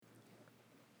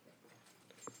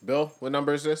Bill, what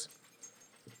number is this?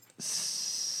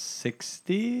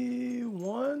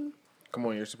 61? Come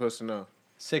on, you're supposed to know.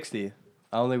 60.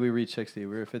 I don't think we reached 60.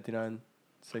 We were 59,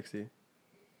 60.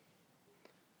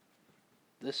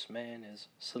 This man is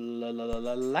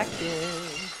slacking.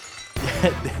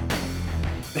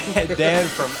 Dan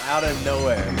from out of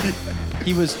nowhere.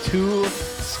 He was too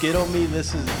skittle me,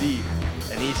 this is deep.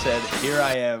 And he said, here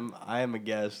I am a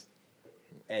guest.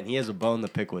 And he has a bone to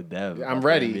pick with Dev. I'm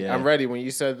ready. I'm ready. When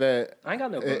you said that, I ain't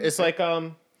got no. it's like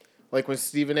when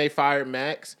Stephen A. fired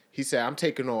Max, he said, "I'm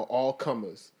taking on all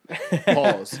comers."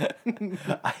 Pause.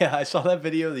 I saw that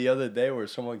video the other day where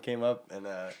someone came up and,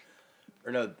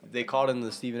 they called in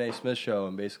the Stephen A. Smith show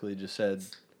and basically just said,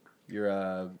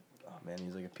 you're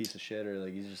he's like a piece of shit or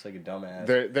like he's just like a dumbass.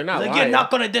 They're not lying. You're not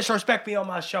gonna disrespect me on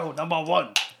my show, number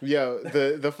one. Yo,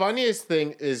 the funniest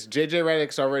thing is JJ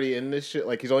Redick's already in this shit.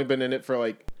 Like he's only been in it for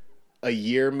like a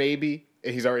year maybe,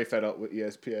 and he's already fed up with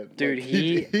ESPN. Dude, like,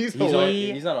 he's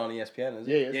not on ESPN, is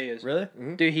he? Yeah, Yeah, he is. Really?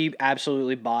 Mm-hmm. Dude, he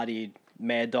absolutely bodied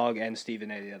Mad Dog and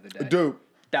Stephen A. the other day. Dude,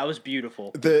 That was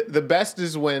beautiful. the best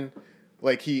is when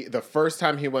like the first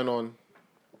time he went on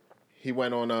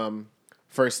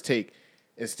First Take,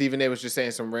 and Stephen A. was just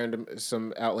saying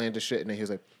some outlandish shit, and then he was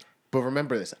like, "But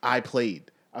remember this, I played."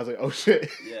 I was like, "Oh shit!"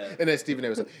 Yeah. And then Stephen A.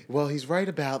 was like, "Well, he's right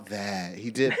about that. He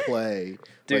did play."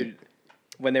 Dude, Like,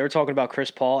 when they were talking about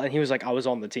Chris Paul, and he was like, I was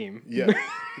on the team. yeah,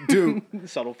 dude.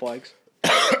 Subtle flex.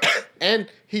 And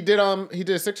he did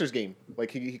a Sixers game.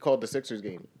 Like he called the Sixers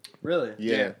game. Really?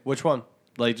 Yeah. Which one?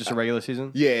 Like just a regular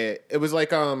season? Yeah. It was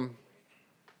like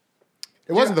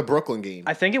it wasn't the Brooklyn game.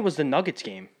 I think it was the Nuggets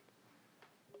game.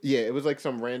 Yeah, it was like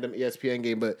some random ESPN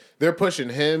game, but they're pushing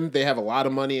him. They have a lot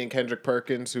of money in Kendrick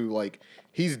Perkins, who like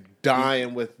he's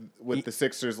dying with the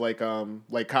Sixers, like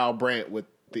Kyle Brandt with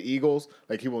the Eagles.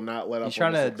 Like he will not let up. He's trying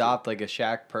on the to Sixers. adopt like a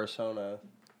Shaq persona.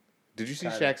 Did you see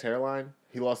kinda. Shaq's hairline?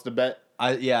 He lost the bet.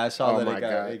 I saw Oh that my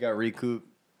God. it got recouped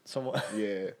somewhat.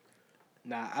 Yeah,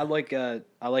 Nah, I like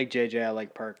JJ. I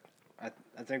like Perk.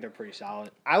 I think they're pretty solid.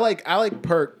 I like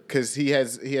Perk because he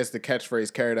has the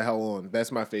catchphrase "carry the hell on."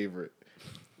 That's my favorite.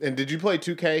 And did you play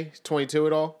 2K22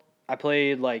 at all I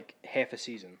played like half a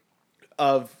season.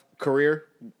 of career?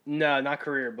 No, not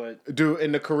career, but Dude,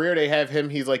 in the career they have him.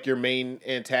 He's like your main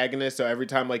antagonist. So every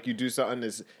time like you do something,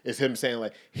 is him saying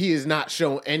like he has not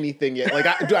shown anything yet. Like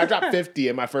I dropped 50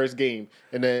 in my first game,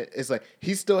 and then it's like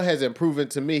he still hasn't proven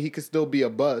to me he could still be a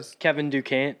bust. Kevin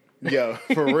Durant. Yo,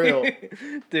 for real.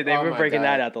 Dude, they've Oh been my breaking God.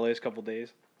 that out the last couple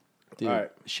days. Dude, All right.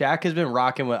 Shaq has been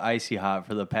rocking with Icy Hot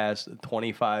for the past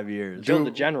 25 years. Joe the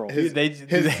General. They His just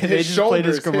played his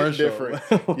shoulders hit commercial.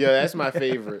 different. Yeah, that's my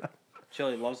favorite.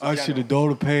 Chili loves the I see the General. door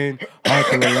to pain. I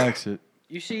can relax it.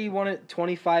 You see, he wanted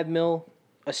 $25 million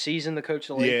a season to coach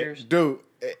the Yeah, Lakers. dude,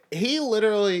 he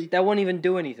literally That wouldn't even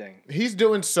do anything. he's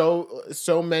doing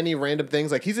so many random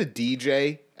things. Like he's a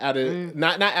DJ out of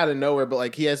not out of nowhere, but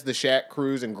like he has the Shaq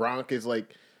Cruise and Gronk is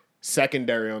like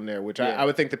secondary on there, which Yeah. I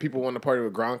would think that people want to party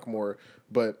with Gronk more,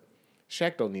 but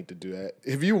Shaq don't need to do that.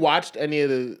 Have you watched any of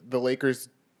the Lakers?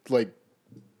 Like,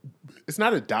 it's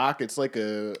not a doc. It's like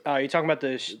a Oh, you're talking about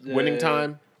the winning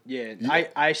time. Yeah, Yeah.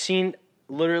 I seen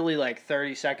literally like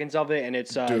 30 seconds of it, and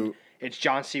it's Dude. it's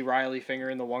John C. Riley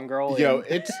fingering the one girl. Yo, and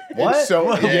it's What? it's so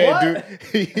What? yeah,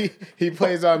 dude. He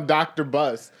plays Dr.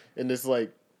 Bus, and it's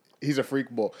like he's a freak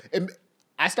bull. And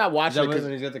I stopped Is watching that it when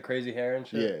 'cause- he's got the crazy hair and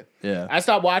shit? yeah. Yeah. I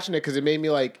stopped watching it because it made me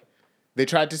like. They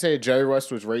tried to say Jerry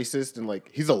West was racist, and like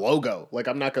he's a logo. Like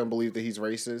I'm not gonna believe that he's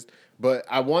racist, but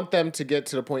I want them to get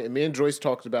to the point. And me and Joyce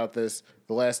talked about this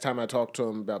the last time I talked to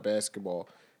him about basketball.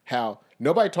 How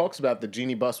nobody talks about the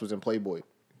Jeannie Buss was in Playboy.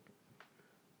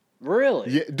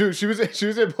 really? Yeah, dude, she was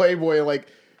in Playboy like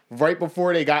right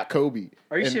before they got Kobe.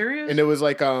 Are you And- serious? And it was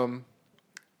like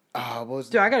what was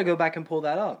Dude, I gotta go back and pull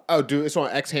that up. oh dude, it's on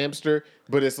X Hamster,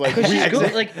 but it's like Cause she's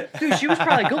good. Like, dude, she was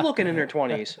probably good looking in her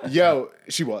 20s. Yo,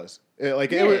 she was.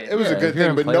 Like Yeah. it was Yeah, a good if you're thing,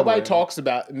 in but Playboy. nobody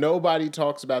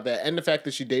talks about that, and the fact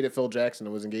that she dated Phil Jackson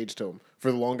and was engaged to him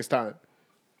for the longest time.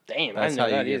 Damn, That's I didn't how know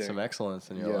you that get either. some excellence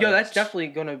in your Yeah. life. Yo, that's definitely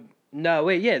gonna. No,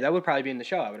 wait, yeah, that would probably be in the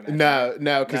show. I would imagine.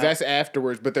 No, because No. that's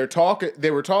afterwards. But they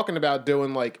were talking about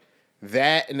doing like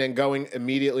that, and then going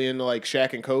immediately into like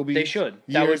Shaq and Kobe. They should.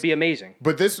 That would years. be amazing.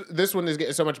 But this one is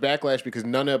getting so much backlash because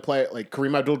none of the play like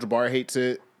Kareem Abdul-Jabbar hates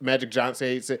it, Magic Johnson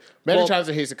hates it. Magic Well,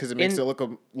 Johnson hates it because it makes in-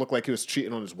 it look like he was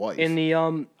cheating on his wife. In the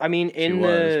I mean, in was,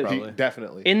 the probably. He-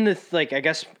 definitely. in the like, I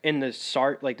guess in the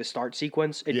start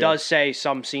sequence, it Yeah. does say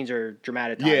some scenes are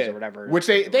dramatized or whatever. Which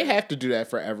they have to do that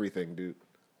for everything, dude.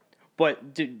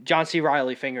 But dude, John C.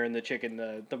 Riley fingering the chick in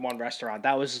the one restaurant,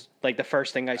 that was like the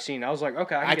first thing I seen. I was like,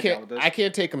 okay, I can get down with this. I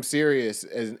can't take him serious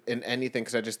in anything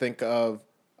because I just think of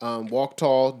Walk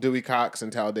Tall, Dewey Cox,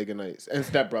 and Talladega Nights, and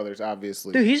Step Brothers,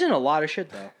 obviously. Dude, he's in a lot of shit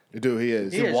though. Dude, he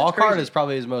is. He is. Walk it's Hard crazy. is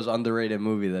probably his most underrated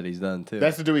movie that he's done too.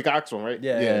 That's the Dewey Cox one, right?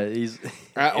 yeah. He's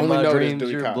I in only my know it as dreams.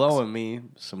 Dewey You're Cox. blowing me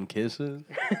some kisses.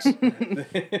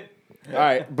 All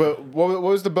right, but what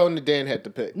was the bone that Dan had to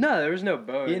pick? No, there was no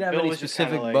bone. He didn't have Bill any was just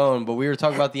specific kinda like, bone, but we were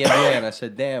talking about the NBA, and I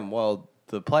said, "Damn, well,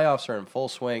 the playoffs are in full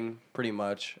swing, pretty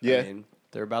much. Yeah. I mean,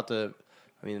 they're about to.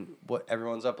 I mean, what?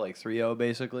 Everyone's up like 3-0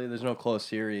 basically. There's no close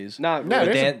series. No, No, no,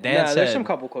 there's Dan, Dan said there's some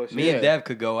couple close. me and Yeah. Dev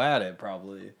could go at it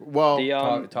probably. Well,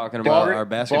 The, Talking about Boston- our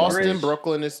basketball. Boston, Grizz-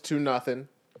 Brooklyn is 2-0.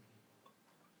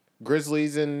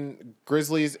 Grizzlies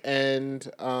and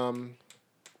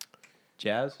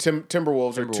Jazz.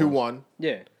 Timberwolves are 2-1.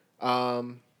 Yeah.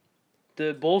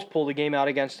 The Bulls pulled a game out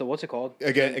against the what's it called?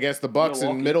 Against the Bucks, and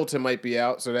Milwaukee. Middleton might be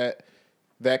out, so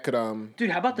that could Dude,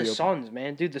 how about the be open. Suns,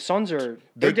 man? Dude, the Suns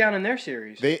they're down in their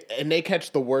series. they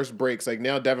catch the worst breaks. Like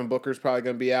now, Devin Booker's probably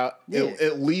gonna be out Yeah.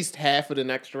 at least half of the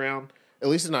next round. At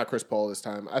least it's not Chris Paul this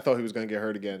time. I thought he was gonna get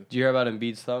hurt again. Do you hear about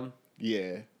Embiid's thumb?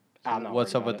 Yeah. I'm not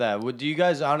What's worried up with about that? Do you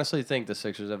guys honestly think the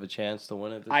Sixers have a chance to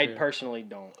win it this I year? personally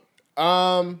don't.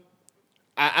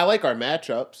 I like our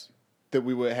matchups that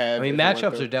we would have. I mean, if it went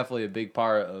matchups through. are definitely a big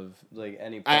part of like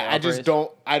any. I playoff just race.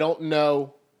 don't. I don't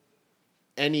know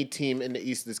any team in the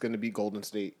East that's going to beat Golden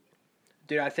State.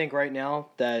 Dude, I think right now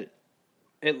that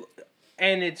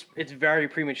it's very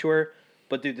premature,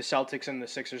 but dude, the Celtics and the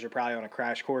Sixers are probably on a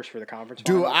crash course for the conference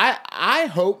Dude, finals. I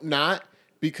hope not,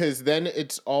 because then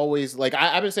it's always like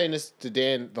I've been saying this to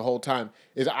Dan the whole time.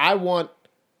 Is I want,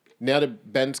 now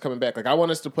that Ben's coming back, like I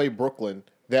want us to play Brooklyn.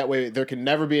 That way there can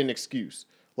never be an excuse.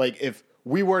 Like if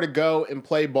we were to go and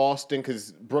play Boston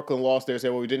because Brooklyn lost there, say,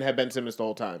 well, we didn't have Ben Simmons the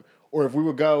whole time. Or if we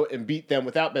would go and beat them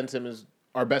without Ben Simmons,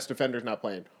 our best defender's not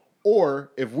playing.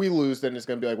 Or if we lose, then it's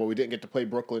going to be like, well, we didn't get to play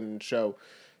Brooklyn and show.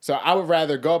 So I would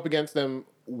rather go up against them,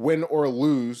 win or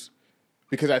lose,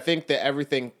 because I think that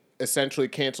everything essentially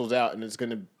cancels out and it's going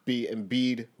to be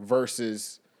Embiid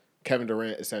versus Kevin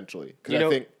Durant essentially.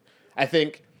 Because I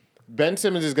think Ben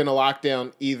Simmons is going to lock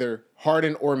down either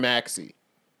Harden or Maxey.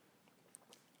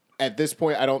 At this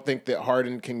point, I don't think that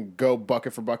Harden can go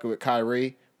bucket for bucket with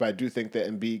Kyrie, but I do think that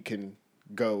Embiid can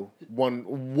go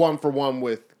one for one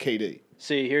with KD.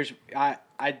 See, I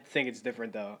think it's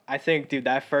different though. I think, dude,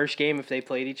 that first game, if they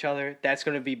played each other, that's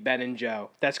gonna be Ben and Joe.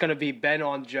 That's gonna be Ben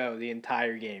on Joe the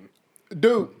entire game.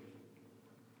 Dude,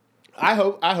 I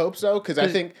hope so, because I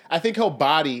think he'll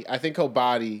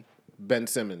body Ben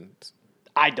Simmons.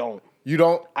 I don't. You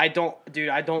don't? I don't, dude.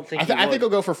 I don't think. I think he'll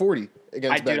go for 40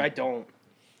 against Ben. Dude, I don't.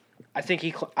 I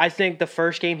think the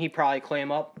first game he probably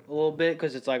clam up a little bit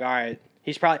because it's like, all right,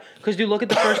 he's probably because dude, look at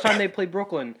the first time they played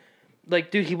Brooklyn,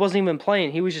 like dude, he wasn't even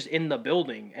playing. He was just in the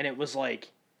building, and it was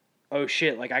like, oh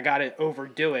shit, like I gotta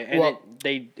overdo it, and Well-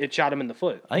 it shot him in the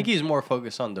foot. I think he's more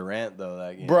focused on Durant though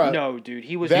that game. Bruh. No, dude,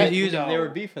 he was. That- They were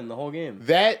beefing the whole game.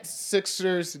 That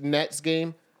Sixers Nets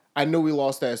game, I knew we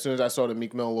lost that as soon as I saw the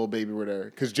Meek Mill and Lil Baby were there,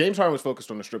 because James Harden was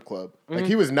focused on the strip club. Like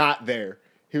he was not there.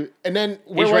 And then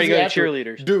where He's was ready he to go to after?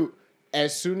 cheerleaders. Dude,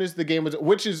 as soon as the game was,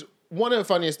 which is one of the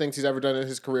funniest things he's ever done in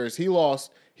his career, is he blew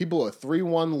a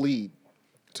 3-1 lead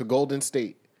to Golden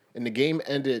State, and the game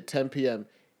ended at 10 p.m.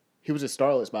 He was at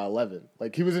Starlets by 11.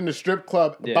 Like he was in the strip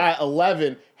club by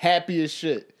 11, happy as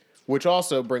shit. Which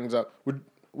also brings up,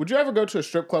 would you ever go to a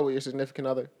strip club with your significant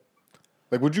other?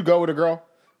 Like, would you go with a girl?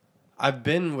 I've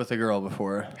been with a girl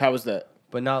before, How was that?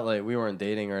 but not like we weren't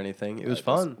dating or anything. It was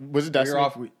fun. Was it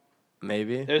Destiny?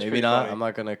 Maybe, was maybe pretty not. funny. I'm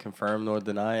not gonna confirm nor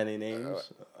deny any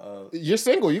names. You're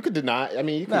single. You could deny. I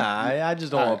mean, you could. Nah, I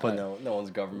just don't All want to right, put no one's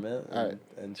government All right.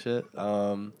 and shit.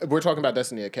 We're talking about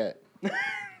Destiny a cat.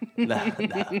 Nah.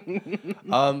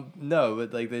 No,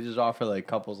 but like they just offer like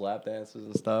couples lap dances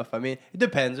and stuff. I mean, it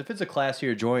depends. If it's a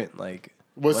classier joint, like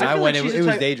Was when it- I feel went, like it she's was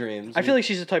the type- daydreams. I feel like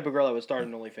she's the type of girl that would start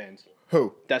an OnlyFans.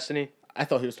 Who? Destiny. I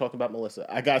thought he was talking about Melissa.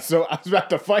 I was about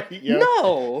to fight. Yo.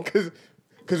 No.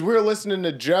 Because we were listening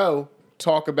to Joe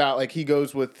talk about like he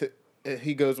goes with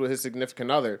his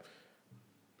significant other,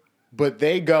 but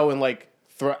they go and like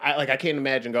throw. I can't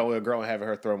imagine going with a girl and having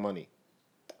her throw money.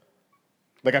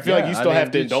 Like I feel like you still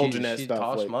have to indulge in that she stuff.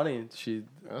 Tossed like- money. She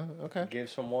Oh, okay. gave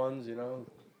some ones. You know,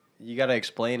 you got to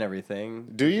explain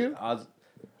everything. Do you?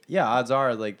 Odds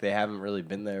are like they haven't really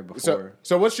been there before.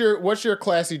 So what's your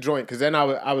classy joint? Because then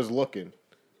I was looking.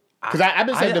 Because I've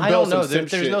been saying to I Bill don't know. some simp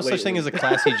There's shit no such thing lately. as a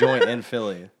classy joint in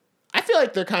Philly. I feel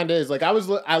like there kind of is. Like I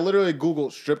literally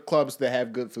Googled strip clubs that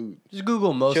have good food. Just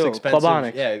Google most Chill, expensive.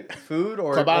 Clubonics. Yeah, food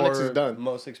or Clubonics or is done.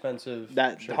 most expensive.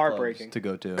 That's strip heartbreaking. clubs to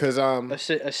go to. Because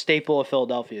A staple of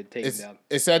Philadelphia taken down.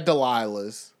 it said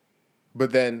Delilah's,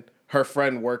 but then her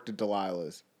friend worked at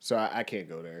Delilah's, so I can't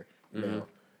go there. No.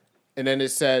 and then it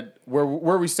said where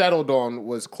we settled on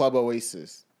was Club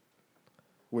Oasis,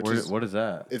 which What is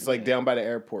that? it's like down by the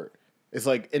airport. It's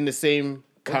like in the same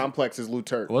complex as Lou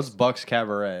Turk. What's Buck's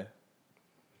Cabaret?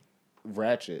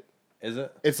 Ratchet? Is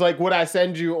it? It's like what I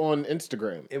send you on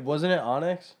Instagram. It wasn't it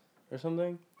Onyx or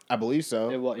something? I believe so.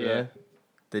 It was, yeah.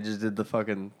 They just did the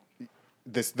fucking.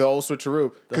 The old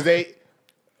switcheroo because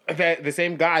the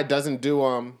same guy doesn't do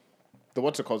the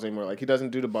what's it called anymore. Like he doesn't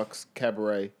do the Bucks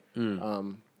Cabaret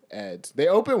ads. They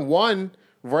opened one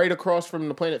right across from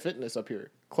the Planet Fitness up here,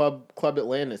 Club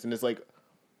Atlantis, and it's like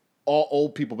all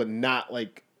old people, but not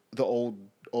like the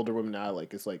older women I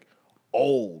like. It's like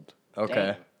old,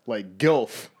 Okay. like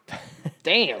gilf.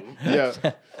 Damn. Yeah.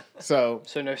 So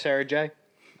So no Sarah J.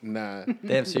 nah.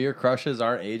 Damn. So your crushes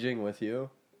aren't aging with you?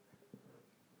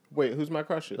 Wait, who's my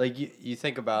crush? Like you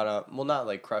think about well, not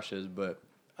like crushes, but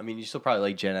I mean, you still probably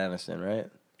like Jen Aniston, right?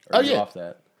 Or Oh, are you yeah. Off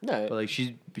that. Nah. But like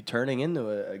she's be turning into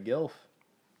a gilf.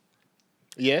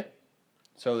 Yeah.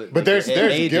 So, But there's it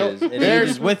ages. gilf- It there's-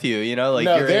 ages with you, you know. Like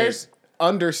no, you're there's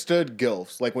understood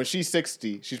gilfs. Like when she's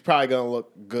 60, she's probably gonna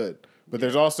look good. But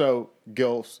there's also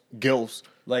gilfs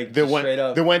like that just went straight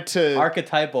up that went to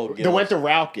archetypal. Gilfs. that went to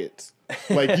Rowkets.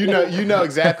 Like you know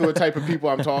exactly what type of people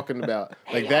I'm talking about.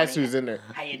 Like that's who's in there.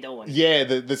 How you doing? Yeah,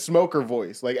 the smoker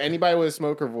voice. Like anybody with a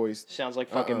smoker voice. Sounds like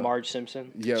fucking Marge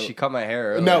Simpson. Yo. She cut my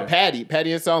hair. Earlier. No, Patty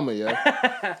and Selma, yo.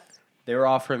 They were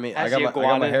offering me. I As got the my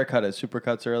iguana. hair cut at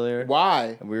Supercuts earlier.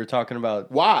 Why? And we were talking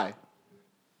about Why?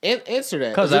 Answer that.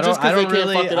 because Is it I don't. just 'cause I they don't can't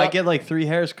really. fuck it I up? get like 3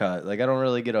 hairs cut. Like I don't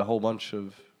really get a whole bunch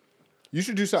of. You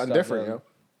should do something Stuff different, done. yo.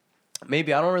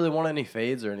 Maybe I don't really want any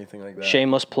fades or anything like that.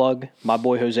 Shameless plug. My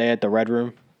boy Jose at the Red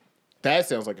Room. That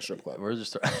sounds like a strip club. We're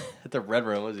just at the Red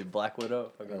Room. Was he Black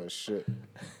Widow? Okay. Oh shit.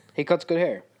 He cuts good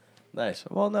hair. Nice.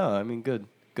 Well, no, I mean good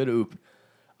oop.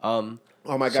 Oh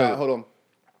my god, So- hold on.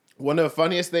 One of the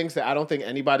funniest things that I don't think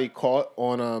anybody caught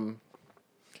on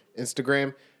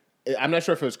Instagram, I'm not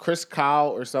sure if it was Chris Kyle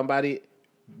or somebody.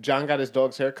 John got his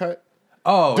dog's haircut.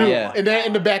 Oh Dude, yeah. and then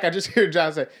in the back, I just hear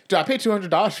John say, "Dude, I paid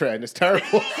 $200 for that, and it's terrible."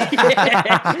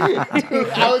 Dude,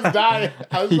 I was dying.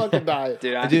 I was fucking dying.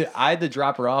 Dude, I had to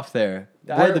drop her off there.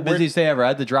 I Where- had the busiest day ever. I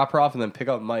had to drop her off and then pick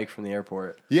up Mike from the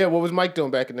airport. Yeah, what was Mike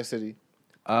doing back in the city?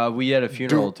 We had a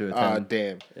funeral to attend.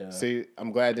 Damn. Yeah. See,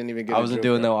 I'm glad I didn't even get. I a wasn't joke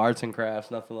doing out. no arts and crafts,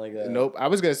 nothing like that. Nope. I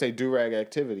was gonna say do-rag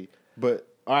activity, but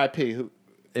R.I.P. Who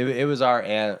It was our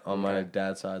aunt on my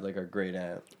dad's side, like our great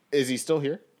aunt. is he still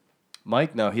here?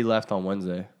 Mike, no, he left on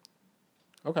Wednesday.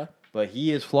 Okay. But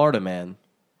he is Florida man.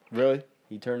 Really?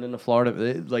 He turned into Florida.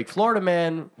 Like Florida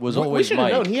man was We always should have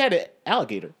Mike. known he had an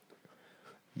alligator.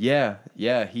 Yeah.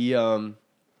 He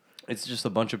it's just a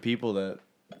bunch of people that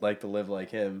like to live like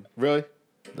him. Really?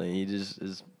 Like, he just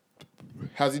is.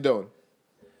 How's he doing?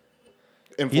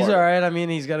 In He's Florida. all right. I mean,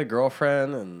 he's got a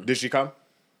girlfriend, and Did she come?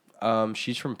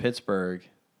 she's from Pittsburgh,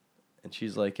 and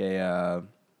she's like a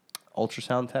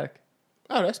ultrasound tech.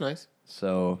 Oh, that's nice.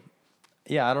 So,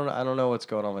 yeah, I don't know what's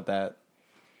going on with that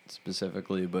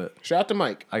specifically, but Shout out to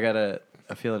Mike. I got a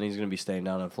feeling he's gonna be staying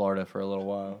down in Florida for a little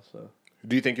while. So,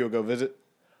 Do you think you'll go visit?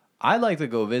 I'd like to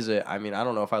go visit. I mean, I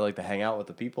don't know if I like to hang out with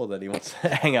the people that he wants to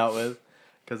hang out with,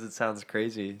 because it sounds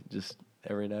crazy just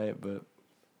every night. But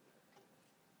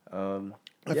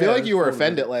I feel like you were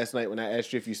offended last night when I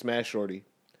asked you if you smashed Shorty.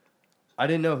 I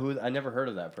didn't know who. I never heard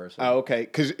of that person. Oh, okay.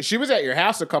 Because she was at your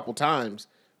house a couple times.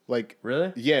 Like,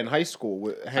 Really? yeah, in high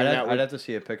school, I'd have to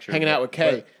see a picture. hanging out with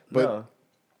Kay, but- no.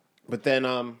 But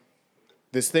then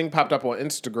this thing popped up on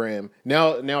Instagram.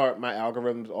 Now my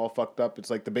algorithm's all fucked up. It's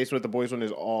like the Basement with the Boys one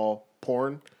is all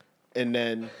porn, and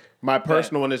then my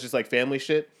personal one is just like family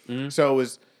shit. So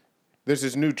there's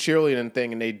this new cheerleading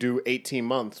thing, and they do 18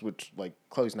 months, which like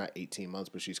Chloe's not 18 months,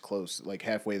 but she's close, like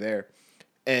halfway there.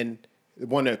 And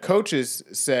one of the coaches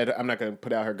said, I'm not going to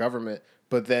put out her government,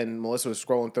 but then Melissa was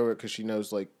scrolling through it because she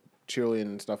knows like cheerleading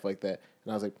and stuff like that.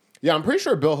 And I was like, yeah, I'm pretty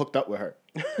sure Bill hooked up with her.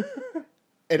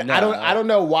 And No. I don't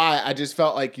know why. I just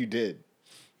felt like you did.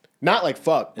 Not like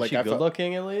fuck. Is Like she I good felt,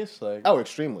 looking at least? Like, oh,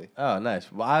 extremely. oh,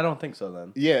 nice. Well, I don't think so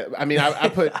then. Yeah, I mean, I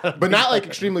put, but not like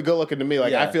extremely good looking to me.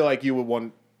 Like Yeah. I feel like you would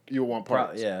want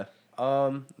parts. Yeah.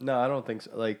 No, I don't think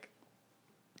so. Like,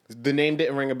 The name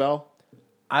didn't ring a bell.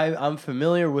 I'm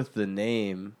familiar with the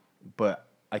name, but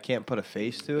I can't put a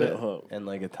face to it Uh-huh. and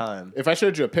like a time. If I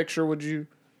showed you a picture, would you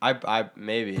I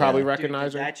maybe probably yeah.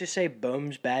 recognize Did her? that just say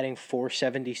Bohm's batting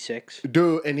 476?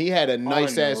 Dude, and he had a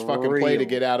nice ass fucking play to Unreal.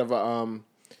 get out of a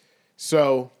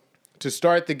So to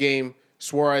start the game,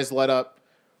 Suarez let up.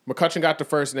 McCutcheon got to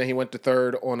first, and then he went to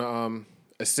third on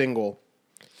a single.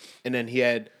 And then he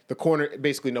had the corner.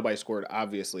 Basically, nobody scored.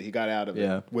 Obviously, he got out of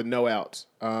Yeah. it with no outs.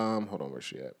 Hold on, where's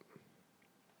she at?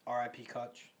 R.I.P.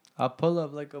 Kutch. I'll pull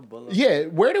up like a bullet. Yeah,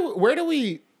 where do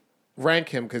we rank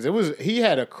him? Because he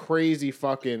had a crazy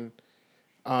fucking,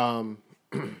 sorry.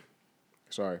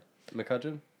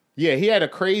 McCutcheon? Yeah, he had a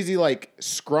crazy like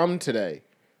scrum today.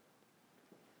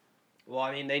 Well,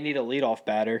 I mean, they need a leadoff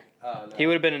batter. Oh, no. He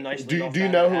would have been a nice. Do leadoff you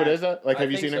batter know to who it have. is? Like,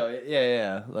 have you think seen so. it?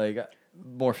 Yeah. Like,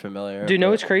 more familiar. Dude, know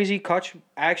but- what's crazy? Kutch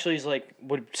actually is like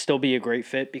would still be a great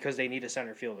fit because they need a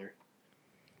center fielder.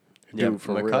 Yeah, Dude,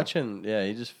 for real. McCutcheon, yeah,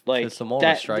 he just Like fits the mold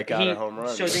of strikeout or home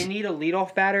run. So they need a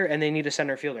leadoff batter and they need a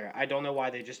center fielder. I don't know why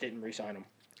they just didn't re-sign him.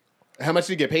 How much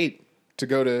did he get paid to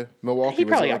go to Milwaukee? He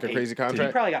probably was it got like a paid. crazy He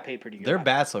contract? probably got paid pretty good. Their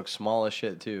bats look small as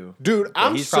shit too. Dude,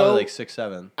 Like, he's probably like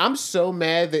 6'7". I'm so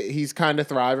mad that he's kind of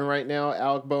thriving right now,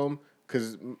 Alec Boehm,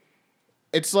 because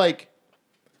it's like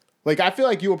I feel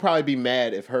like you would probably be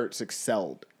mad if Hurts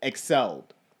excelled.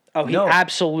 Oh, he No,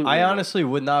 absolutely. I would. honestly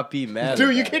would not be mad.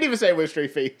 Dude, at you that. can't even say it with a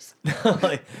straight face.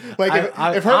 like, Like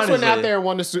if Hurts went out there and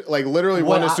won the literally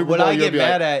won the Super Bowl, what I you'll get be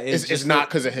mad like, at is it's just not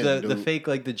because of him. the dude. fake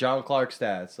like the John Clark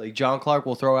stats. Like John Clark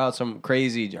will throw out some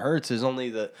crazy. Hurts is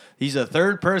only he's the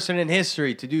third person in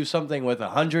history to do something with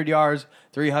 100 yards,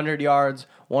 300 yards,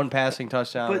 one passing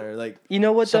touchdown, But or like you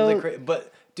know what something though?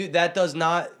 but dude, that does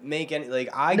not make any like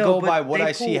I No, go but by what they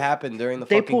I see pull- happen during the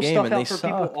they fucking pull game, stuff and out they for suck,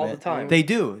 people all man. the time. They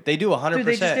do 100%, Dude,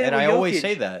 they just did it and with I always Jokic.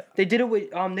 say that. They did it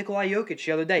with Nikolai Jokic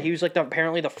the other day. He was like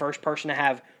apparently the first person to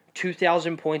have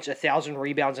 2,000 points, 1,000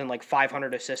 rebounds, and like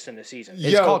 500 assists in a season. It's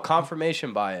Yo, called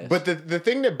confirmation bias. But the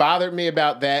thing that bothered me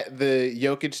about the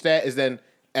Jokic stat is then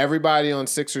everybody on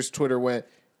Sixers Twitter went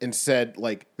and said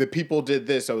like the people did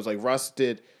this. So it was like Russ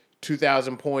did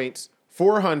 2,000 points,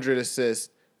 400 assists,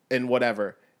 and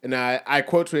whatever. And I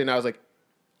quote tweeted and I was like,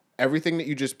 everything that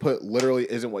you just put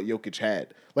literally isn't what Jokic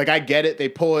had. Like I get it, they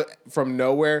pull it from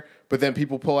nowhere, but then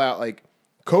people pull out like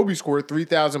Kobe scored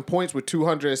 3,000 points with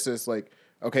 200 assists. Like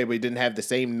okay, but he didn't have the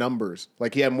same numbers.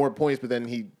 Like he had more points, but then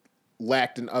he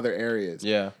lacked in other areas.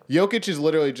 Yeah. Jokic is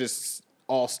literally just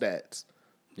all stats,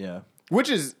 yeah. which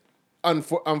is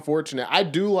unfortunate. I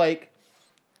do like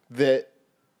that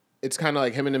it's kind of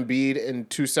like him and Embiid in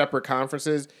two separate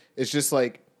conferences. It's just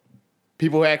like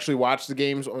people who actually watch the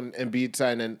games on Embiid's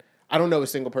side, and I don't know a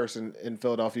single person in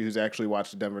Philadelphia who's actually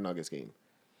watched the Denver Nuggets game.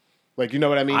 Like, you know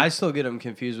what I mean? I still get them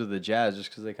confused with the Jazz just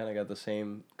because they kind of got the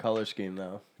same color scheme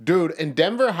though. Dude, in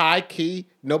Denver, high key,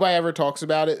 nobody ever talks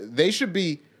about it. They should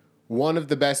be one of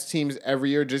the best teams every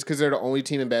year just because they're the only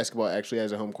team in basketball that actually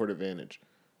has a home court advantage,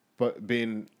 but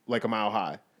being like a mile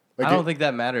high. Like I don't think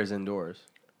that matters indoors.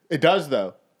 it does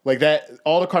though. Like that,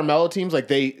 all the Carmelo teams, like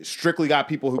they strictly got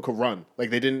people who could run. Like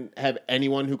they didn't have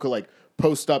anyone who could like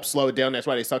post up, slow it down. That's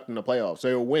why they sucked in the playoffs. So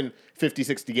they'll win 50,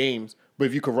 60 games. But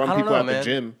if you could run I don't people know, out man. the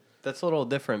gym, That's a little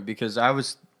different because I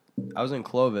was in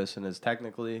Clovis and it's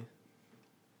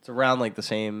around like the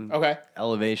same okay.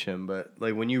 elevation, but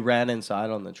like when you ran inside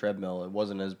on the treadmill, it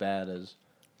wasn't as bad as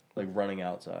like running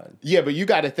outside. Yeah, but you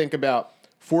got to think about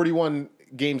 41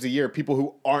 games a year, people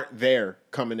who aren't there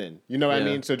coming in. You know what I Yeah.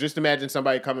 mean? So just imagine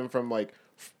somebody coming from like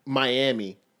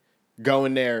Miami,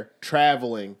 going there,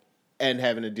 traveling, and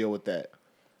having to deal with that.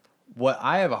 What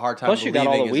I have a hard time Plus, you got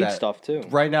all believing the is weed that stuff too.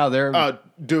 right now they're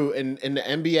Dude, in the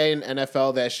NBA and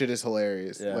NFL, that shit is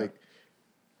hilarious. Yeah. Like,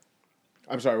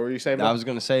 I'm sorry, what were you saying? I Bro? was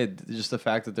gonna say just the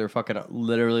fact that they're fucking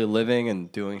literally living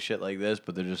and doing shit like this,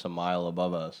 but they're just a mile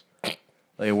above us.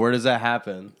 Like, where does that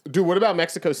happen? Dude, what about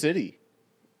Mexico City?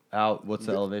 Out? What's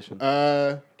the elevation?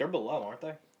 They're below, aren't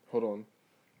they? Hold on,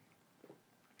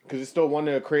 because it's still one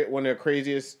of the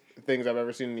craziest things I've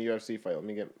ever seen in the UFC fight. Let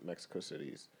me get Mexico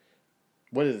City's.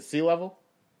 What is it? Sea level?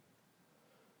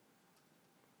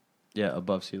 Yeah,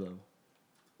 above sea level.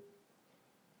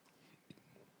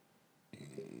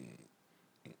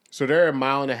 So they're a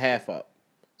mile and a half up.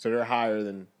 So they're higher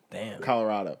than Damn.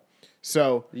 Colorado.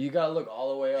 So You gotta look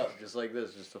all the way up, just like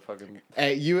this, just to fucking.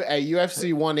 at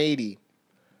UFC 180,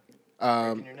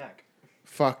 In your neck.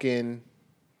 fucking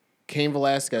Cain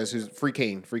Velasquez, who's free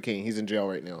Cain, he's in jail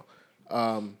right now.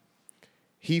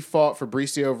 He fought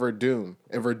Fabricio Verdum,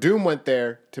 and Verdum went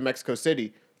there to Mexico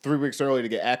City 3 weeks early to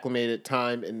get acclimated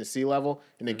time in the sea level,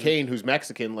 and then Cain, who's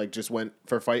Mexican, like just went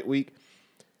for fight week,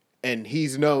 and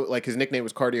his nickname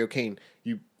was Cardio Cain.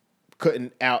 You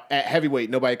couldn't out at heavyweight,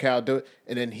 nobody could outdo it,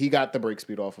 and then he got the break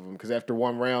speed off of him because after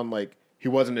one round, like he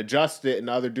wasn't adjusted, and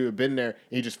the other dude had been there,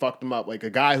 and he just fucked him up. Like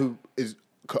a guy who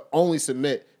could only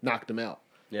submit knocked him out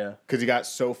Yeah. because he got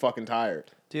so fucking tired.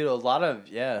 Dude,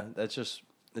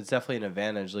 it's definitely an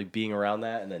advantage, like being around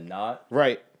that and then not,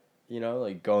 Right.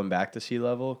 like going back to sea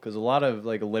level. Because a lot of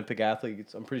like Olympic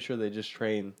athletes, I'm pretty sure they just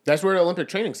train That's where the Olympic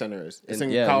Training Center is. It's in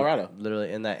Colorado.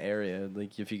 literally in that area.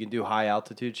 Like if you can do high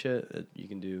altitude shit, you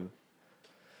can do.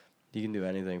 You can do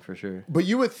anything for sure. But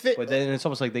you would think. But then it's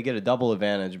almost like they get a double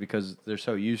advantage because they're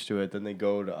so used to it. Then they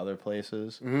go to other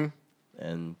places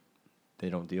and they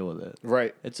don't deal with it.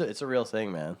 Right. It's a real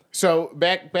thing, man. So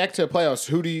back to the playoffs.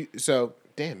 Who do you? So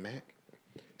damn, Mac.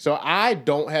 So I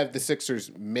don't have the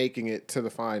Sixers making it to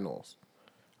the finals.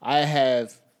 I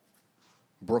have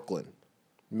Brooklyn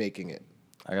making it.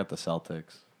 I got the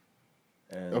Celtics.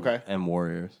 And, Okay. And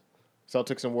Warriors.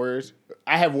 Celtics and Warriors.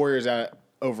 I have Warriors out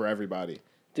over everybody.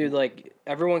 Dude, like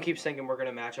everyone keeps thinking we're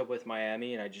gonna match up with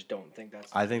Miami, and I just don't think that's.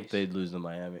 I think they'd lose to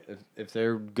Miami. If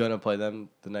they're gonna play them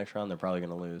the next round, they're probably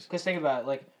gonna lose. Because think about it,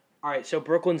 like, all right, so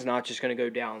Brooklyn's not just gonna go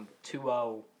down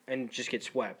 2-0 and just get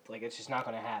swept. Like, it's just not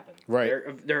gonna happen. Right.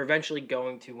 They're eventually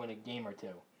going to win a game or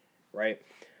two, right?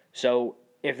 So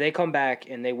if they come back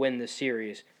and they win the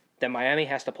series, then Miami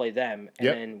has to play them, and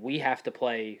Yep. then we have to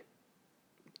play.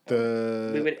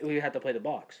 The We would have to play the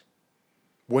Bucks.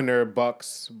 winner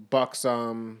Bucks. Who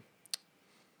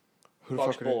the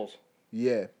Bucks fuck are they? Bulls.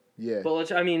 Yeah.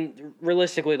 But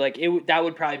realistically, like that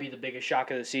would probably be the biggest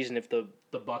shock of the season if the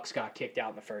Bucks got kicked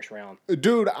out in the first round.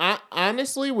 Dude, I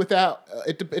honestly, without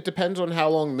it depends on how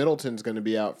long Middleton's going to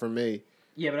be out for me.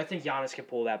 Yeah, but I think Giannis can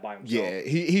pull that by himself. Yeah,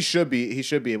 he should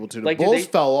be able to. The Like, Bulls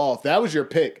fell off. That was your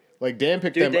pick. Like Dan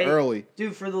picked them early.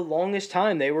 Dude, for the longest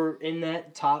time, they were in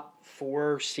that top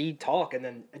 4 seed talk, and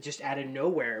then just out of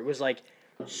nowhere, it was like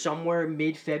somewhere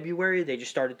mid-February, they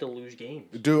just started to lose games.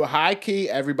 Dude, high key,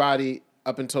 everybody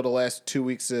up until the last 2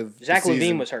 weeks of Zach the LaVine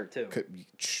season was hurt too.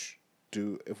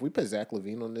 Dude, if we put Zach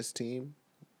LaVine on this team,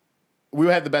 we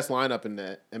would have the best lineup in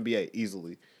the NBA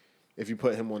easily. If you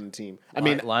put him on the team, I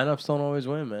mean, lineups don't always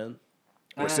win, man.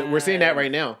 we're seeing that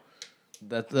right now.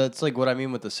 That's like what I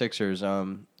mean with the Sixers.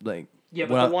 Like Yeah, when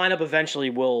but the lineup eventually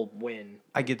will win.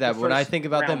 I get that. the But when I first think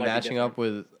about them round might be matching up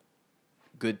different. with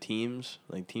good teams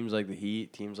like the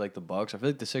Heat, teams like the Bucks, I feel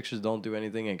like the Sixers don't do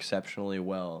anything exceptionally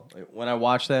well. Like, when I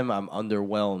watch them, I'm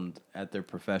underwhelmed at their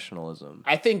professionalism.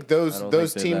 I think I those don't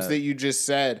think they're teams that. that you just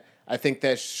said, I think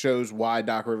that shows why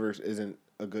Doc Rivers isn't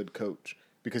a good coach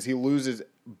because he loses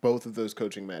both of those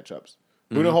coaching matchups.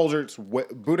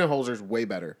 Budenholzer's way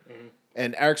better,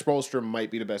 and Eric Spoelstra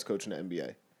might be the best coach in the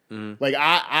NBA. Like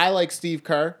I like Steve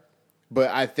Kerr, but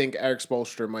I think Eric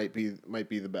Spoelstra might be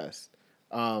the best.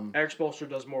 Eric Spoelstra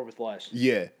does more with less.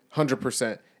 Yeah,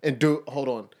 100%. And hold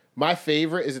on. My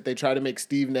favorite is that they try to make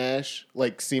Steve Nash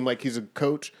seem like he's a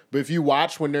coach, but if you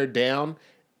watch when they're down,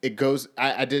 it goes.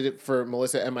 I did it for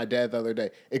Melissa and my dad the other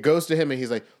day. It goes to him and he's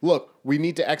like, "Look, we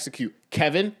need to execute.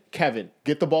 Kevin,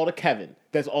 get the ball to Kevin."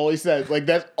 That's all he says. Like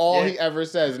that's all he ever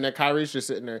says. And then Kyrie's just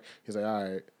sitting there. He's like, "All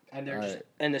right." And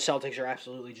and the Celtics are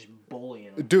absolutely just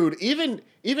bullying them. Dude, even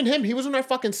him, he was on our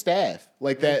fucking staff.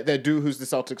 Like that dude who's the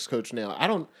Celtics coach now. I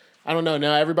don't know.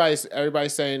 Now everybody's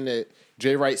saying that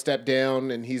Jay Wright stepped down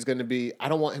and he's going to be. I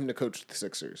don't want him to coach the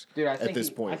Sixers. Dude, at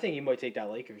this point. I think he might take that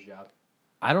Lakers job.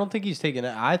 I don't think he's taking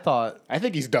it. I thought I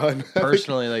think he's done.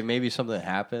 personally, like maybe something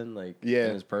happened, like Yeah.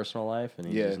 in his personal life, and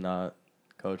he's Yeah. just not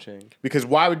coaching. Because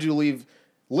why would you leave?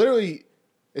 Literally,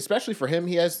 especially for him,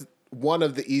 he has one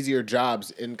of the easier jobs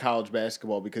in college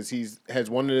basketball because has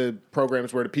one of the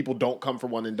programs where the people don't come for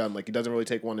one and done. Like he doesn't really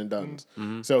take one and dones.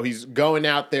 So he's going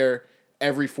out there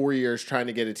every 4 years trying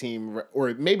to get a team,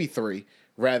 or maybe 3,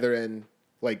 rather than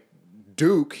like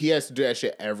Duke. He has to do that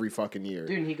shit every fucking year.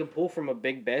 Dude, and he can pull from a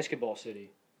big basketball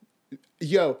city.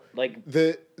 Yo, Like,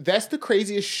 that's the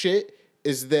craziest shit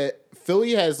is that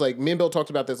Philly has, like, me and Bill talked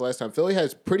about this last time. Philly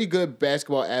has pretty good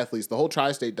basketball athletes. The whole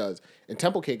tri-state does. And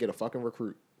Temple can't get a fucking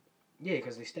recruit. yeah,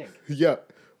 because they stink. Yeah.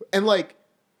 And, like,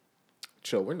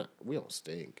 chill, we don't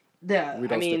stink. Yeah, We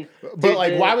don't I mean, stink. But, dude,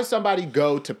 like, why would somebody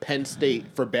go to Penn State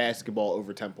for basketball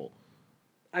over Temple?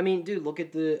 I mean, dude, look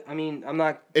at I'm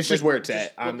not. It's just like, where it's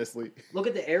at, look- honestly. Look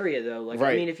at the area though. Like,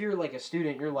 Right. I mean, if you're like a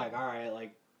student, you're like, all right,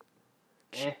 like,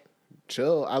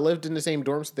 Chill. I lived in the same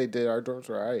dorms that they did. Our dorms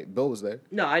were all right. Bill was there.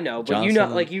 No, I know, but you know,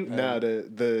 Johnson, like you. No,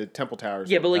 the Temple Towers.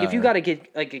 Yeah, but like if you Uh, got a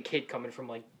kid coming from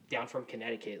like down from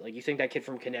Connecticut, like you think that kid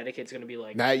from Connecticut's gonna be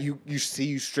like, Now you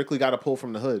strictly got to pull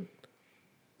from the hood.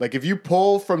 Like if you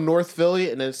pull from North Philly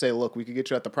and then say, look, we could get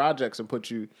you at the projects and put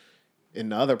you in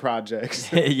the other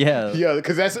projects. Yeah. Yeah,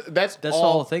 because that's That's the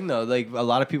all. whole thing, though. Like a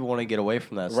lot of people want to get away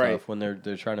from that Right. stuff when they're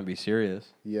trying to be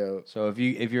serious. Yeah, So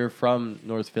if you're from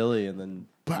North Philly and then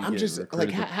but you I'm get just like,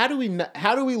 recruited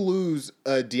how do we lose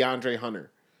DeAndre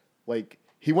Hunter? Like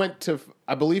he went to,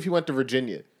 I believe he went to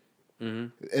Virginia.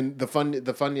 Mm-hmm. And the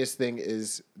funniest thing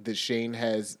is that Shane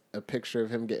has a picture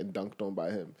of him getting dunked on by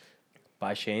him.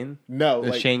 by Shane?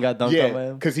 No, Shane got dunked on by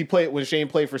him? because he played when Shane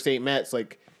played for St. Matt's.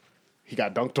 Like he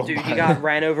got dunked on. Dude, by he got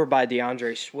ran over by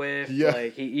DeAndre Swift. Yeah.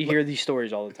 Like you hear these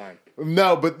stories all the time.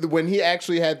 No, but when he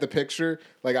actually had the picture,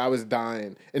 like I was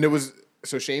dying, and it was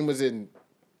so Shane was in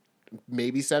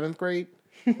maybe 7th grade.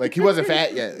 Like he wasn't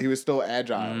fat yet; he was still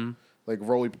agile, like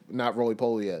not roly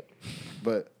poly yet.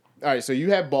 But all right, so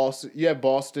you have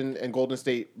Boston and Golden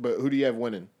State, but who do you have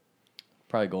winning?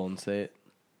 Probably Golden State.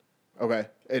 Okay,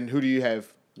 and who do you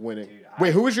have winning? Dude,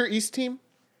 Wait, who was your East team?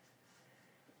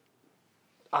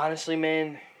 Honestly,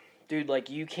 man, dude, like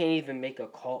you can't even make a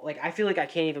call. Like I feel like I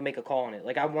can't even make a call on it.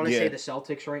 Like I want to Yeah. say the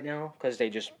Celtics right now because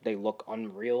they look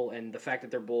unreal, and the fact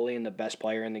that they're bullying the best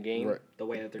player in the game, Right. the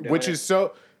way that they're doing Which it. is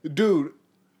so, dude.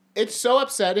 It's so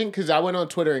upsetting because I went on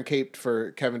Twitter and caped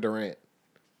for Kevin Durant.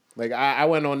 Like I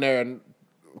went on there and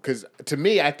because to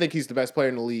me I think he's the best player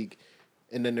in the league,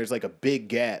 and then there's like a big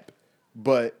gap,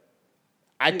 but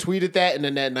I tweeted that and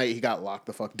then that night he got locked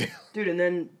the fuck down. Dude, and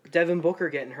then Devin Booker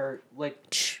getting hurt.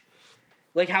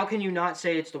 Like how can you not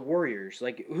say it's the Warriors?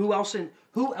 Like who else in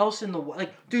the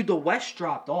like? Dude, the West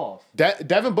dropped off.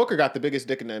 Devin Booker got the biggest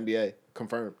dick in the NBA,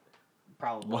 confirmed.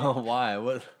 Probably. Well, why?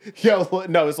 What? Yo,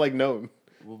 no, it's like known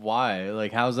Why?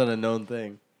 Like, how's that a known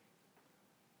thing?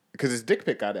 because his dick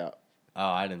pic got out. Oh,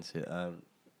 I didn't see it.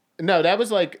 No, that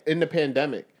was like in the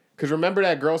pandemic. Because remember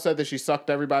that girl said that she sucked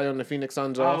everybody on the Phoenix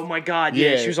Suns off? Oh my God!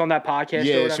 Yeah, Yeah. she was on that podcast. or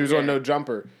Yeah, whatever. she was on No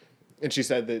Jumper. And she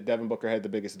said that Devin Booker had the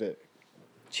biggest dick.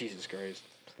 Jesus Christ.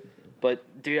 But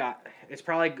dude, it's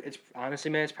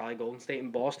honestly, man, it's probably Golden State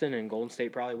and Boston, and Golden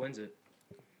State probably wins it.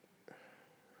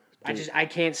 I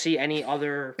can't see any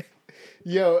other.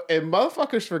 Yo, and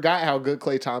motherfuckers forgot how good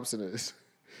Klay Thompson is.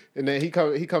 And then he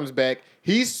comes back.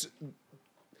 He's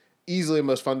easily the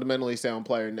most fundamentally sound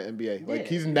player in the NBA. Like, Yeah.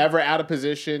 he's never out of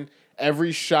position.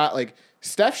 Every shot, like,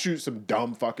 Steph shoots some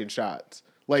dumb fucking shots.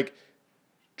 Like,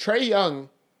 Trae Young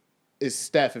is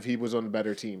Steph if he was on a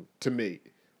better team, to me.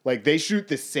 Like, they shoot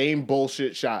the same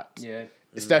bullshit shots. Yeah.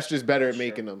 Steph's just better at That's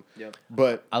making true. them. Yep.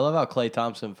 But I love how Klay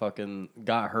Thompson fucking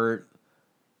got hurt,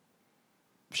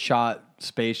 shot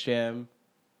Space Jam,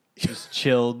 just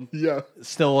chilled, yeah.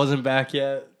 still wasn't back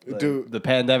yet. Like, Dude. the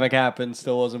pandemic happened,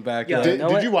 still wasn't back Yeah. yet. Did, know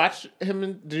did what? you watch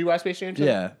him? Did you watch Space Jam 2?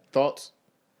 Yeah. Thoughts?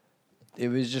 It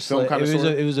was just Film like,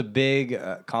 connoisseur? it was a big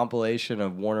compilation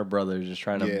of Warner Brothers just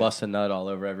trying to Yeah. bust a nut all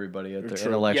over everybody at their True.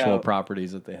 intellectual Yeah.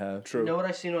 properties that they have. True. You know what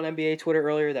I seen on NBA Twitter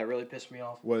earlier that really pissed me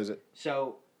off? What is it?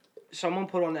 So, someone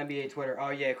put on NBA Twitter, "Oh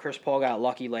yeah, Chris Paul got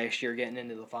lucky last year getting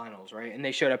into the finals, right?" And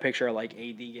they showed a picture of like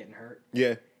AD getting hurt,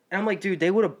 Yeah. and I'm like, dude, they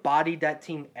would have bodied that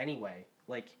team anyway.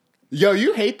 Like, Yo,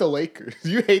 you hate the Lakers.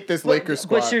 You hate this Lakers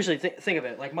squad. But seriously, think of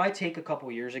it. Like my take a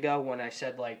couple years ago when I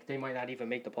said like they might not even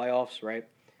make the playoffs, right?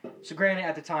 So granted,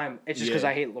 at the time, it's just because Yeah.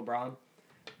 I hate LeBron.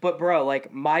 But bro,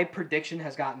 like my prediction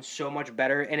has gotten so much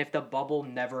better, and if the bubble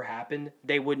never happened,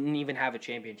 they wouldn't even have a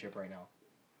championship right now.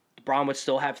 LeBron would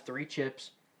still have 3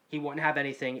 chips. He wouldn't have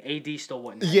anything. AD still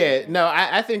wouldn't. Have Yeah, anything. no,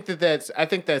 I think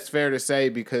that's fair to say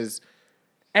because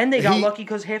And they got He- lucky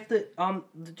because half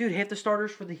the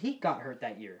starters for the Heat got hurt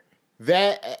that year.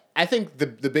 that I think the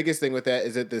biggest thing with that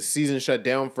is that the season shut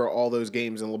down for all those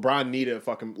games and LeBron needed a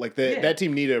fucking Yeah. that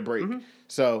team needed a break.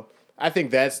 So I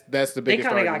think that's the They biggest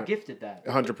kind of got argument. gifted that.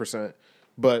 100%.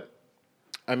 But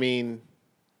I mean,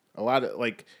 a lot of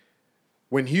like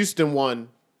when Houston won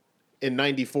in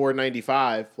 94,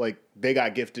 95, like they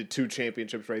got gifted 2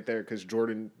 championships right there because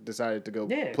Jordan decided to go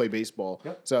Yeah. play baseball.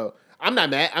 Yep. So I'm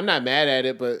not mad at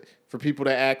it, but for people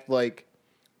to act like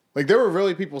there were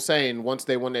really people saying once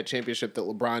they won that championship that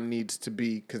LeBron needs to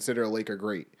be considered a Laker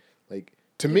great. Like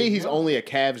to me, he's well. only a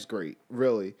Cavs great,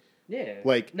 really. Yeah.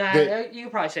 Like, nah, the- you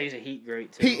could probably say he's a Heat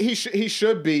great too. He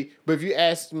should be, but if you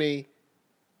asked me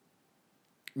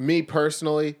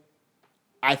personally,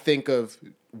 I think of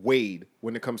Wade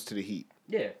when it comes to the Heat.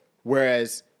 Yeah.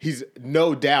 Whereas he's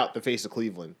no doubt the face of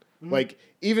Cleveland. Like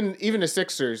even the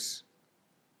Sixers,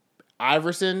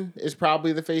 Iverson is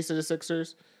probably the face of the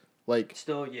Sixers. Like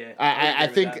Still, yeah. I agree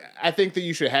with think that. I think that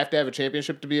you should have to have a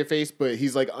championship to be a face, but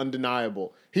he's like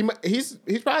undeniable. He's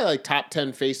probably like top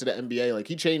 10 face of the NBA. Like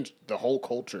he changed the whole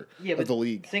culture Yeah, of but the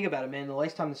league. think about it, man. The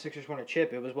last time the Sixers won a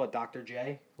chip, it was what, Dr.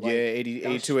 J? Yeah, Like, 80, that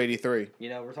was- 82, 83. You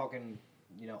know, we're talking,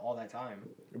 all that time.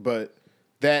 But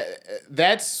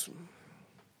that's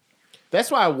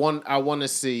why I want to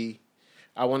see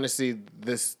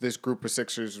this group of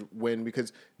Sixers win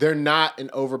because they're not an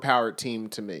overpowered team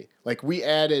to me. Like we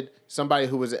added somebody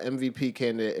who was an MVP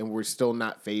candidate and we're still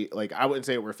not like I wouldn't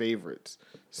say we're favorites.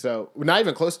 So we're not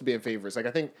even close to being favorites. Like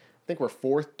I think we're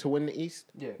 4th to win the East,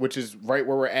 Yeah. which is right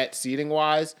where we're at seeding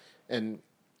wise. And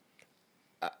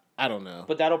I don't know.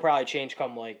 But that'll probably change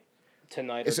come like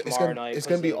tonight or It's tomorrow gonna, night. it's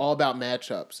gonna be 'cause all about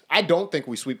matchups. I don't think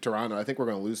we sweep Toronto. I think we're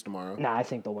gonna lose tomorrow. Nah, I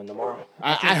think they'll win tomorrow.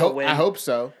 I think they'll hope. win. I hope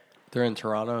so. They're in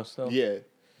Toronto still. Yeah.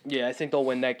 Yeah, I think they'll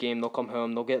win that game. They'll come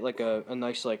home. They'll get like a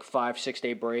nice like 5-6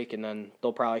 day break, and then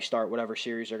they'll probably start whatever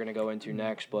series they're gonna go into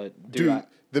next. But Dude,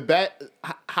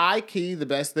 high key, the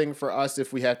best thing for us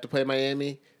if we have to play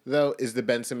Miami though is the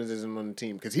Ben Simmons isn't on the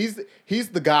team because he's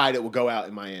the guy that will go out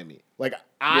in Miami. Like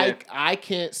I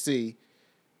can't see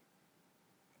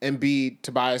Embiid,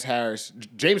 Tobias Harris,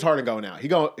 James Harden going out.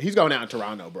 He's going out in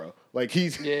Toronto, bro. Like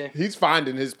he's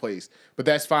finding his place, but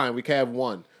that's fine. We can have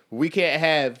one. We can't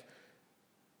have.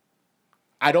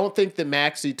 I don't think that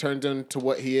Maxey turns into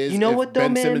what he is. You know if what, though,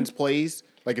 Ben man? Simmons plays,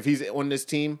 like if he's on this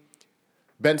team,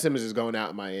 Ben Simmons is going out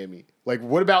in Miami. Like,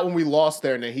 what about when we lost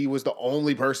there and then he was the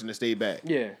only person to stay back?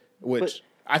 yeah, Which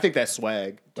I think that's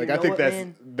swag. Like you I know think what, that's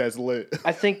man? that's lit.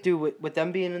 I think, dude, with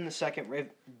them being in the second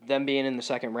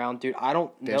round, dude, I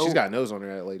don't Damn, know. she's got a nose on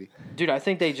her, that lady. Dude, I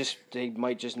think they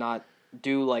might just not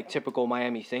do like typical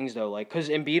Miami things though, like because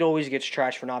Embiid always gets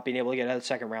trashed for not being able to get out of the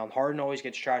second round. Harden always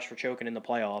gets trashed for choking in the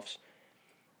playoffs.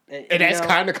 And that's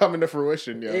kind of coming to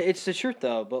fruition, yeah. It's the truth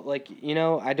though, but like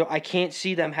I can't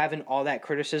see them having all that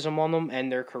criticism on them and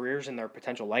their careers and their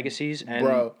potential legacies and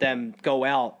Bro. them go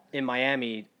out in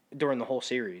Miami during the whole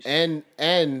series. And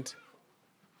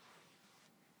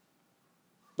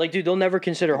Like, dude, they'll never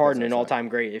consider Harden an that's all-time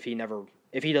great if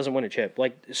he doesn't win a chip.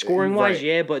 Like scoring wise, Right.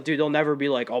 yeah, but dude, they'll never be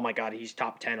like, oh my god, he's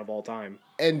top 10 of all time.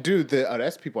 dude,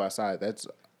 that's people outside.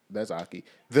 That's Aki.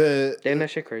 The Damn, that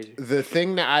shit crazy. the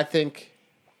thing that I think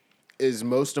is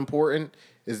most important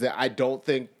is that I don't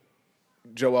think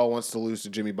Joel wants to lose to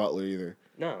Jimmy Butler either.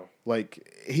 No. Like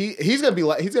he's gonna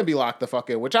be locked the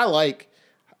fuck in, which I like.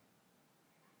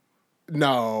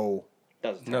 No,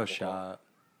 That was a No terrible shot.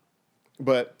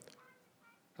 but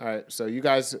all right. So you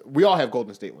guys, we all have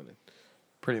Golden State winning.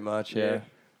 Pretty much, yeah.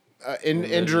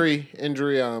 Injury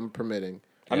permitting, call.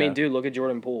 I mean, Yeah. dude, look at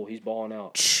Jordan Poole. He's balling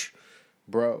out.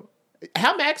 bro.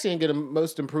 How Maxey didn't get a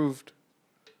most improved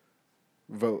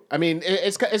vote? I mean,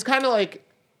 it's kind of like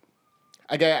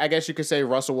I guess you could say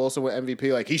Russell Wilson with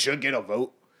MVP. Like he should get a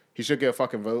vote. He should get a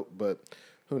fucking vote, but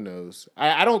who knows?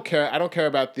 I don't care. I don't care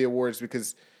about the awards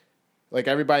because, like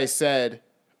everybody said,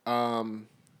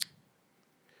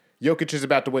 Jokic is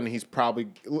about to win. He's probably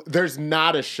there's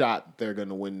not a shot they're going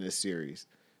to win this series.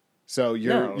 So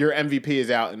No. your MVP is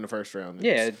out in the first round.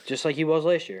 Yeah, just like he was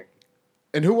last year.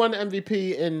 And who won the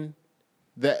MVP in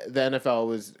the NFL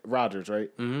was Rodgers,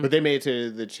 right? Mm-hmm. But they made it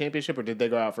to the championship, or did they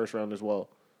go out first round as well?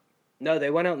 No, they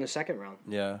went out in the second round.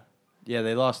 Yeah. Yeah,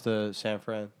 they lost to San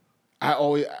Fran. I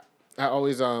always,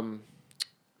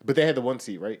 but they had the 1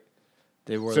 seed, right?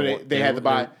 They were So the they- one- they had the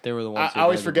bye. They were the ones. I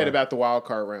always forget about the wild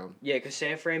card round. Yeah, because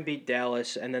San Fran beat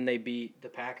Dallas, and then they beat the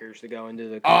Packers to go into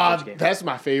the conference game. That's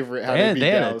my favorite. How They they beat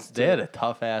Dallas. they had a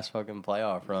tough ass fucking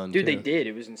playoff run. Dude, too. they did.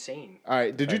 It was insane. All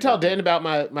right, did you tell Dan about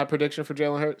my prediction for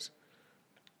Jalen Hurts?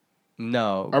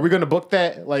 No, Are we going to book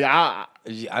that? Like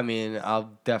I mean, I'll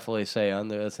definitely say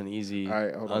under. That's an easy All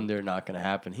right, hold on. under. Not gonna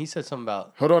happen. He said something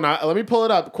about hold on, let me pull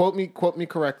it up. Quote me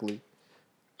correctly.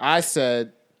 I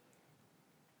said,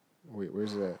 wait,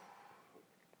 where's that?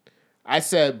 I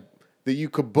said that you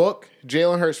could book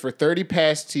Jalen Hurts for 30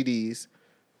 pass TDs,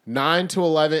 9 to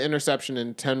 11 interception,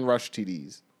 and 10 rush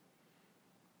TDs.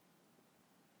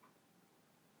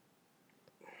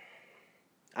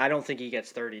 I don't think he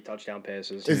gets 30 touchdown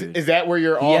passes. Is that where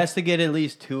you're he off? has to get at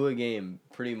least 2 a game,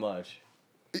 pretty much.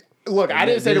 Look, I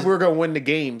didn't say that there's- we were going to win the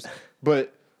games,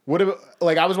 but what if,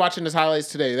 like I was watching his highlights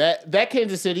today. That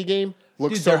Kansas City game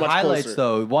looks Dude, so they're much highlights closer.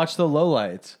 though. Watch the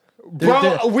lowlights. Bro,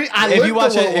 I if lived you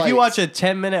watch the if you lowlights. watch a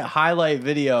 10-minute highlight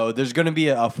video, there's gonna be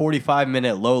a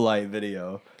 45-minute lowlight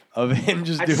video of him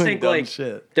just I doing just think dumb like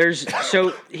shit. there's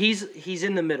he's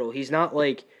in the middle. He's not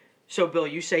like so. Bill,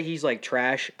 you say he's like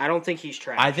trash. I don't think he's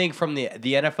trash. I think from the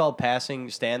NFL passing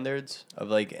standards of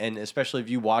like, and especially if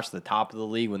you watch the top of the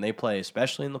league when they play,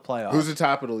 especially in the playoffs. Who's the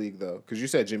top of the league though? Because you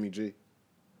said Jimmy G.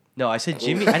 No, I said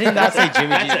Jimmy. I did not say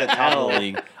Jimmy G is the top of L. the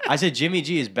league. I said Jimmy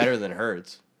G is better than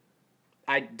Hurts.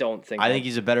 I don't think. I that. think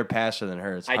he's a better passer than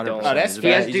Hurts. I don't. 100%. Oh, that's He's a He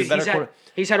better- has, fair. dude, he's a better quarter-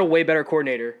 he's had a way better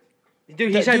coordinator.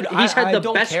 Dude, he's Yeah, had dude, he's had I the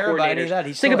don't best care about any coordinators. of that.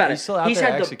 He's Think still- about he's still it. out He's there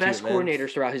had the executing, best man.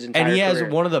 coordinators throughout his entire And he has career.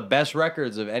 one of the best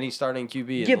records of any starting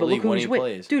QB in Yeah, the but league look who when he's he with.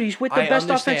 plays. Dude, he's with the I best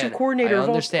understand. offensive coordinator I of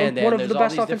all- understand, one of Dan. the There's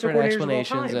best all these offensive different coordinators of all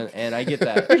explanations, time. and I get Dude,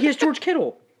 that. he has George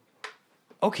Kittle.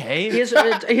 Okay. He has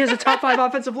a top 5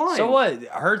 offensive line. So what?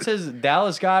 Hurts has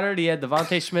Dallas Goddard. He had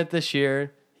Devontae Smith this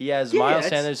year. He has Yeah, Miles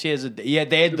that's- Sanders. They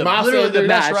had Miles literally the Sanders-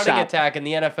 best Nah, running stop. attack in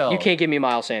the NFL. You can't give me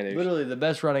Miles Sanders. Literally the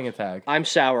best running attack. I'm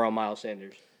sour on Miles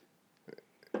Sanders.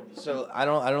 So I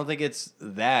don't think it's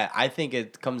that. I think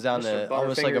it comes down Mr. to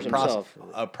almost like Butterfingers himself.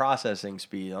 a processing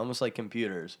speed, almost like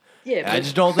computers. Yeah, And I but-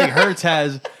 just don't think Hurts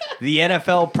has the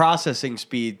NFL processing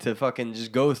speed to fucking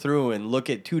just go through and look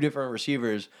at two different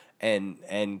receivers and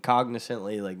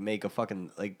cognizantly like make a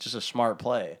fucking like just a smart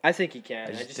play. I think he can. I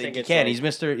I just just think think he it's can.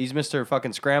 like- He's Mr.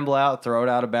 fucking scramble out, throw it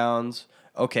out of bounds.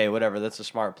 Okay, whatever. That's a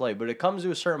smart play. But it comes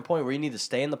to a certain point where you need to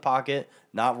stay in the pocket,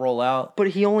 not roll out. But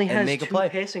he only and has make a 2 play.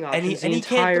 passing and options he the can't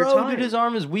entire throw, time. dude. His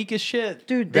arm is weak as shit.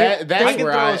 Dude, That's they,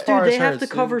 where I. as far dude, as they have Hurts,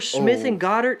 to cover dude. Smith Oh. and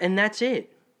Goddard, and that's it.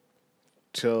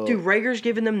 Chill. Dude, Rager's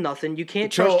giving them nothing. You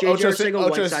can't Chill, trust JJ Ocho-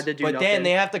 Arcega-Whiteside to do But nothing. Dan,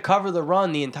 they have to cover the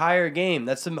run the entire game.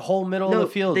 That's the whole middle of the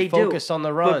field. they Focused do. on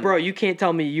the run. But bro, you can't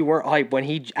tell me you weren't hyped when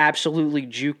he absolutely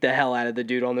juked the hell out of the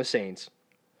dude on the Saints.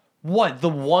 What?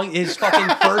 His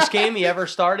fucking first game he ever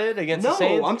started against the No,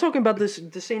 Saints? I'm talking about the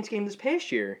Saints game this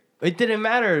past year. It didn't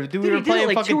matter. Dude, we Dude, were he did it playing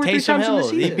like fucking 2 or 3 Taysom times in the Hill.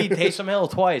 He season. beat Taysom Hill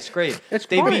twice. Great. That's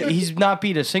fine. He's not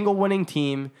beat a single winning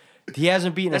team. He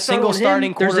hasn't beaten That's a single not on him.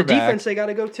 starting There's a quarterback. defense they got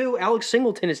to go to. Alex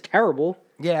Singleton is terrible.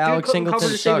 Yeah, Dude Alex couldn't cover Singleton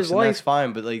to save his sucks, and that's life.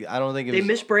 fine. But like, I don't think it They was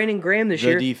missed Brandon Graham this the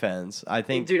year. defense. I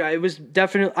think. Dude, it was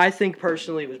definitely. I think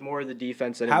personally, it was more of the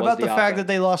defense than it How was about the fact offense. that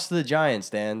they lost to the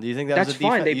Giants, Dan? Do you think that That's was a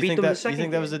fine. defense? They you beat think them that, the second You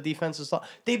think that game. was a defensive loss?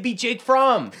 They beat Jake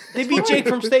Fromm. They beat Jake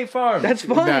from State Farm. That's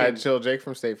fine. Nah, chill. Jake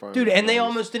from State Farm. Dude, and they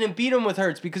almost didn't beat him with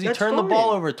Hurts because he That's turned the fine.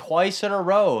 ball over twice in a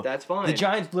row. That's fine. The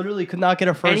Giants literally could not get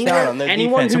a first Anyone- down on their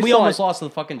anyone defense, who and we thought- almost lost to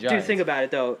the fucking Giants. Dude, think about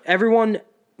it though.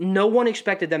 No one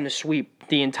expected them to sweep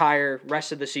the entire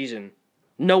rest of the season.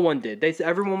 No one did.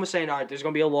 Everyone was saying, "All right, there's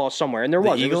gonna be a loss somewhere," and there The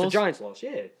was. It was the Eagles? Giants' loss.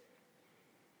 Yeah.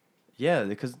 Yeah,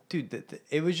 because dude,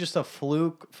 it was just a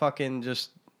fluke. Fucking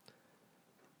just.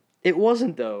 It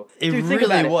wasn't though. It Dude, think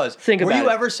about really it. was. Think Were about you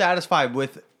it. ever satisfied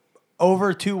with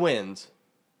over 2 wins?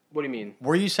 What do you mean?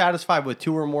 Were you satisfied with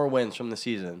 2 or more wins from the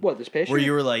season? What, this past Where year?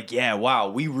 you were like, yeah, wow,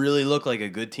 we really look like a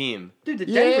good team. Dude, the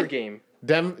Yeah. Denver game.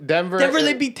 Denver.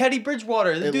 They beat Teddy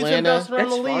Bridgewater. The dude's been Atlanta. bouncing around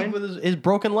the That's league fine. with his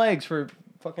broken legs for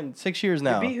fucking 6 years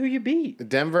now. You beat who you beat.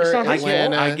 Denver, It's not his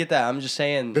Atlanta. fault. I get that. I'm just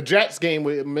saying. The Jets game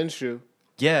with Minshew.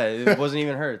 Yeah, it wasn't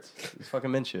even Hurts. It's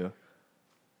fucking Minshew.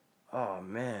 Oh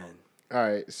man. All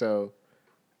right, so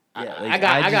Yeah,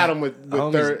 I got him with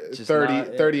Holmes just 30, not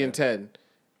it, 30 and 10.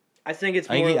 I think it's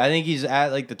I more. think he's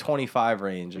at like the 25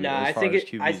 range. Nah, as I far think as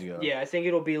it. QBs go. Yeah, I think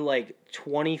it'll be like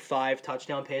 25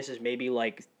 touchdown passes, maybe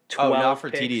like 12. Oh, not for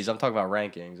picks. TDs. I'm talking about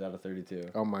rankings out of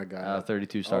 32. Oh my god. Out of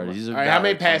 32 starters. He's All right, how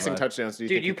many passing touchdowns do you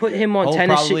Dude, think you he put could him on He'll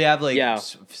Tennessee. probably have like yeah,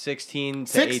 16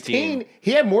 to get? 18. 16?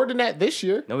 He had more than that this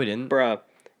year. No, he didn't. bruh.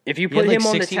 If you He had put like him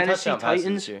on the 16 Tennessee touchdown passes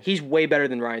Titans, this year. he's way better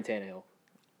than Ryan Tannehill.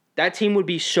 That team would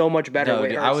be so much better. No, with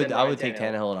dude, Hurts than I Ryan would take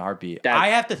Tannehill in a heartbeat. That- I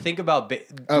have to think about. Oh, do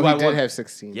he I did want- have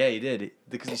 16. Yeah, he did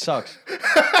because he sucks.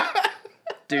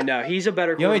 Dude, no, he's a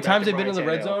better. You know how many quarterback times they've than been in the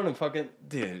Ryan red Tannehill. zone and fucking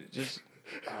dude, just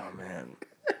oh man,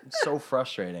 it's so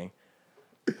frustrating.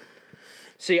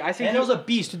 See, I think Tannehill's a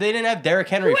beast. They didn't have Derrick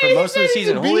Henry for Wait, most of the he's a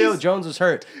season. Julio beast. Jones was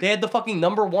hurt. They had the fucking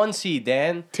number 1 seed,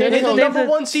 Dan. Tannehill- They had the They number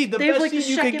 1 seed, the they have best like the seed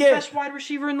you could second get. best wide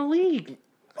receiver in the league.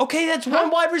 Okay, that's one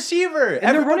wide receiver. And their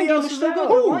Everybody running game else is is still out. good.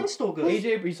 Their line's still good.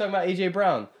 He's talking about AJ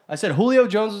Brown. I said Julio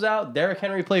Jones was out. Derrick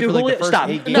Henry played Dude, for like Julio, the first stop.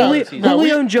 8 games No, of the Julio, season. no,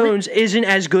 Julio Jones isn't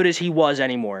as good as he was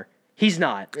anymore. He's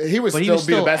not. He would But still he was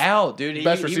be still the best, out, dude.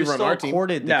 best he receiver was on still our team.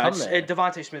 courted to No, come there.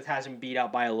 Devontae Smith has him beat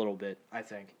out by a little bit, I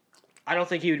think. I don't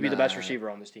think he would be the best receiver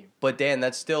on this team. But Dan,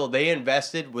 that's still they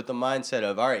invested with the mindset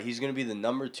of all right, he's going to be the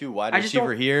number 2 wide I just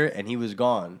receiver don't- here, and he was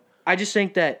gone. I just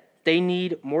think that they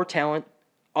need more talent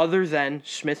other than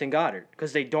Smith and Goddard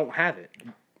because they don't have it.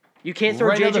 You can't throw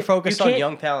Right now JJ. they're focused you on can't-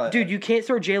 young talent. Dude, you can't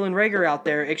throw Jalen Rager out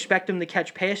there, expect him to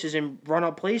catch passes and run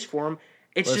up plays for him.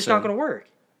 It's just Listen. not going to work.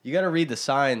 You got to read the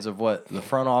signs of what the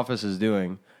front office is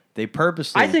doing. They I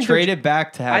purposely think traded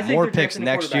back to I have think more they're picks drafting a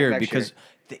next quarterback year next because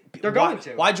They're why, going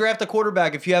to. Why draft a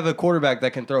quarterback if you have a quarterback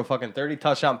that can throw fucking 30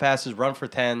 touchdown passes, run for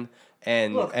 10,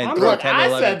 and Look, and I'm throw not- 10 to I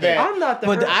 11 said that. picks? I'm not the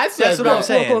But Hurts. I said that's what that. I'm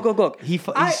saying. Look. He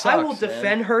I sucks, will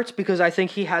defend Hurts because I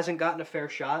think he hasn't gotten a fair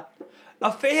shot.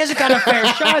 He hasn't got a fair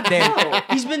shot, Dan.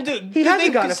 He's been doing. He hasn't they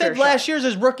gotten a said fair last shot. year's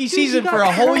his rookie he season got for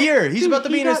a whole thrown- year. He's dude, about to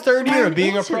be he in his got third year thrown of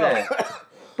being a into pro. that.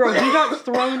 Bro, he got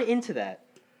thrown into that.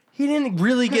 He didn't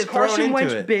really Because get thrown Carson into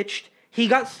Wentz it. bitched. He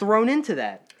got thrown into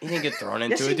that. He didn't get thrown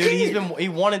Yes, into he it, dude. did. He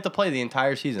wanted to play the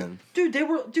entire season. Dude,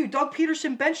 Doug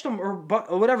Peterson benched him or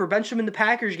whatever, benched him in the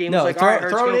Packers game. No, was like, all right,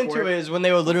 Hurts, thrown go into for it is when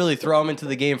they would literally throw him into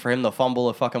the game for him to fumble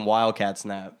a fucking Wildcat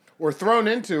snap. Or thrown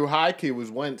into high key was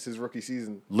Wentz his rookie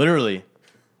season. Literally.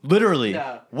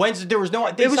 Yeah. Wentz, there was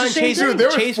no. They It was the signed same Chase, thing. Dude, there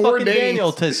was Chase 4 fucking days.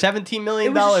 Daniel to $17 It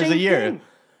million was the a same year. thing.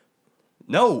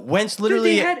 No, Wentz Dude,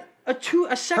 literally. A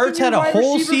second Hurts had a wide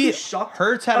whole receiver who season. sucked,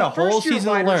 Hurts had a whole first-year season to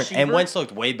wide learn, receiver, and Wentz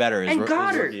looked way better. and his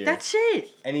Goddard. rookie year. That's it.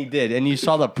 And he did, and you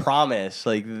saw the promise,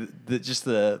 like just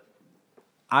the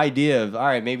idea of all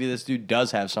right, maybe this dude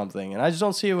does have something, and I just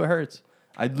don't see it with Hurts.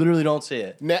 I literally don't see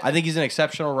it. I think he's an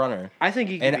exceptional runner, I think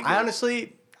he can and be I good.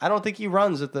 honestly, I don't think he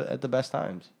runs at the best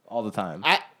times all the time.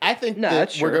 I think No, that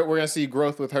that's we're true. gonna see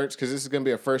growth with Hurts because this is gonna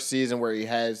be a first season where he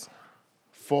has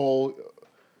full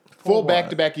what?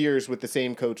 back-to-back years with the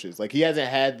same coaches. Like he hasn't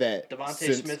had that.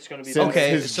 Devontae Smith's gonna be since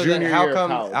Okay, his so junior then year of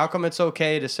college. how come it's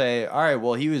okay to say, all right,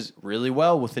 well, he was really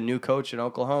well with the new coach in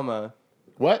Oklahoma.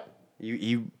 What?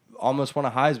 He almost won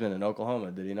a Heisman in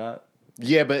Oklahoma, did he not?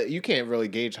 Yeah, but you can't really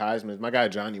gauge Heisman. My guy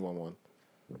Johnny won one.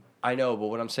 I know, but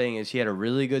what I'm saying is he had a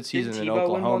really good season in Tebow win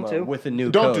one Oklahoma too? with a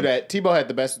new Don't coach. do that. Tebow had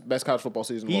the best college football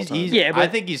season of all time. He's, Yeah, I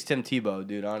but- think he's Tim Tebow,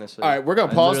 dude, honestly. All right, we're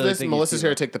gonna I pause literally this. think he's Melissa's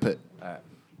here Tebow. to take the pit. All right.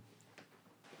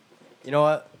 You know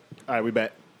what? All right, we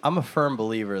back. I'm a firm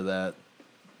believer that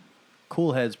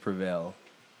cool heads prevail.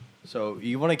 So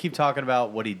you want to keep talking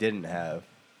about what he didn't have.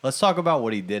 Let's talk about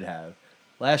what he did have.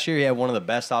 Last year, he had one of the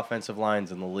best offensive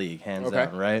lines in the league, hands Okay.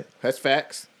 down, right? That's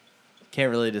facts. Can't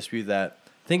really dispute that.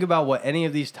 Think about what any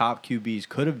of these top QBs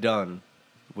could have done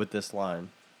with this line.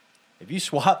 If you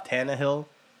swap Tannehill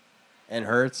and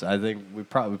Hurts, I think we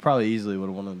probably easily would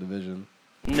have won the division.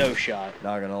 No shot.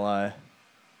 Not gonna lie,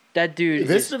 That dude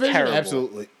This is division, terrible.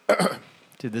 absolutely.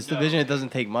 dude. This division, it doesn't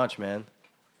take much, man.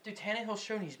 Dude, Tannehill's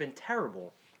shown he's been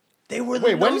terrible. They were the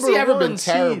Wait, when has he ever been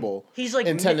seed. terrible? He's like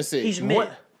in Tennessee. He's mid.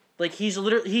 What? Like he's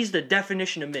the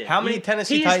definition of mid. How many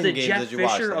Tennessee he's Titan the games Jeff did you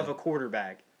watch Fisher then? of a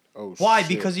quarterback. Oh, Why? shit.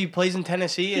 Because he plays in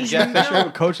Tennessee and He's Jeff Fisher no,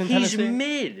 coach in he's Tennessee.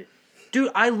 mid.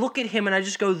 Dude, I look at him and I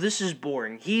just go, "This is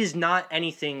boring." He is not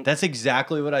anything. That's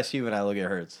exactly what I see when I look at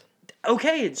Hurts.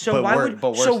 Okay, so But why wor- would but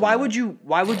worse so than why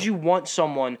that. would you want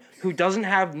someone who doesn't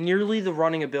have nearly the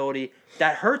running ability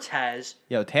that Hurts has?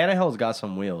 Yo, Tannehill's got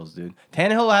some wheels, dude.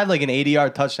 Tannehill had like an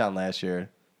 80-yard touchdown last year.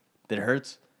 Did it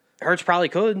Hurts? Hurts probably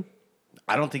could.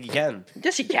 I don't think he can.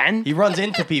 Yes, he can. He runs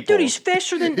into people. Dude, he's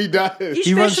faster than He does. He's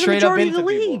He runs faster than the straight up majority of the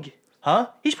into people. league. Huh?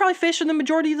 He's probably faster than the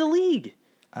majority of the league.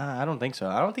 I don't think so.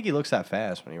 I don't think he looks that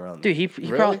fast when he runs. Dude, he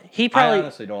Really? he I probably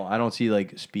honestly don't. I don't see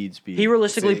like speed. he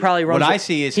realistically See, probably runs. What I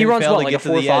see is he him runs fail what, to like get a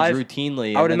to the 4.5? edge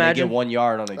routinely, I would and then imagine. they get 1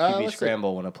 yard on a QB let's see.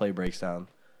 scramble when a play breaks down.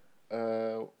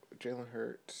 Jalen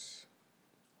Hurts,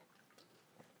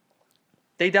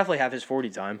 They definitely have his 40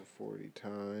 time. 40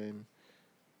 time.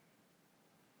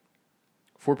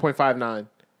 4.59.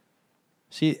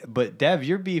 See, but Dev,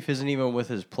 your beef isn't even with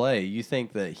his play. You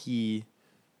think that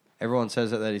everyone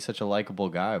says that he's such a likable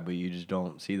guy, but you just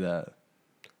don't see that.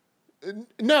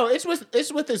 No, it's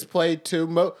with his play too.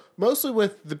 Mostly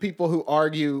with the people who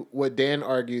argue what Dan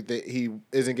argued, that he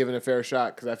isn't given a fair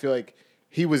shot, because I feel like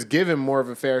he was given more of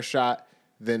a fair shot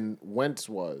than Wentz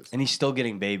was. And he's still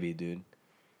getting baby, dude.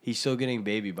 He's still getting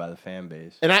baby by the fan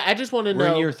base. And I just want to We're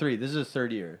know. in year 3. This is his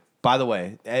 3rd year. By the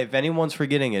way, if anyone's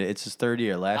forgetting it, it's his 3rd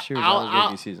year. Last year was not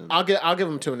his rookie season. I'll give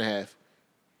him 2.5.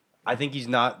 I think he's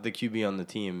not the QB on the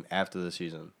team after the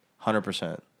season.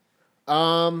 100%.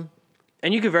 And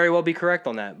you could very well be correct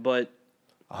on that, but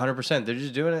 100%. They're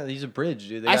just doing it. He's a bridge,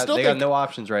 dude. I They still got think- no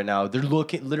options right now. They're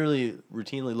literally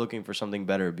routinely looking for something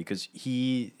better because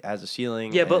he has a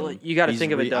ceiling. Yeah, but, and like, you gotta he's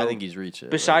think of it, I though. think he's reached it.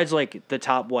 besides like the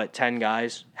top 10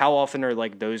 guys, how often are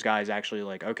like those guys actually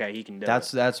like, okay, he can do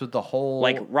That's what the whole it.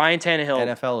 Like Ryan Tannehill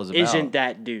NFL is about. isn't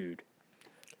that dude.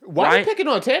 Why are Ryan- you picking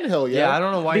on Tannehill? Yeah, I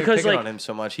don't know why Because, you're picking like, on him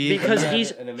so much. because he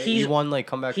he's won like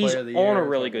comeback He's player of the year. on a or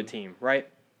really something. good team, right?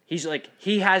 He's like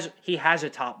he has a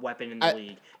top weapon in the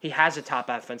league. He has a top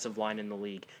offensive line in the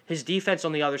league. His defense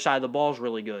on the other side of the ball is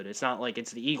really good. It's not like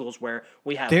it's the Eagles where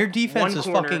we have Their defense one is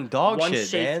corner, fucking dog one shit,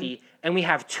 safety, man. and we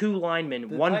have 2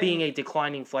 linemen, one Titans- being a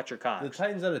declining Fletcher The Cox.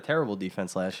 Titans had a terrible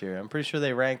defense last year. I'm pretty sure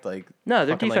they ranked like No,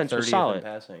 their fucking, defense like, was 30th in solid.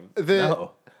 Passing. The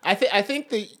I think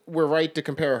that we're right to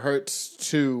compare Hurts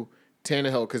to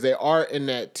Tannehill because they are in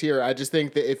that tier. I just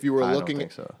think that if you were I don't looking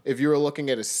think so. if you were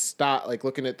looking at a stock, like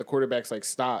looking at the quarterbacks like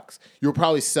stocks, you would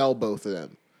probably sell both of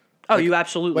them. Oh, you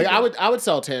absolutely. Like do. I would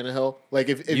sell Tannehill. Like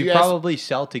if you you ask, probably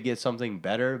sell to get something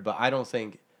better, but I don't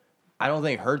think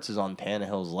Hurts is on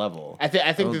Tannehill's level. I think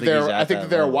don't that he's they're at that a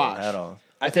level wash. at all.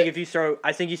 I think if you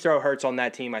throw Hurts on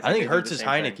that team, I think I think they do Hurts the is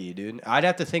same thing. Heineke, dude. I'd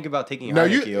have to think about taking No,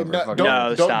 Heineke you over no, fucking.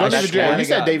 No, don't stop. don't That's even jam. You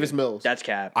cap. said Davis Mills. That's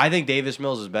cap. I think Davis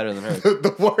Mills is better than Hurts.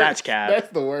 the worst. That's cap.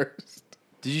 That's the worst.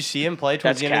 Did you see him play That's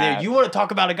towards the end of the year? cap. You want to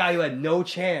talk about a guy who had no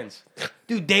chance.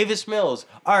 Dude, Davis Mills.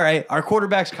 All right, our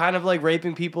quarterback's kind of like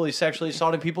raping people. He's sexually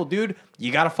assaulting people. Dude,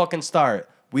 you got to fucking start.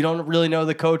 We don't really know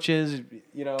the coaches,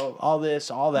 all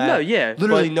this, all that. No, yeah,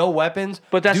 Literally but- no weapons.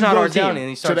 but that's Dude not our goes down team. and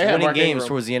he So starts they have winning Mark games Ingram.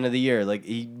 towards the end of the year. Like,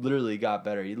 he literally got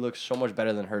better. He looks so much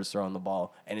better than Hurts throwing the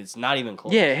ball, and it's not even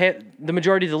close. Yeah, the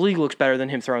majority of the league looks better than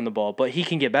him throwing the ball, but he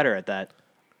can get better at that.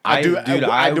 I do would-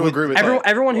 agree with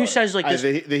Everyone who What? says like this,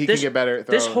 that he this- can get better at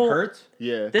this throwing. whole Hurts?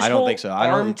 Yeah. This I don't whole think so. I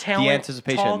don't- arm the talent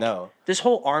anticipation, talk, no. This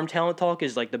whole arm talent talk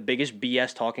is like the biggest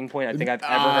BS talking point I think I've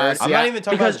ever heard. see, I'm not even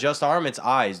talking because- about just arm, it's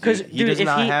eyes, dude. Because He dude, does if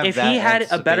not have if that he had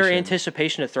a better anticipation.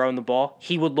 anticipation of throwing the ball,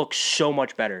 he would look so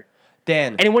much better.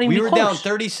 Dan, And it wouldn't we even were be down close.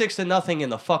 36-0 in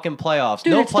the fucking playoffs.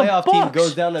 Dude, No it's the playoff team Bucks.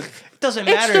 goes down to. It doesn't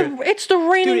matter. It's the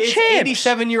reigning Dude, it's champs.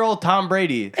 87-year-old Tom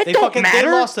Brady. It They don't fucking matter.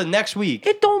 they lost the next week.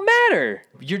 It don't matter.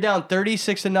 You're down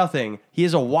 36-0. He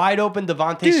has a wide open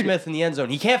Devontae Dude. Smith in the end zone.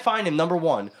 He can't find him. Number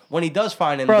one, when he does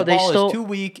find him, Bro, the they ball still- is too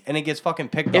weak and it gets fucking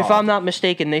picked off. If I'm not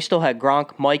mistaken, they still had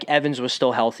Gronk. Mike Evans was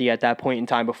still healthy at that point in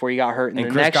time before he got hurt in And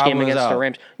the Chris next Godwin game was against the out.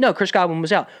 Rams. No, Chris Godwin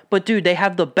was out. But dude, they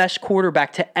have the best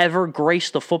quarterback to ever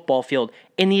grace the football field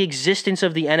in the existence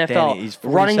of the NFL, Danny, he's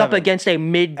running up 47. against a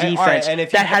mid And, all right, defense and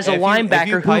if that you- has a if you linebacker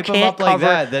who pipe him can't up like cover,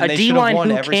 that, then a they D should have line won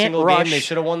who every can't single rush. game. They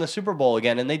should have won the Super Bowl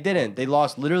again, and they didn't. They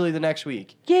lost literally the next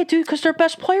week. Yeah, dude, because their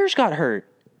best players got hurt.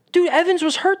 Dude, Evans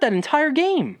was hurt that entire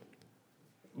game.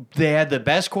 They had the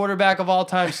best quarterback of all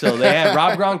time still. They had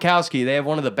Rob Gronkowski. They have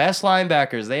one of the best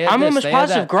linebackers. They had I'm this, almost they had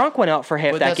positive that. Gronk went out for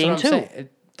half But that that's what game I'm too. saying.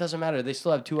 It doesn't matter. They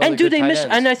still have two other And dude, good they tight missed,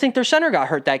 ends. and I think their center got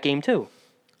hurt that game too.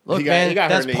 Look, He got man, hurt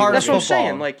that's in the part of That's what I'm football.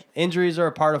 saying, like- Injuries are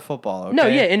a part of football. Okay? No,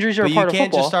 yeah, injuries are a but part of you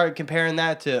can't football. just start comparing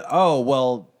that to, oh,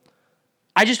 well,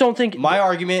 I just don't think my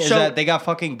argument is So, that they got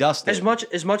fucking dusted. as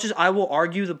much as I will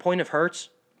argue the point of Hurts,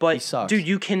 but He sucks. dude,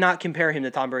 you cannot compare him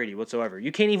to Tom Brady whatsoever.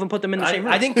 You can't even put them in the same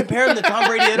room. I didn't compare him to Tom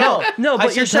Brady at all. no, I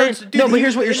but you're said saying- Hurts- dude, no, but he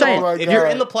here's what was you're in saying. the- Oh If you're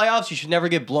God. in the playoffs, you should never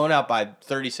get blown out by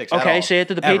 36 at Okay, all, say it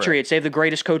to the ever. Patriots. They have the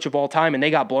greatest coach of all time, and they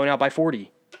got blown out by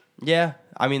 40. Yeah,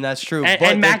 I mean, that's true. And, but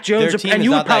and Mac their Jones, team and is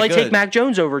you would not that probably take good. Mac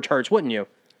Jones over Hurts, wouldn't you?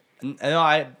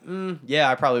 Yeah,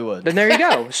 I probably would. Then there you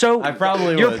go. So I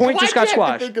probably your would. point Why just do you got have to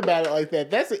squashed. think about it like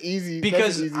that? That's an easy.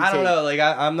 Because that's an easy I don't take. know, like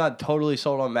I'm not totally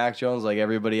sold on Mac Jones like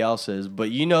everybody else is, but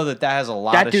you know that has a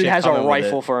lot That of dude shit has a coming with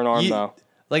rifle it. for an arm, though.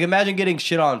 Like imagine getting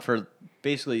shit on for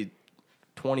basically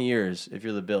 20 years if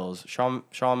you're the Bills. Sean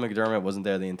McDermott wasn't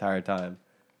there the entire time.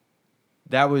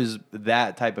 That was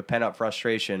that type of pent up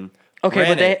frustration. Okay,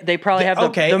 but Granted, they probably have the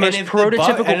and most if the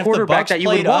prototypical and if the quarterback Bucks that you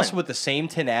would played us want. with the same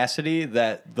tenacity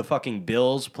that the fucking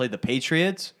Bills played the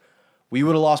Patriots, we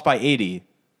would have lost by 80.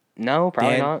 No,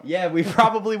 probably Dan, not. Yeah, we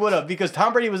probably would have because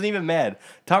Tom Brady wasn't even mad.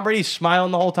 Tom Brady's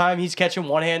smiling the whole time. He's catching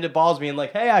one-handed balls, being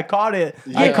like, "Hey, I caught it."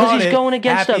 Yeah, because he's going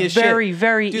against Happy a as shit. very,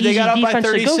 very Dude, they easy got up by defense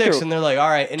to go 36, through. and they're like, "All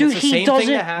right." And Dude, it's the he same thing that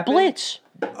doesn't happened. blitz.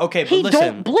 Okay, but He listen,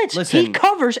 don't blitz. Listen, He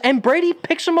covers, and Brady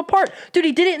picks him apart. Dude,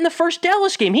 he did it in the first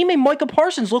Dallas game. He made Micah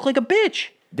Parsons look like a bitch,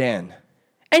 Dan.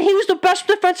 and he was the best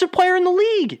defensive player in the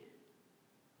league.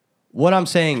 What I'm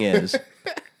saying is,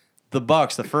 the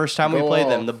Bucks. The first time we Go played off.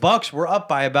 them, the Bucks were up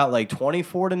by about like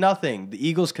 24-0. The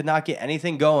Eagles could not get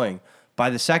anything going. By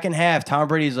the second half, Tom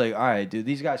Brady's like, "All right, dude,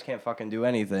 these guys can't fucking do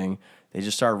anything." They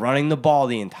just start running the ball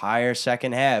the entire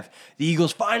second half. The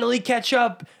Eagles finally catch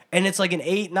up, and it's like an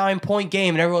 8-9 point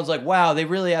game, and everyone's like, "Wow, they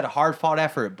really had a hard fought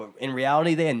effort." But in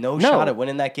reality, they had no shot at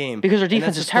winning that game because their And that's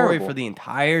defense the is story terrible. for the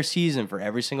entire season. For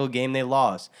every single game they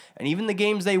lost, and even the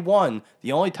games they won,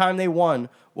 the only time they won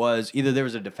was either there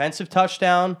was a defensive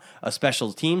touchdown, a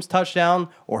special teams touchdown,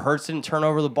 or Hurts didn't turn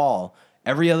over the ball.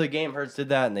 Every other game, Hurts did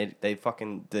that, and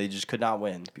they just could not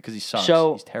win because he sucks.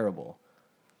 So- He's terrible.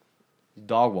 He's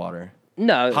dog water.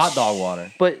 No, Hot dog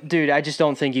water. But dude, I just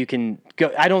don't think you can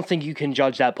go. I don't think you can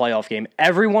judge that playoff game.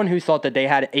 Everyone who thought that they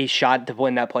had a shot to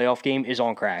win that playoff game is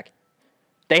on crack.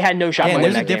 They had no shot to And win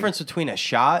there's that a game. difference between a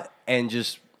shot and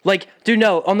just Like, dude,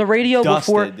 no, on the radio Dusted,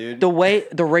 before dude.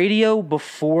 the radio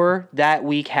before that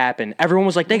week happened, everyone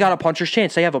was like, they got a puncher's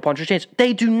chance. They have a puncher's chance.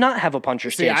 They do not have a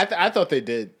puncher's See, chance. I thought they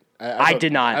did. I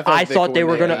did not. I thought they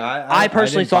were could gonna. win that. I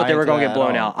personally didn't thought buy they were into gonna that get at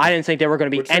blown all. out. I didn't think they were gonna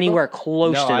be Which they anywhere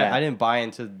close no, to that. I didn't buy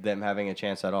into them having a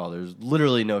chance at all. There's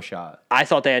literally no shot. I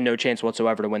thought they had no chance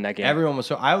whatsoever to win that game. Everyone was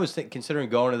so. I was considering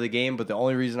going to the game, but the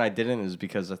only reason I didn't is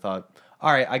because I thought,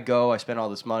 all right, I go, I spend all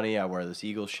this money, I wear this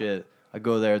Eagle shit, I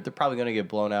go there, they're probably gonna get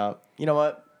blown out. You know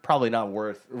what? Probably not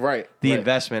worth Right. the right.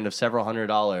 investment of several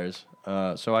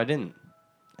 $100s. So I didn't,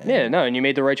 Yeah, no, and you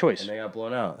made the right choice. and they got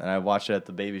blown out. And I watched it at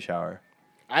the baby shower.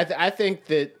 I think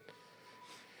that.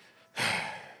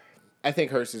 I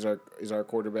think Hurts is our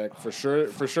quarterback for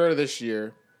sure this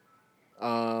year.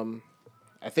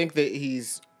 I think that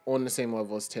he's on the same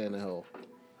level as Tannehill,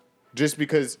 just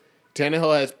because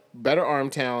Tannehill has better arm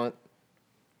talent.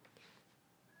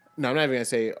 No, I'm not even gonna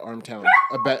say arm talent.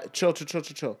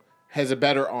 Chill. has a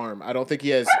better arm. I don't think he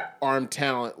has arm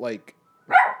talent like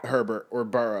Herbert or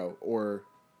Burrow or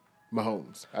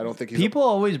Mahomes. I don't think he's People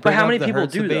always bring how up many the people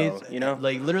Hurts do, debate. though, you know?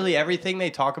 Like literally everything they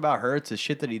talk about Hurts is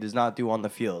shit that he does not do on the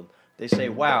field. They say,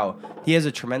 "Wow, he has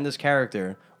a tremendous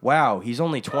character. Wow, he's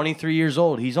only 23 years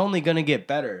old. He's only going to get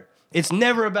better." It's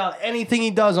never about anything he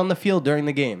does on the field during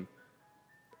the game.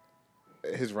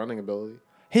 his running ability.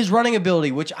 His running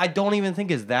ability, which I don't even think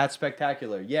is that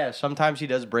spectacular. Yeah, sometimes he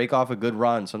does break off a good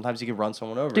run. Sometimes he can run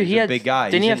someone over. Dude, He's he a had big guy.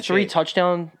 Didn't He's he in have 3 shape.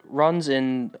 touchdown runs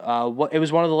in what? It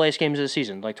was one of the last games of the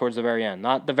season, like towards the very end,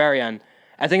 not the very end.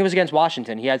 I think it was against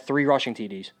Washington. He had 3 rushing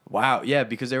TDs. Wow, yeah,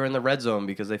 because they were in the red zone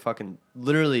because they fucking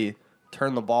literally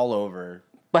turned the ball over.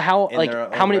 But how In like their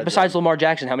how own many red besides zone. Lamar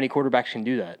Jackson? How many quarterbacks can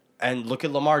do that? And look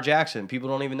at Lamar Jackson. People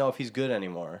don't even know if he's good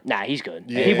anymore. Nah, he's good.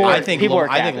 Yeah. People I are, think people are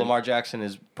I think capping. Lamar Jackson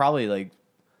is probably like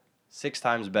 6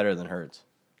 times better than Hurts.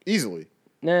 Easily.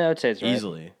 No, I would say it's right.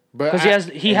 Easily. But Because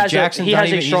he And has Jackson's he not has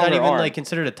even, a he's not stronger even arm, like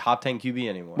considered a top 10 QB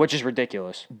anymore. which is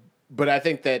ridiculous. but I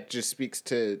think that just speaks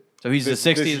to So he's this- the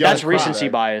 60th. this young That's crop. recency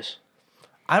bias.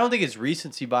 I don't think it's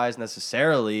recency bias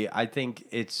necessarily. I think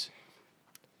it's,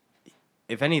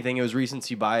 if anything, it was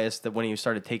recency bias that when he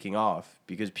started taking off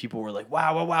because people were like,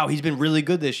 wow, he's been really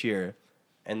good this year.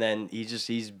 And then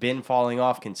he's been falling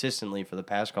off consistently for the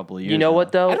past couple of years. You know now.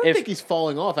 what though? I don't If think he's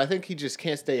falling off. I think he just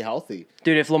can't stay healthy.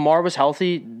 dude, if Lamar was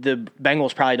healthy, the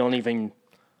Bengals probably don't even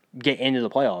get into the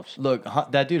playoffs. Look,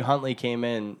 that dude Huntley came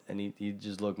in and he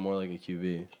just looked more like a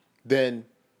QB Then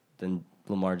than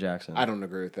Lamar Jackson. I don't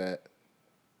agree with that.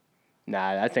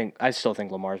 Nah, I still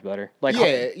think Lamar's better. Like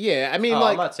Yeah. I mean, Oh,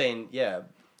 like I'm not saying, yeah.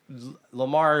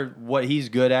 Lamar, what he's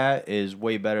good at is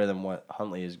way better than what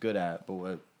Huntley is good at. But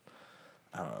what,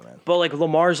 I don't know, man. but like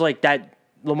Lamar's like that.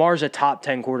 Lamar's a top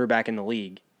 10 quarterback in the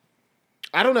league.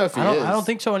 I don't know if he is. I don't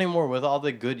think so anymore with all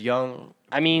the good young.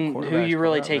 I mean, who Quarterbacks you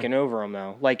really coming out, taking over him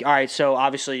though? Like, all right, so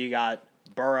obviously you got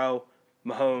Burrow,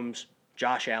 Mahomes,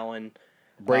 Josh Allen,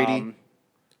 Brady,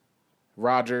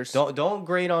 Rodgers. Don't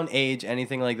grade on age,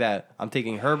 anything like that. I'm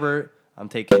taking Herbert. I'm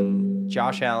taking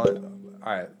Josh Allen.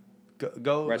 All right,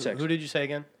 go. Red Sox. Who did you say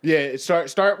again? Yeah,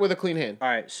 start with a clean hand. All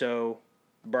right, so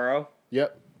Burrow.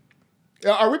 Yep.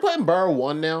 Are we playing Burrow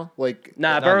 1 now? Like,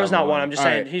 Nah, Not Burrow's not number one. one. I'm just All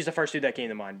saying right. he's the first dude that came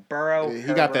to mind. Burrow. he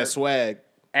got that Herbert, swag.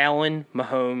 Allen,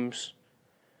 Mahomes,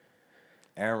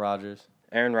 Aaron Rodgers,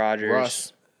 Aaron Rodgers.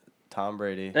 Russ. Tom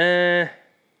Brady. Eh,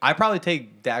 I probably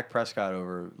take Dak Prescott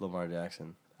over Lamar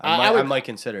Jackson. I I would- might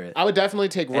consider it. I would definitely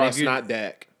take And if Russ, you're- not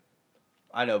Dak.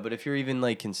 I know, but if you're even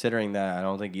like considering that, I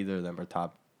don't think either of them are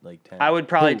top like 10. I would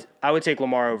take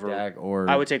Lamar over. Dak or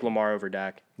I would take Lamar over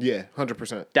Dak. Yeah,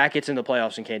 100%. Dak gets in the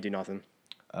playoffs and can't do nothing.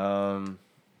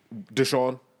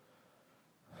 Deshaun.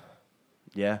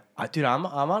 Yeah, dude, I'm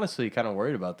honestly kind of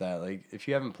worried about that. Like, if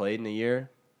you haven't played in a year,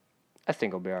 I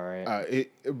think he'll be all right. you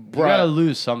gotta Bruh.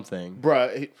 lose something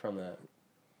Bruh. from that.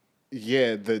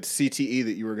 Yeah, the CTE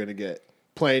that you were going to get.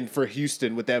 Playing for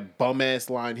Houston with that bum-ass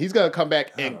line. He's going to come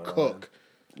back and cook.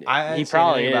 I He didn't say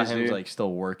probably anything about is, him dude. like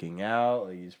still working out.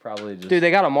 Like, he's probably just. Dude,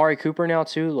 they got Amari Cooper now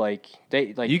too. Like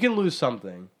they like. you can lose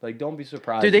something. Like, don't be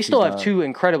surprised. Dude, they if still he's have not. 2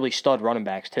 incredibly stud running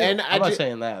backs too. And I'm not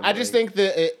saying that. I but, just like,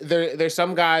 think that there's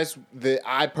some guys that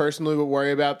I personally would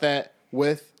worry about that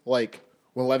with, like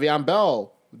when Le'Veon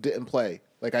Bell didn't play.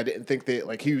 Like I didn't think that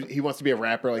like he wants to be a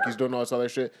rapper, like he's doing all this other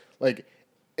shit. Like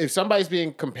if somebody's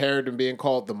being compared and being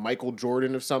called the Michael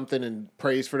Jordan of something and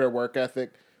praised for their work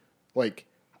ethic, like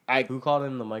who called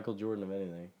him the Michael Jordan of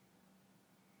anything?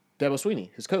 Dabo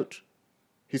Sweeney, his coach,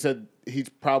 he said he's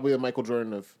probably a Michael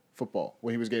Jordan of football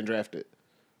when he was getting drafted.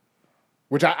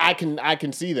 Which I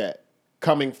can see that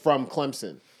coming from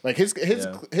Clemson. Like his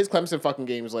Clemson fucking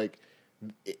game is like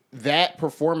that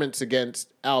performance against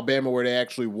Alabama where they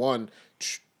actually won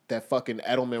that fucking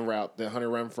Edelman route that Hunter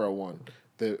Renfrow won.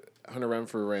 The Hunter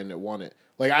Renfrow ran that won it.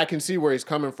 Like I can see where he's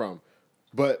coming from.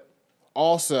 But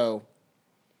also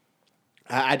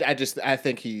I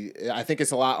think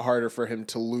it's a lot harder for him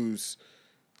to lose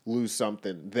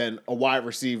something than a wide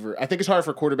receiver. I think it's harder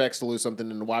for quarterbacks to lose something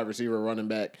than a wide receiver or running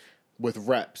back with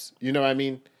reps. You know what I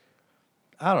mean?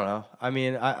 I don't know. I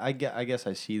mean, I guess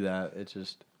I see that. It's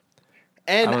just.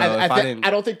 And I don't know, if I didn't- I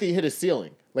don't think that he hit his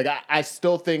ceiling. Like I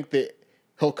still think that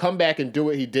he'll come back and do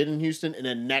what he did in Houston, and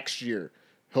then next year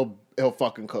he'll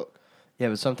fucking cook. Yeah,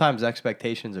 but sometimes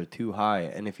expectations are too high,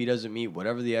 and if he doesn't meet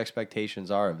whatever the expectations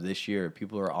are of this year,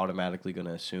 people are automatically going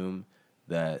to assume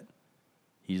that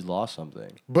he's lost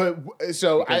something. But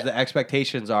so Because the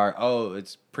expectations are,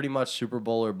 it's pretty much Super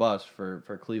Bowl or bust for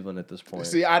Cleveland at this point.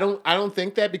 see, I don't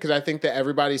think that because I think that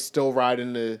everybody's still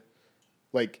riding the,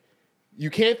 like, you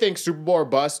can't think Super Bowl or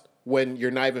bust when you're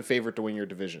not even favored to win your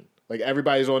division. Like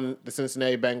everybody's on the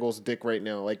Cincinnati Bengals dick right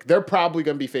now. Like they're probably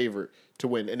going to be favored to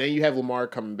win. And then you have Lamar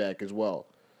coming back as well.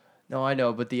 No, I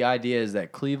know, but the idea is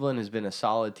that Cleveland has been a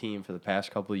solid team for the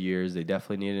past couple of years. They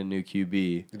definitely needed a new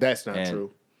QB. That's not and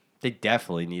true. They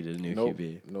definitely needed a new Nope.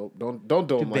 QB. Nope. Don't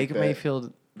do him like Baker that.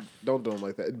 Mayfield, Don't do him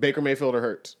like that. Baker Mayfield or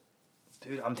Hurts.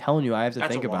 dude, I'm telling you, I have to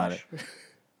That's think a about wash. it.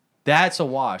 That's a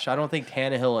wash. I don't think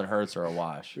Tannehill and Hurts are a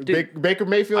wash. Baker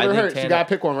Mayfield I or think Hurts. You Tannehill- got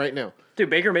to pick one right now. Dude,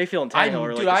 Baker Mayfield and Tannehill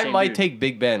are like the I same might dude. take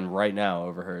Big Ben right now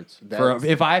over Hurts. That's-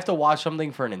 If I have to watch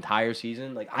something for an entire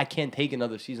season, like I can't take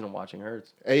another season of watching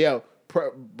Hurts. Hey, yo,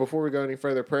 before we go any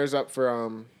further, prayers up for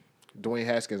Dwayne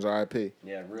Haskins, RIP.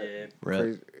 Yeah, Yeah.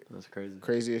 Crazy, That's crazy.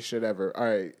 craziest shit ever. All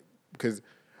right, because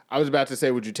I was about to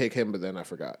say, would you take him, but then I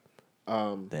forgot.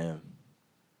 Damn.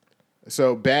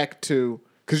 So back to,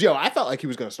 because, yo, I felt like he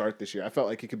was going to start this year. I felt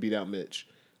like he could beat out Mitch.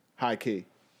 High key.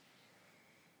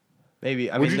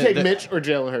 Maybe. I Would mean, you take Mitch or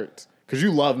Jalen Hurts? Because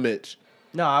you love Mitch.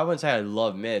 No, I wouldn't say I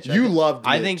love Mitch. You loved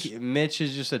I Mitch. think Mitch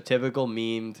is just a typical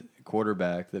memed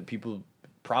quarterback that people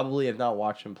probably have not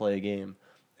watched him play a game.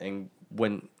 And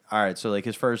all right, so like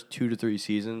his first 2 to 3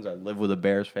 seasons, I lived with a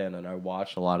Bears fan and I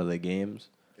watched a lot of the games.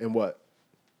 And what?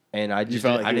 And I just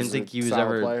felt like I he didn't was think a he was solid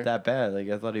ever player? that bad. Like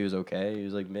I thought he was okay. He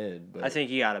was like mid. But I think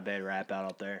he got a bad rap out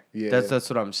up there. Yeah. that's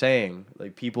what I'm saying.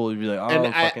 Like people would be like, "Oh,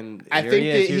 And fucking I here think he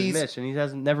is. that Here's he's- Mitch," and he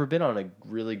hasn't never been on a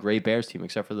really great Bears team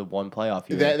except for the one playoff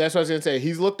year. That's what I was going to say.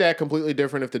 He's looked at completely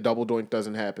different if the double doink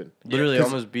doesn't happen. Literally 'Cause-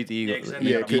 almost beat the Eagles. exactly.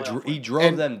 Yeah, he drove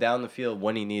and- them down the field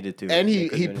when he needed to. And They he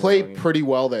couldn't win played game. pretty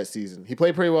well that season. He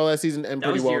played pretty well that season and That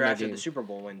pretty was the well year in that after game. the Super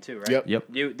Bowl win too, right? Yep.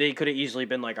 Yep. They could have easily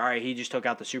been like, all right, he just took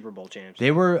out the Super Bowl champs.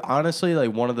 They were honestly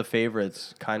like one of the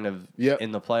favorites kind of Yep.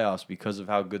 in the playoffs because of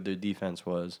how good their defense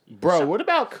was. Bro, what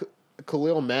about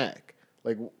Khalil Mack?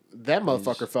 Like, that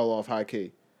motherfucker fell off high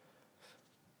key.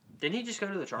 Didn't he just go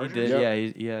to the He Chargers?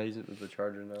 did, Yep. he's with the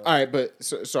Charger now. All right, but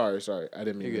sorry. I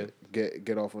didn't mean You're to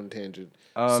get off on a tangent.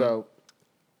 Um, So,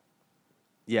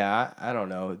 Yeah, I don't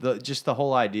know. Just the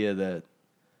whole idea that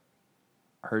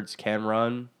Hurts can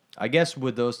run. I guess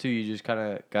with those two, you just kind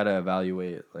of got to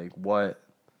evaluate like what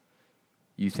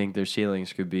you think their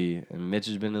ceilings could be. And Mitch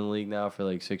has been in the league now for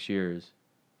like 6 years.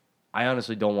 I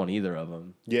honestly don't want either of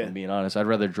them. Yeah. I'm being honest. I'd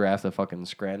rather draft a fucking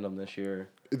Scrandum this year.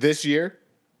 this year?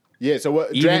 Yeah, so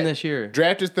what? Even this year.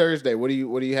 Draft is Thursday. What do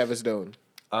you have us doing?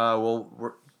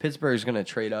 Pittsburgh's going to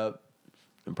trade up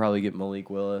and probably get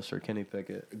Malik Willis or Kenny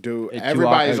Pickett. Dude, A 2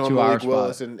 everybody's hour- on 2 hour Malik spot.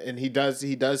 Willis, and he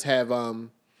does have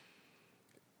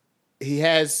he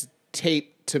has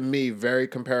tape to me very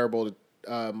comparable to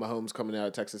Mahomes coming out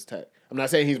of Texas Tech. I'm not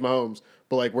saying he's Mahomes,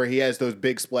 but like where he has those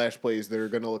big splash plays that are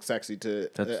going to look sexy to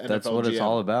That's NFL what it's GM.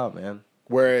 all about, man.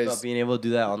 Whereas About being able to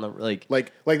do that on the like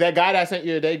like that guy that I sent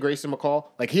you today, Grayson McCall,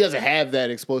 like he doesn't have that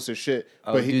explosive shit.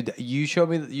 Oh, but he, dude, you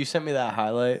sent me that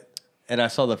highlight, and I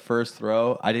saw the first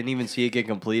throw. I didn't even see it get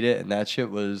completed, and that shit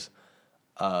was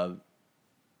a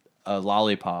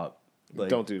lollipop. Like,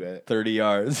 don't do that. 30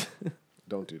 yards.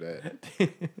 Don't do that.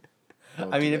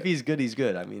 Don't I do mean, that. if he's good, he's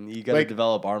good. I mean, you got to Like-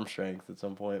 develop arm strength at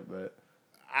some point, but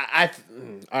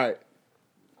all right.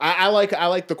 I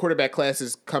like the quarterback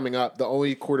classes coming up. The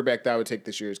only quarterback that I would take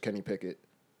this year is Kenny Pickett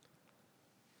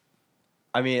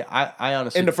I mean, I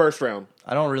honestly in the first round.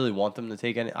 I don't really want them to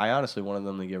take any. I honestly wanted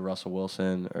them to get Russell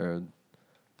Wilson or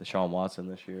Deshaun Watson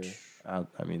this year. I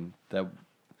mean, that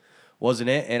wasn't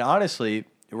it. And honestly,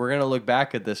 we're going to look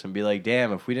back at this and be like,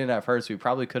 damn, if we didn't have Hurts, we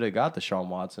probably could have got Deshaun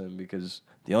Watson because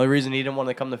the only reason he didn't want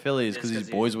to come to Philly is because he's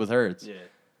boys with Hurts. Yeah.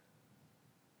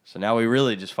 So now we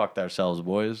really just fucked ourselves,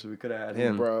 boys. We could have had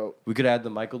him. Bro. We could have had the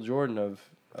Michael Jordan of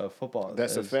football.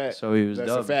 That's a fact. So he was That's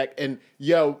dubbed. a fact. And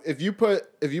yo, if you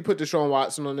put Deshaun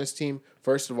Watson on this team,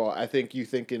 first of all, I think you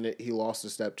thinking that he lost the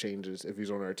step changes if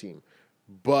he's on our team.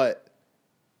 But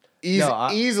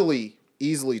easily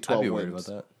I'd 12 be wins. worried about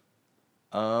that.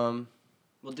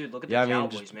 Well, dude, look at Yeah, the I mean,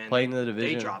 Cowboys, just man. playing the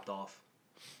division. They dropped off.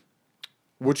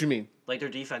 What you mean? Like their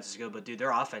defense is good, but dude,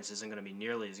 their offense isn't going to be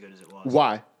nearly as good as it was.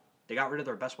 Why? They got rid of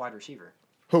their best wide receiver,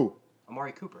 Who?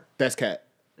 Amari Cooper. That's Cat.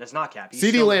 That's not Cap.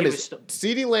 CeeDee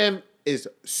Lamb is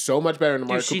so much better than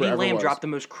Amari Dude, Cooper CeeDee ever Lamb was. dropped the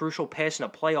most crucial pass in a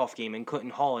playoff game and couldn't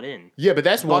haul it in. Yeah, but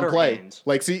that's one Butter play. hands.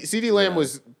 Like CeeDee Lamb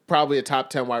was probably a top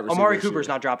 10 wide receiver. Amari this year. Cooper's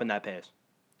not dropping that pass.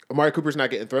 Amari Cooper's not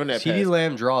getting thrown that CeeDee pass.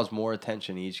 Lamb draws more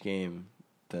attention each game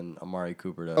than Amari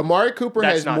Cooper does. Amari Cooper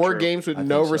That's has not more true. games with I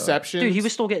no think so. receptions. Dude, he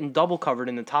was still getting double covered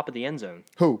in the top of the end zone.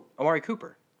 Who? Amari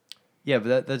Cooper. Yeah,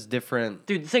 but that's different.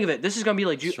 Dude, think of it. This is gonna be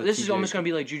like this is Strategic almost gonna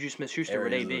be like Juju Smith-Schuster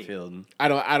with Areas of the AB. field. I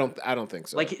don't think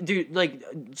so. Like, dude, like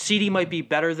CD might be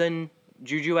better than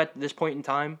Juju at this point in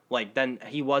time. Like than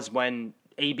he was when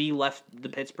AB left the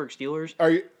Pittsburgh Steelers.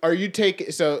 Are you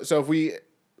taking so if we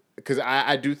because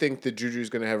I do think that Juju's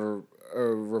going to have a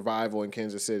revival in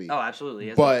Kansas City. Oh, absolutely. He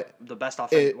has But the best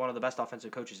one of the best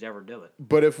offensive coaches to ever do it.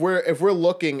 But if we're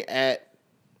looking at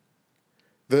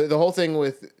the whole thing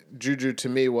with Juju, to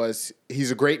me, was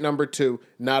he's a great number 2,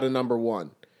 not a number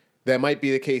 1. That might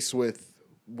be the case with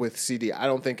CD. I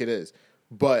don't think it is.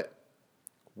 But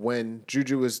when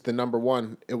Juju was the number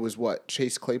 1, it was what?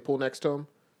 Chase Claypool next to him?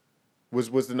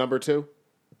 Was the number 2?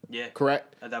 Yeah.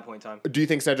 Correct? At that point in time. Do you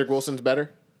think Cedric Wilson's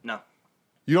better? No.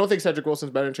 You don't think Cedric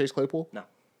Wilson's better than Chase Claypool? No.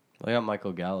 They got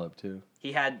Michael Gallup too.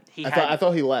 I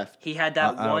thought he left. He had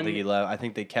that I don't think he left. I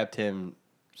think they kept him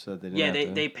so that they didn't have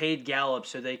to. they paid Gallup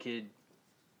so they could.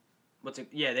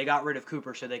 They got rid of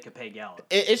Cooper so they could pay Gallup.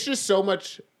 It's just so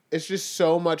much. It's just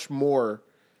so much more.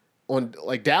 On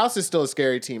like Dallas is still a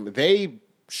scary team. They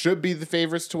should be the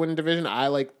favorites to win the division. I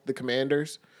like the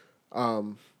Commanders.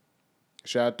 Shout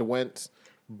out to Wentz,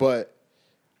 but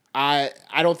I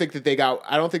don't think that they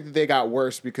got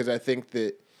worse because I think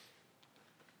that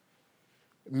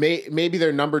maybe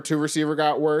their number 2 receiver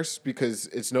got worse because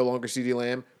it's no longer CeeDee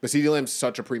Lamb, but CeeDee Lamb's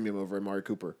such a premium over Amari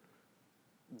Cooper.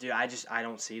 Dude, I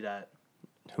don't see that.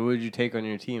 Who would you take on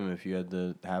your team if you had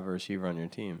to have a receiver on your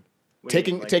team?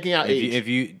 Taking out age. If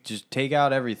you just take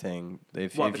out everything,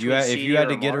 if you had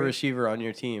to get a receiver on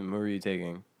your team, who are you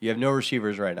taking? You have no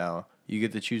receivers right now. You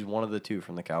get to choose one of the 2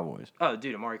 from the Cowboys. Oh,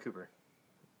 dude, Amari Cooper.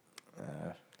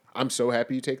 I'm so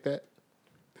happy you take that.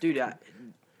 Dude,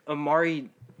 Amari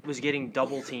was getting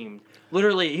double teamed.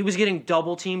 Literally, he was getting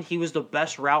double teamed. He was the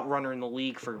best route runner in the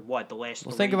league for the last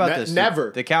 3 think about this.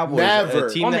 Never. The Cowboys. Never.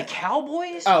 A team on the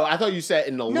Cowboys? Oh, I thought you said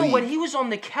in the league. No, when he was on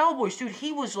the Cowboys, dude,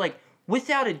 he was like,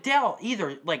 without a doubt, he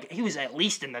was at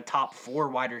least in the top 4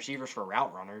 wide receivers for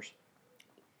route runners.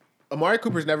 Amari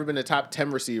Cooper's never been a top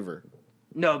 10 receiver.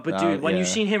 No, but dude, when you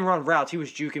seen him run routes, he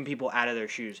was juking people out of their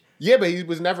shoes. Yeah, but he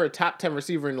was never a top 10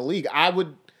 receiver in the league.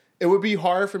 It would be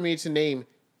hard for me to name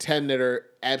 10 that are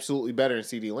absolutely better than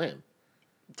CeeDee Lamb.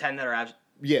 10 that are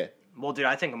Yeah. Well, dude,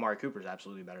 I think Amari Cooper's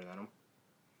absolutely better than him.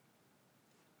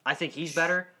 I think he's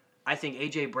better. I think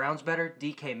A.J. Brown's better.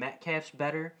 DK Metcalf's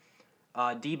better.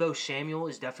 Deebo Samuel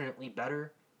is definitely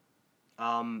better.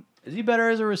 Is he better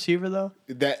as a receiver though?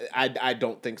 That I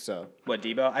don't think so. What,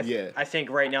 Deebo? I think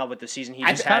right now with the season he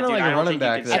just kind had, of like I a don't running think you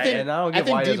back. could say And I don't get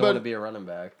why he doesn't Deebo- want to be a running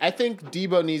back. I think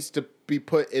Deebo needs to be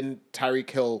put in Tyreek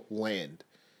Hill land.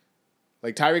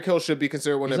 Like Tyreek Hill should be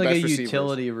considered one He's of the like best a receivers.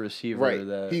 utility receiver. Right.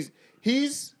 That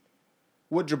He's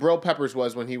what Jabril Peppers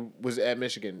was when he was at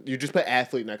Michigan. You just put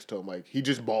athlete next to him. Like he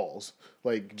just balls.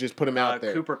 Like just put him out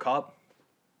there. Cooper Kupp.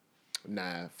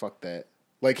 Nah, fuck that.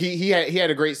 Like he had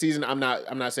a great season. I'm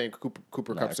not saying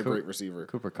Cooper Kupp's a great receiver.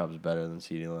 Cooper Kupp's better than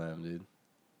CeeDee Lamb, dude.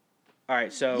 All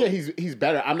right, so Yeah, he's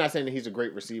better. I'm not saying that he's a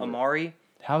great receiver. Amari.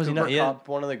 How is he Cooper not? He had Kupp.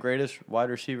 one of the greatest wide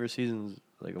receiver seasons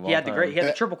of all He had time.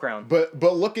 the triple crown. But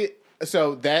look at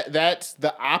that's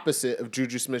the opposite of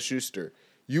Juju Smith-Schuster.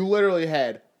 You literally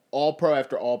had all pro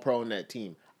after all pro in that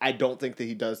team. I don't think that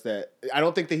he does that. I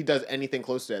don't think that he does anything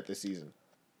close to that this season.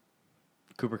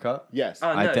 Cooper Kupp? Yes. Oh,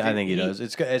 I no, dude, think he does.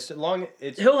 It's long.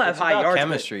 He'll have it's high about yards,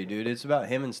 chemistry, dude. It's about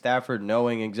him and Stafford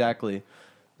knowing exactly.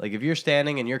 Like if you're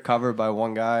standing and you're covered by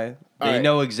one guy, they right.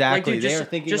 know exactly. Like, dude, they just- are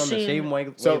thinking just on the seeing- same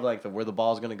wavelength of where the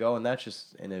ball's going to go, and that's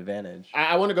just an advantage.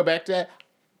 I want to go back to that.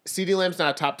 CeeDee Lamb's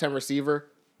not a top 10 receiver,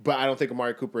 but I don't think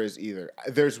Amari Cooper is either.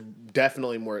 There's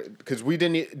definitely more because we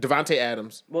didn't Devontae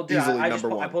Adams. Well, dude, easily I number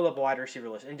one. pulled up a wide receiver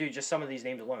list, and dude, just some of these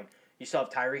names alone. You still have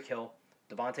Tyreek Hill,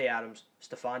 Devontae Adams,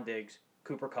 Stephon Diggs,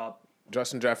 Cooper Kupp.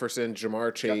 Justin Jefferson,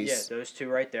 Jamar Chase. Yeah, those two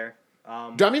right there.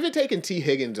 Dude, I'm even taking T.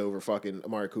 Higgins over fucking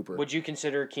Amari Cooper. Would you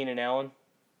consider Keenan Allen?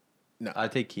 I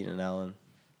take Keenan Allen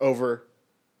Over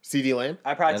CeeDee Lamb?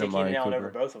 I'd probably And take Amari Keenan Allen Cooper.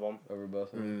 over both of them. over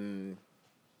both of them.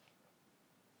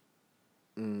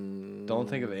 Don't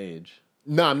think of age.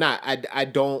 No, I'm not. I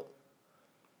don't.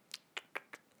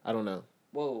 I don't know.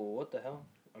 Whoa, what the hell?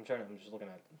 I'm just looking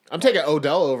at. I'm taking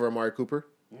Odell over Amari Cooper.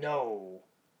 No,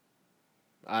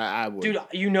 I would. dude,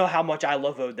 you know how much I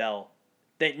love Odell.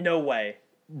 No way.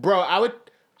 Bro, I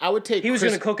would take. He was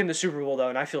Chris, gonna cook in the Super Bowl though,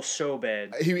 and I feel so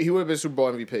bad. He would have been Super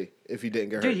Bowl MVP if he didn't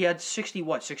get hurt. Dude, he had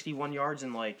 61 yards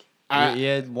and like. He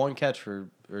had one catch or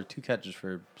two catches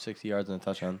for 60 yards and a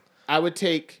touchdown. I would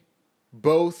take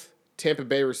both Tampa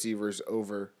Bay receivers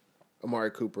over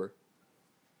Amari Cooper.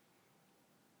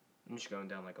 I'm just going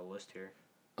down like a list here.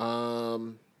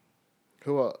 Who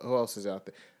else is out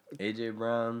there? AJ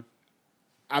Brown.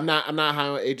 I'm not high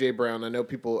on AJ Brown. I know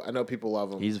people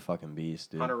love him. He's a fucking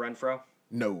beast, dude. Hunter Renfro.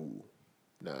 No.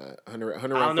 Nah, Hunter I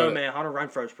don't know, man. Hunter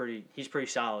Renfro's he's pretty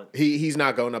solid. He's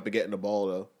not going up and getting the ball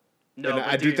though. No, And but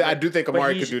I do think but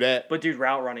Amari could do that. But dude,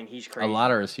 route running, he's A crazy. lot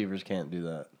of receivers can't do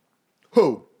that.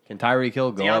 Who? Can Tyreek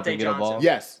Hill go up Deontay and get a ball? Johnson.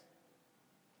 Yes,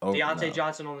 Oh, Deontay no.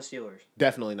 Johnson on the Steelers.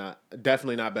 definitely not.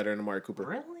 Definitely not better than Amari Cooper.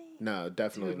 Really? No,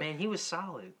 definitely Dude, not. man, he was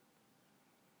solid.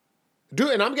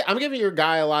 Dude, and I'm giving your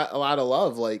guy a lot of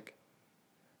love. Like,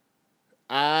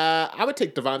 I would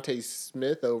take Devontae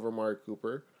Smith over Amari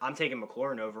Cooper. I'm taking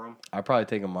McLaurin over him. I'd probably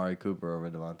take Amari Cooper over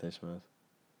Devontae Smith.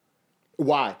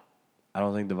 Why? I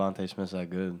don't think Devontae Smith's that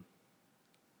good.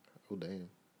 Oh damn,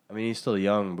 I mean, he's still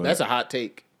young, but that's a hot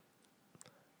take.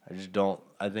 I just don't.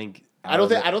 I think. I don't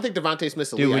think Devontae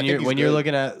Smith's elite. Dude, I when think you're he's good.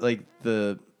 looking at like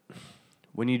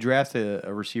when you draft a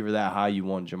receiver that high, you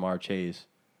want Jamar Chase,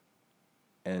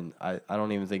 and I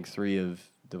don't even think 3 of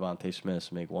Devontae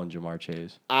Smiths make 1 Jamar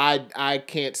Chase. I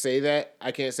can't say that.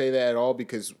 I can't say that at all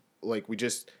because like we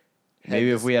just had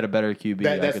Maybe this- if we had a better QB,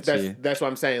 I could see. that's what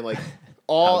I'm saying. Like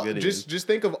all good he is. just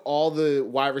think of all the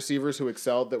wide receivers who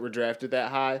excelled that were drafted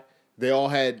that high. They all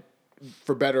had,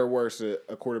 for better or worse, a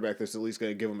quarterback that's at least going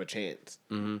to give them a chance.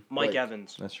 Mike Like-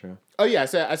 Evans. That's true. Oh yeah,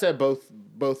 I said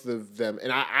both of them,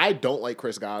 and I don't like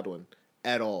Chris Godwin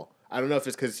at all. I don't know if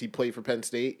it's because he played for Penn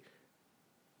State.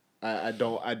 I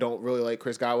don't really like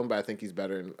Chris Godwin, but I think he's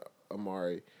better than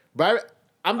Amari. But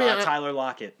I'm being Tyler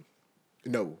Lockett.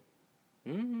 no.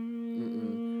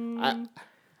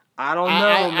 I don't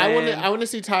know, man. I want to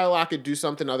see Tyler Lockett do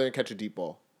something other than catch a deep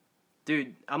ball.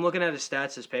 Dude, I'm looking at his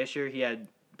stats this past year. He had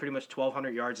pretty much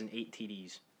 1,200 yards and 8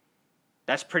 TDs.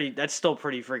 That's still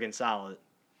pretty freaking solid.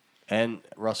 And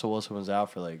Russell Wilson was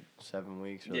out for like 7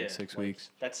 weeks or like 6 weeks.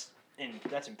 That's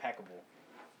impeccable.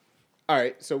 All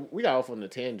right, so we got off on a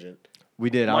tangent. We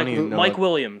did. I don't even know. Mike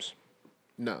Williams.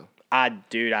 No, I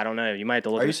don't know. You might have to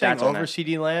look Are at you the saying stats on over that.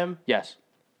 CD Lamb? Yes.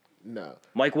 no.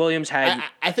 Mike Williams had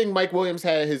I think Mike Williams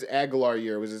had his Aguilar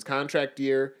year. It was his contract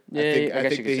year. Yeah, I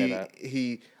guess you could say that.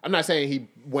 He. I'm not saying he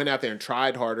went out there and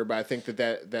tried harder, but I think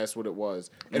that's what it was.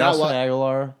 And Nelson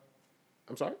Aguilar.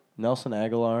 I'm sorry. Nelson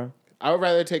Aguilar I would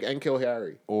rather take N'Keal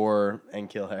Harry. or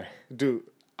N'Keal Harry. Dude,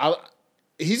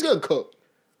 he's gonna cook.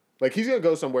 Like he's gonna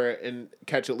go somewhere and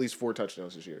catch at least 4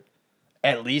 touchdowns this year.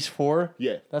 At least 4?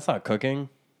 Yeah, That's not cooking.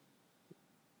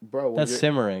 bro. When That's you're-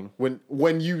 simmering.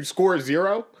 when you score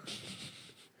 0,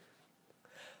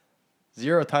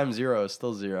 0 times 0 is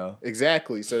still 0.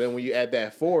 exactly. So then when you add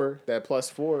that 4, that plus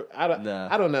 4, I don't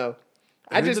know.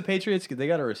 The Patriots, they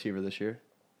got a receiver this year.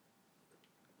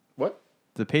 What?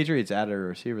 The Patriots added a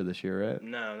receiver this year, right?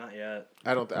 no, not yet.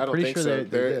 I don't pretty think sure so. they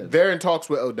They're did. they're in talks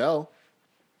with Odell.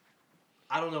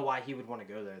 I don't know why he would want to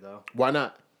go there though. Why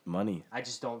not? Money. I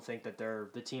just don't think that they're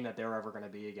the team that they're ever going to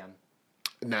be again.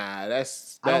 Nah,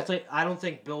 that's I don't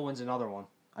think Bill wins another one.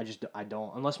 I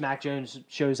don't unless Mac Jones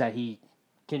shows that he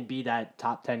can be that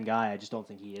top 10 guy. I just don't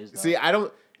think he is. Though. See, I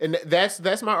don't, and that's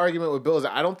my argument with Bill is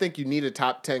I don't think you need a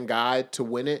top 10 guy to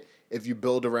win it if you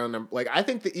build around them. Like I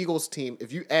think the Eagles team,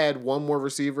 if you add one more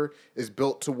receiver, is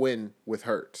built to win with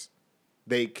Hurts.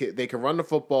 They can run the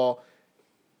football.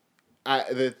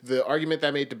 The argument that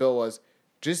I made to Bill was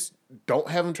just don't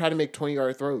have him try to make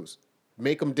 20-yard throws.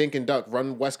 Make them dink and duck.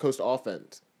 Run West Coast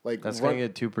offense. Like That's run, going to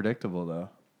get too predictable, though.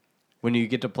 When you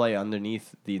get to play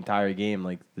underneath the entire game,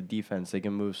 like the defense, they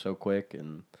can move so quick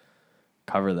and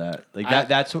cover that. Like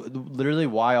that's literally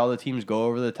why all the teams go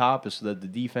over the top is so that the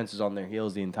defense is on their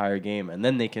heels the entire game, and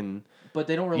then they can. But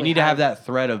they don't really. You need to have that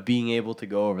threat of being able to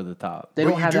go over the top. They But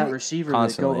don't you have do that receiver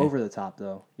constantly. to go over the top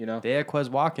though. You know. They had Quez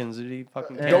Watkins. He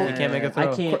fucking Don't- can't, he can't make a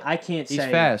throw. I can't He's say.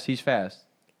 fast. He's fast.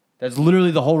 That's literally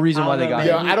the whole reason I why don't they know, got man.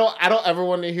 Yo, him. I don't ever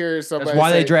want to hear somebody. That's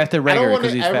why say, they drafted I don't Rager, want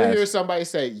 'cause to he's ever fast. hear somebody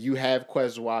say you have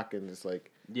Quez Watkins. It's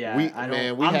like Yeah, we I don't.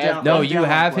 man, we I'm have down- No, I'm you down on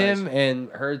have Quez. him, and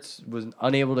Hurts was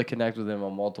unable to connect with him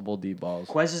on multiple deep balls.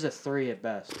 Quez is a 3 at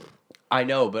best. I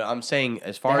know, but I'm saying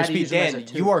as far They as had to speed, use him as Dan, a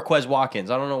 2. you are Quez Watkins.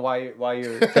 I don't know why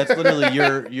you're. That's literally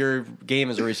your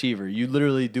game as a receiver. You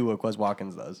literally do what Quez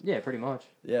Watkins does. Yeah, pretty much.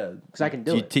 Yeah, 'Cause I can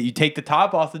do it. You take the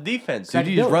top off the defense. 'Cause I Dude,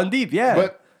 can you just do it. run deep. Yeah,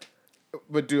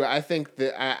 But dude, I think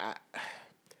that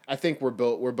I think we're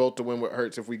built to win with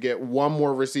Hurts if we get one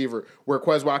more receiver where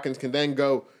Quez Watkins can then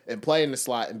go and play in the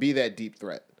slot and be that deep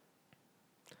threat.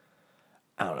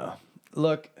 I don't know.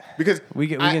 Look, Because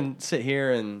we I- can sit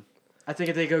here and I think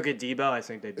if they go get Debo, I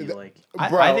think they'd be like.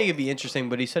 Bro. I think it'd be interesting.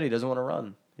 But he said he doesn't want to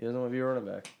run. He doesn't want to be a running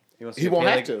back. Wants he get won't paid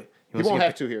have like- to. He wants won't get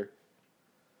have to here.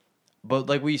 But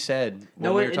like we said,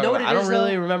 No, when we it- were know talking what about, it I don't is,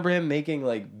 really though? remember him making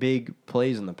like big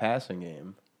plays in the passing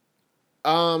game.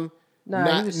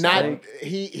 Nah, he was solid.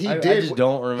 he I did. just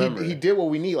don't remember. He did what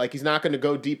we need. Like he's not going to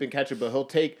go deep and catch it, but he'll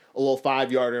take a little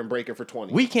 5-yarder and break it for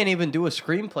 20. We can't even do a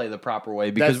screenplay the proper way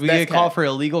because we That's get called cap. for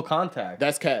illegal contact.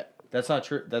 That's cat. That's not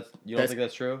true. You don't think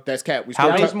that's true? That's cat. We How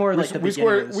scored. many- That was more like the we beginning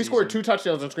scored. of the We scored season. 2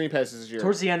 touchdowns on screen passes this year.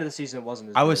 Towards the end of the season, it wasn't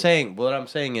as I was big. saying. What I'm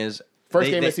saying is First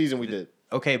game of the season, we did.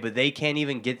 Okay, but they can't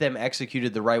even get them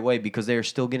executed the right way because they are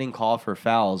still getting called for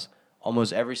fouls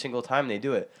almost every single time they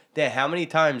do it. How many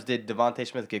times did Devontae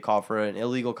Smith get called for an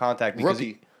illegal contact because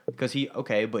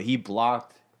he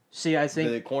blocked See, I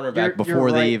think the cornerback you're before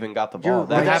right. they even got the ball. You're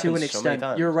That right to happens an so many extent.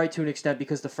 times. You're right to an extent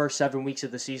because the first 7 weeks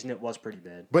of the season it was pretty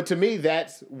bad. But to me,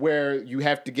 that's where you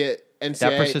have to get NCAA.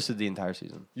 That persisted the entire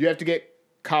season. You have to get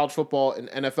college football and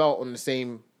NFL on the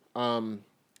same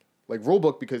rule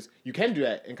book because you can do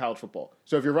that in college football.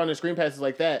 So if you're running screen passes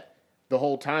like that the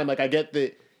whole time, like I get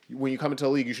that when you come into the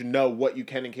league, you should know what you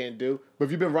can and can't do. But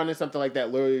if you've been running something like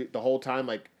that literally the whole time,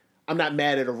 like I'm not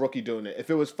mad at a rookie doing it. If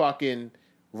it was fucking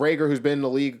Rager, who's been in the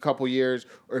league a couple years,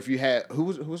 or if you had who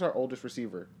was our oldest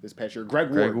receiver this past year,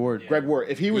 Greg Ward. Greg Ward.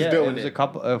 If he was doing it was a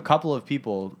couple of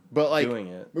people doing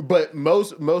it. But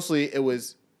mostly it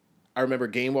was. I remember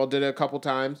Gainwell did it a couple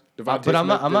times. But I'm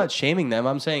not shaming them.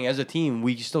 I'm saying as a team,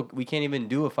 we can't even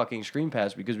do a fucking screen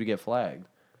pass because we get flagged.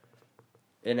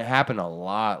 And it happened a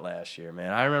lot last year,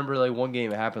 man. I remember like one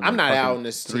game it happened. I'm not out on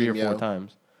this 3 team, or 4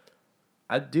 times.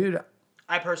 I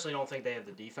personally don't think they have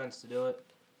the defense to do it,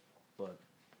 but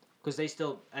because they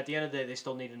still, at the end of the day, they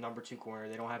still need a number 2 corner.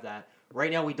 They don't have that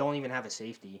right now. We don't even have a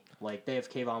safety. Like they have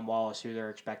Kayvon Wallace, who they're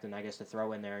expecting, I guess, to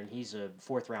throw in there, and he's a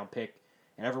 4th round pick.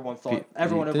 And everyone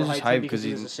overhyped him because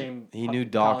he was the same. He knew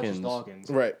Dawkins.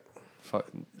 Right.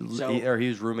 Or he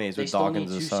was roommates with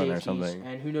Dawkins' son or something.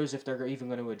 And who knows if they're even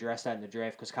going to address that in the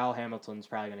draft because Kyle Hamilton's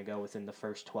probably going to go within the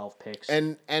first 12 picks.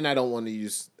 And I don't want to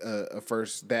use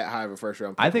that high of a first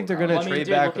round pick. I think they're going to trade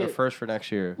back a first for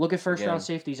next year. Look at first round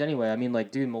safeties anyway. I mean,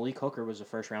 like, dude, Malik Hooker was a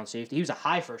first round safety. He was a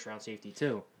high first round safety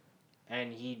too,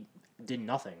 and he did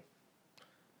nothing.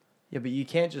 Yeah, but you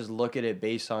can't just look at it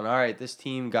based on, all right, this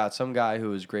team got some guy who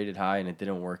was graded high and it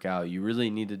didn't work out. You really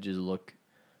need to just look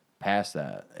past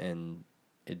that. And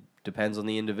it depends on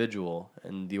the individual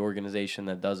and the organization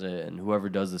that does it and whoever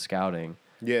does the scouting.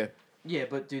 Yeah. Yeah,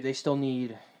 but dude, they still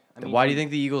need... why do you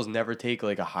think the Eagles never take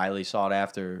like a highly sought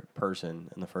after person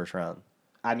in the first round?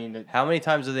 I mean... How many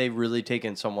times have they really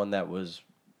taken someone that was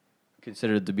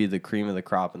considered to be the cream of the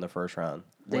crop in the first round?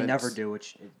 They never do,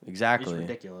 which exactly is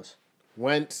ridiculous.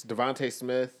 Wentz, Devontae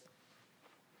Smith,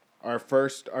 our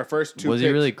first 2 Was picks. he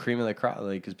really cream of the crop?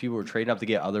 Like, because people were trading up to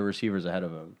get other receivers ahead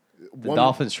of him. The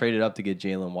Dolphins traded up to get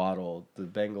Jalen Waddle. The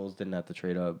Bengals didn't have to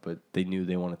trade up, but they knew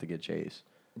they wanted to get Chase.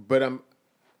 But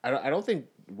I don't think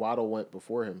Waddle went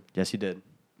before him. Yes, he did.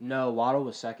 No, Waddle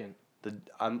was second.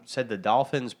 Said the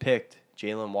Dolphins picked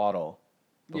Jalen Waddle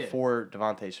before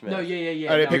Devontae Smith. No, yeah.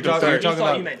 Oh, they picked him third. I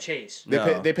thought you meant Chase.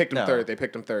 They picked him third. They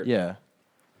picked him third. Yeah.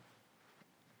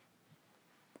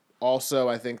 Also,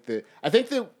 I think that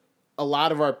a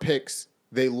lot of our picks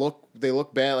they look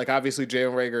bad. Like obviously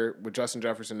Jalen Reagor with Justin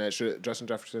Jefferson Justin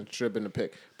Jefferson should have been the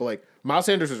pick. But like Miles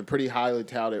Sanders was a pretty highly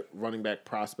touted running back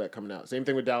prospect coming out. Same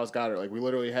thing with Dallas Goedert. Like we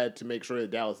literally had to make sure that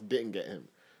Dallas didn't get him.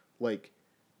 Like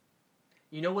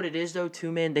You know what it is though,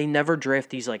 too, man? They never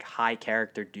draft these like high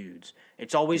character dudes.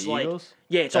 It's always The like Eagles?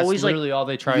 it's That's always like literally all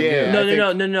they try and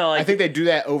Yeah. do. No. Like, I think they do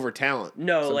that over talent.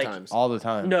 No, like- sometimes. All the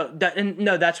time.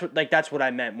 that's what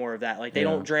I meant more of that. Like they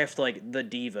don't draft like the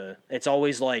diva. It's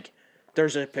always like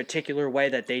there's a particular way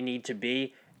that they need to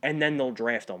be, and then they'll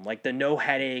draft them. Like the no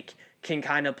headache can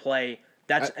kind of play.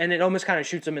 And it almost kind of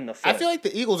shoots them in the foot. I feel like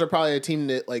the Eagles are probably a team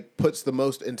that like puts the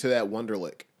most into that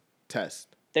Wonderlic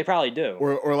test. They probably do.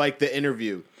 Or like the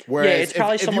interview. Whereas It's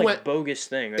probably if some you like went, bogus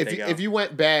thing. if you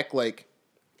went back like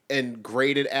and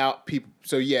graded out people,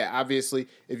 so yeah, obviously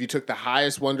if you took the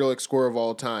highest Wonderlic score of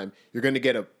all time, you're going to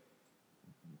get a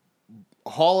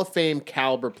Hall of Fame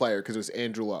caliber player because it was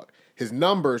Andrew Luck. His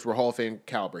numbers were Hall of Fame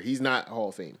caliber. He's not Hall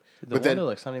of Fame. The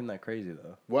Wonderlic's not even that crazy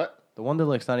though. What? The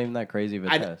Wonderlic's not even that crazy of a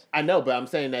test. I know, but I'm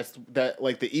saying that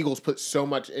like the Eagles put so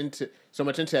much into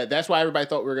that. That's why everybody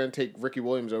thought we were going to take Ricky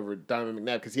Williams over Donovan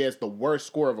McNabb because he has the worst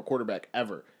score of a quarterback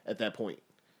ever at that point.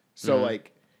 So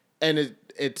like, and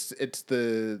it's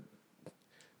the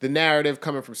narrative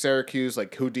coming from Syracuse,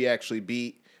 like who do you actually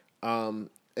beat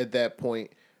at that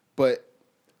point? But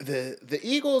the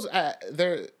Eagles,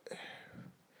 they're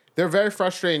a very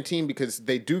frustrating team because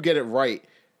they do get it right.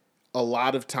 A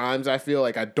lot of times I feel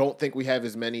like I don't think we have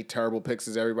as many terrible picks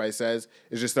as everybody says.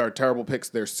 It's just our terrible picks.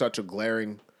 There's such a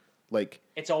glaring, like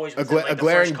it's always a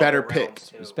glaring better pick.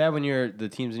 It's bad when the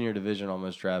teams in your division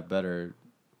almost draft better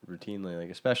routinely, like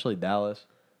especially Dallas.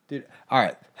 Dude, all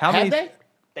right. How many? They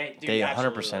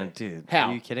 100%, dude. How?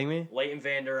 Are you kidding me? Leighton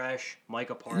Vander Esch,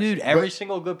 Micah Parsons. Dude, every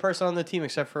single good person on the team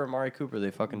except for Amari Cooper,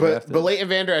 they fucking drafted. But Leighton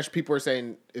Vander Esch, people are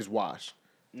saying is washed.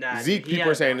 Nah, Zeke, he people had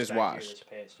are a saying bounce is back year washed. this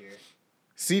past year.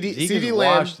 CD Zeke CD is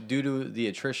Lamb. washed due to the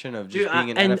attrition of just Dude, being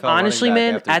an and NFL running honestly, back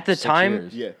man, after at the 6 time-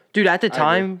 years. Yeah. Dude, at the I agree.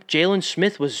 time, Jalen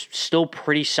Smith was still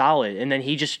pretty solid, and then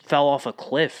he just fell off a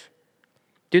cliff.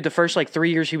 Dude, the first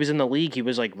 3 years he was in the league, he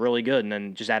was like really good, and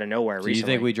then just out of nowhere So recently. you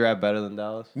think we draft better than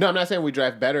Dallas? No, I'm not saying we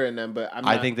draft better in them, but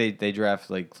I think they draft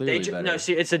clearly better. No,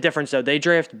 see, it's a difference though. They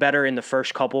draft better in the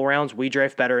first couple rounds. We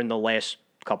draft better in the last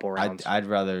couple rounds. I'd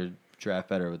rather draft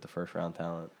better with the first round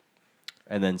talent,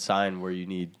 and then sign where you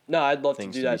need. No, I'd love to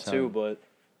things do to be that too, signed. but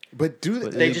but do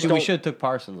But They just we don't- should have took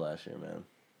Parsons last year, man.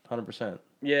 100%.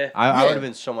 yeah, I Yeah. would have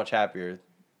been so much happier.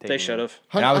 they taking should him. have.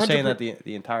 And I was 100%. saying that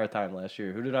the entire time last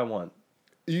year. Who did I want?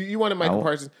 You wanted Michael I-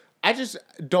 Parsons. I just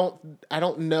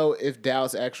don't know if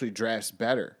Dallas actually drafts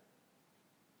better.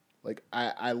 Like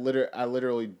I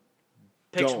literally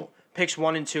don't. Picks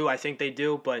 1 and 2, I think they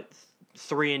do, but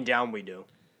 3 and down we do.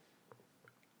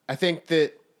 I think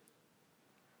that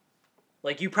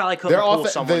Like you probably couldn't their pull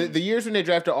someone. the years when they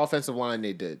drafted offensive line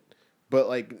they did.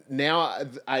 But now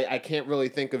I can't really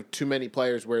think of too many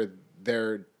players where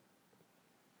they're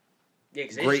Yeah,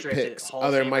 'cause they great drafted picks Hall of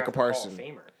other than Famer Michael after Hall of Parsons.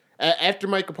 Famer. After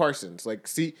Michael Parsons. Like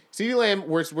CeeDee Lamb,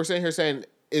 we're sitting here saying,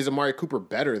 is Amari Cooper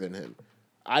better than him?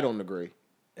 I don't agree.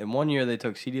 In 1 year, they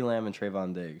took CeeDee Lamb and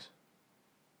Trayvon Diggs.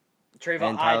 Trayvon,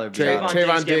 And Tyler Trayvon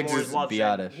Diggs Diggs is love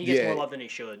Biotis. He gets Yeah. more love than he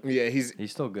should. Yeah, he's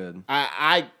He's still good.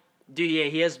 I Dude, yeah,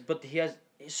 he has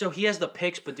the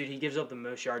picks, but dude, he gives up the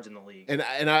most yards in the league. and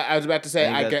I was about to say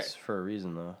I think I that's get for a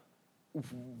reason, though.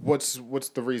 what's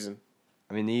the reason?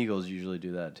 I mean, the Eagles usually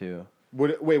do that too.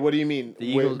 What do you mean? The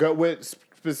Eagles- Go with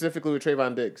specifically with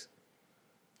Trayvon Diggs.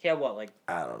 He had what,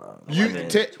 I don't know. You 11,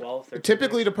 ty- 12, 13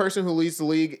 typically years? the person who leads the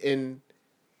league in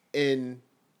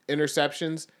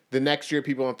interceptions, the next year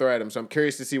people don't throw at him. So I'm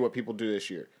curious to see what people do this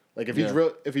year. Like if Yeah.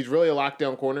 he's really a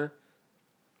lockdown corner.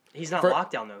 He's not For-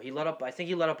 lockdown though. I think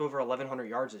he let up over 1,100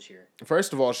 yards this year.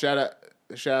 First of all, shout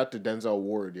out to Denzel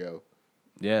Ward, yo.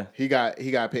 Yeah. He got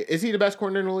paid. Is he the best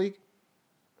corner in the league?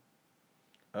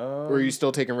 Or are you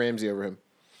still taking Ramsey over him?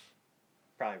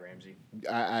 Probably Ramsey.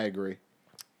 I agree.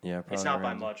 Yeah, probably. It's not by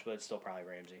Ramsey. much, but it's still probably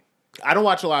Ramsey. I don't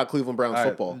watch a lot of Cleveland Browns All right,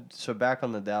 football. so back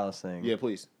on the Dallas thing. Yeah,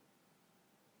 please.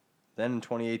 Then in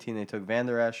 2018, they took Van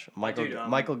Der Esch, dude,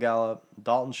 Michael Gallup,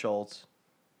 Dalton Schultz,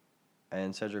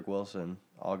 and Cedric Wilson,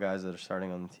 all guys that are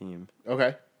starting on the team.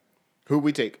 Okay. Who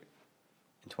we take?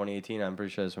 In 2018, I'm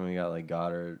pretty sure that's when we got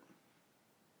Goddard,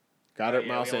 Goddard, Yeah,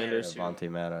 Miles we only had Sanders. two.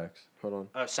 Vontae Maddox. Hold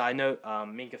on. Side note,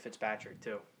 Minka Fitzpatrick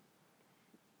too.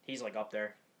 He's up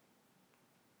there.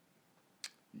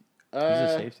 He's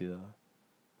a safety though.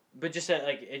 But just that,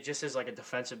 it just is a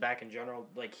defensive back in general.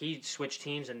 He switched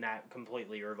teams and that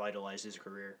completely revitalized his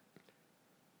career.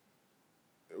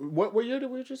 What year did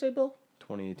we just say, Bill?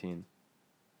 2018.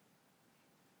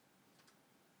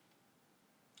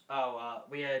 Oh,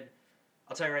 we had.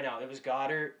 I'll tell you right now, it was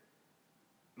Goddard,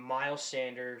 Miles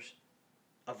Sanders,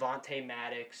 Avonte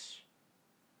Maddox.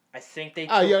 I think they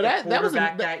took Oh, yo, the that was a-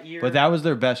 quarterback that year. But that was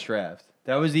their best draft.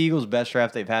 That was the Eagles' best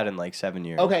draft they've had in 7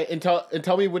 years. Okay, and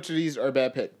tell me which of these are a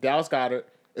bad pick. Dallas Goddard.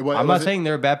 I'm not saying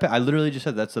they're a bad pick. I literally just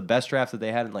said that's the best draft that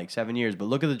they had in 7 years. But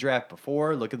look at the draft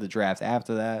before. Look at the draft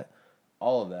after that.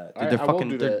 All of that. Dude, All right, they're I will fucking.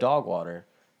 do They're that. dog water.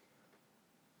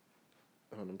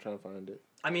 Hold on, I'm trying to find it.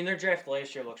 I mean, their draft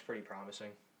last year looks pretty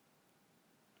promising.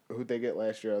 Who'd they get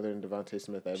last year other than Devontae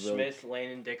Smith? Smith,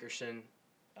 Landon Dickerson.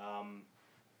 I'm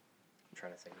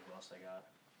trying to think of who else they got.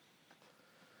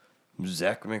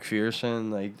 Zach McPherson,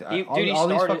 He all these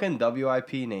started. fucking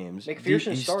WIP names.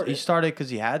 McPherson started. He started because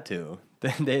he had to. They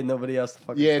had nobody else to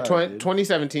fucking Yeah, start, dude.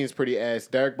 2017 is pretty ass.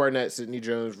 Derek Barnett, Sidney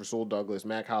Jones, Rasul Douglas,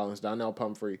 Mac Hollins, Donnell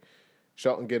Pumphrey,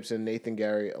 Shelton Gibson, Nathan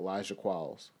Gary, Elijah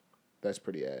Qualls. That's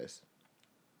pretty ass.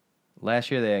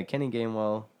 Last year they had Kenny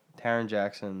Gainwell, Taron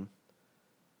Jackson,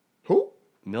 Who?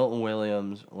 Milton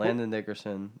Williams, Landon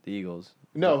Dickerson, the Eagles.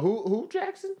 No, who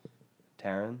Jackson?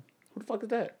 Taron, Who the fuck is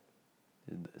that?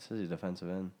 this is a defensive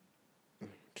end.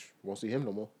 Won't see him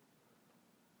no more.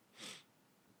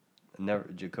 Never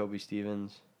Jacoby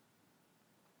Stevens.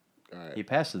 All right. He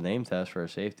passed the name test for a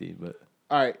safety, but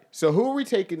All right. So who are we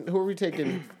taking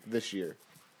this year?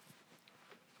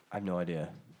 I have no idea.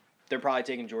 They're probably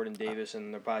taking Jordan Davis,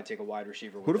 and they'll probably take a wide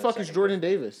receiver. Who the fuck is Jordan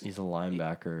Davis? He's a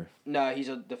linebacker. No, he's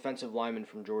a defensive lineman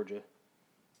from Georgia.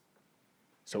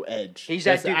 So edge. He's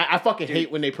that dude- I fucking dude.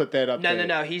 hate when they put that up. No, there.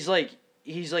 no, no. He's an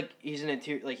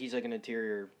interior, he's an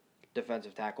interior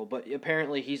defensive tackle. But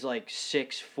apparently he's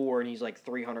 6'4" and he's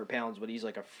 300 pounds. But he's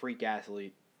a freak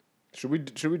athlete. Should we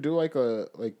do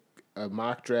a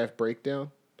mock draft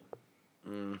breakdown?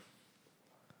 Oh,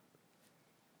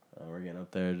 we're getting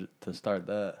up there to start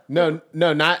that. No,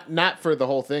 not for the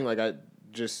whole thing.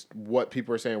 Just what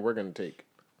people are saying we're gonna take.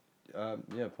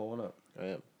 Yeah, pull one up. I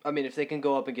am. I mean, if they can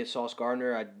go up and get Sauce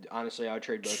Gardner, I would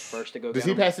trade both first to go. Does get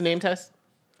he him. pass the name test?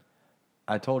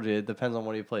 I told you, it depends on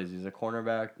what he plays. He's a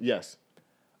cornerback. Yes.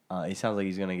 He sounds like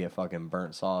he's going to get fucking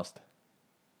burnt sauced.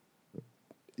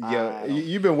 Yeah,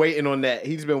 you've been waiting on that.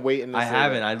 He's been waiting. I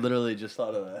haven't. I literally just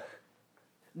thought of that.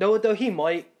 No, though he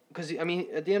might, because I mean,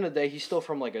 at the end of the day, he's still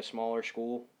from like a smaller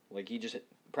school. Like he just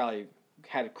probably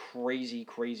had crazy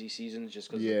seasons just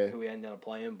because of who he ended up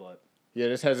playing. But yeah,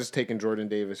 this has us taking Jordan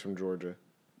Davis from Georgia.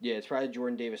 yeah, it's probably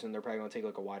Jordan Davis, and they're probably gonna take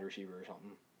like a wide receiver or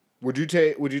something. Would you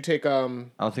take? I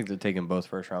don't think they're taking both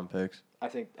first round picks. I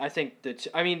think that.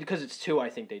 I mean, because it's 2, I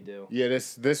think they do. Yeah,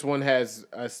 this one has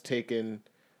us taking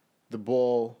the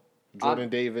Bull, Jordan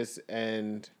Davis,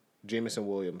 and Jamison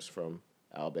Williams from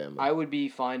Alabama. I would be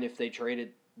fine if they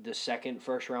traded the second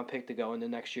first round pick to go into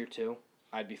next year too.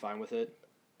 I'd be fine with it.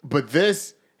 But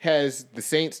this has the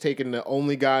Saints taking the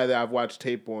only guy that I've watched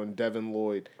tape on, Devin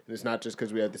Lloyd, and it's not just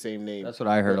because we have the same name. That's what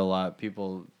I heard a lot.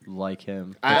 People like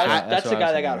him. That's the what guy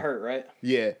I that got said. hurt, right?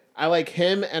 Yeah, I like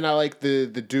him, and I like the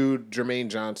dude Jermaine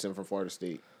Johnson from Florida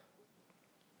State.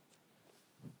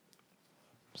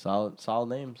 Solid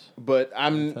names. But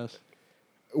Test.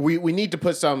 we need to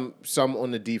put some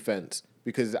on the defense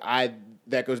because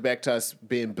that goes back to us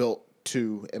being built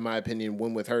to, in my opinion,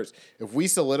 win with Hurts. If we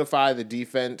solidify the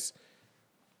defense,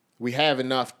 we have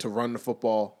enough to run the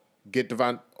football. Get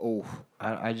Devon. Oh,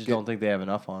 I just don't think they have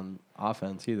enough on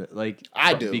offense either. Like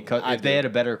I do. because if they had a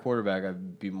better quarterback,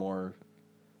 I'd be more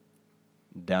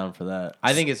down for that.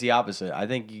 I think it's the opposite. I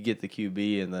think you get the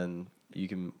QB and then you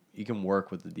can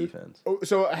work with the defense.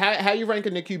 So how you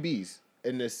ranking the QBs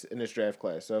in this draft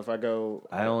class? So if I go,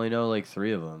 I only know like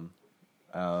 3 of them.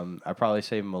 I probably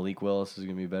say Malik Willis is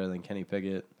gonna be better than Kenny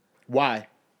Pickett why?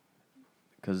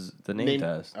 because the name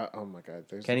test. Oh my God,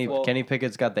 Kenny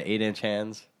Pickett's got the 8-inch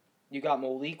hands. You got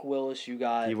Malik Willis. You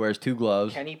got He wears 2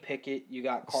 gloves. Kenny Pickett. You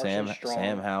got Carson Strong.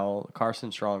 Sam Howell.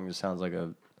 Carson Strong just sounds like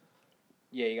a.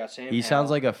 Yeah, you got Sam. He Howell. sounds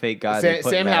like a fake guy. they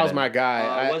put Sam Madden. Howell's my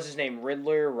guy. What's his name?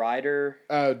 Ryder.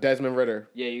 Desmond Ritter.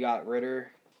 Yeah, you got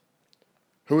Ritter.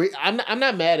 I'm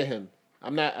not mad at him.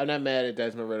 I'm not mad at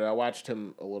Desmond Ritter. I watched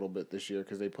him a little bit this year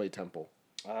because they play Temple.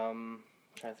 Trying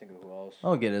to think of who else. I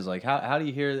don't get it. Is like how do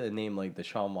you hear a name like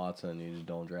Deshaun Watson and you just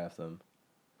don't draft them?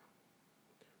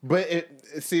 But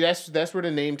that's where the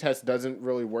name test doesn't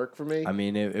really work for me. I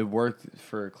mean, it worked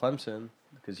for Clemson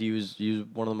because he was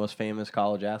one of the most famous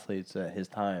college athletes at his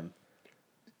time,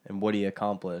 and what he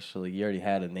accomplished. So like, he already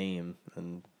had a name,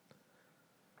 and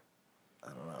I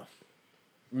don't know.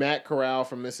 Matt Corral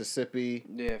from Mississippi.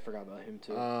 Yeah, I forgot about him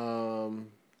too.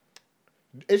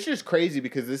 It's just crazy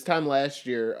because this time last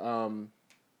year,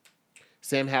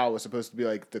 Sam Howell was supposed to be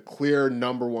like the clear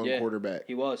number 1 quarterback.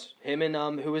 He was. Him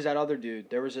and who was that other dude?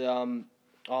 There was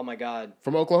oh my God.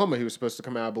 From Oklahoma, he was supposed to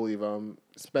come out, I believe.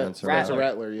 Spencer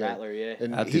Rattler, yeah. Rattler, yeah.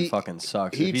 And That dude fucking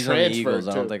sucks. he If he's on the transferred Eagles,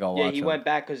 I don't too. think I'll Yeah, watch he him. went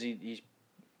back because he's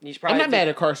I'm probably. not mad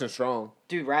at Carson Strong.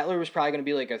 Dude, Rattler was probably going to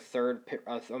be like a third,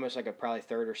 almost like a probably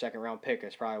 3rd or 2nd round pick.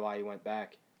 That's probably why he went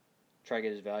back. Try to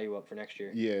get his value up for next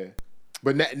year. Yeah.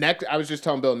 But next, I was just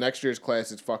telling Bill, next year's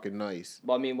class is fucking nice.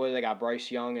 Well, I mean, what do they got? Bryce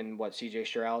Young and C.J.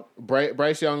 Stroud.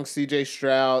 Bryce Young, C.J.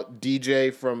 Stroud,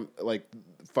 DJ from like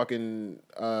fucking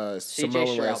C.J. Samoa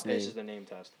Stroud last name. passes the name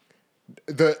test.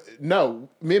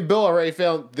 Me and Bill already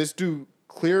found this dude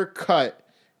clear cut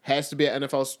has to be an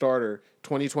NFL starter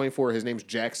 2024. His name's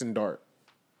Jackson Dart.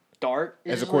 Dart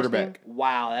is As a his last quarterback. name?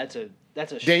 Wow, that's a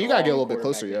Dan, you gotta get a little bit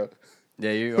strong closer, yo.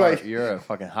 quarterback Yeah, you're a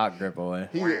fucking hot grip away.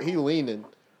 He leaning.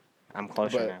 I'm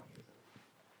closer But- now.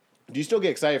 Do you still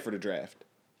get excited for the draft?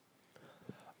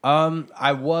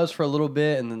 I was for a little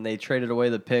bit, and then they traded away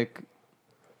the pick.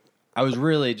 I was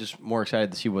really just more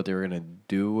excited to see what they were gonna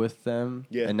do with them.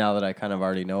 Yeah. And now that I kind of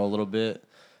already know a little bit,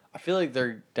 I feel like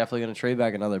they're definitely gonna trade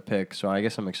back another pick. So I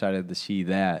guess I'm excited to see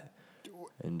that,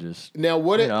 and just Now,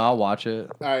 I'll watch it.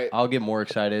 All right. I'll get more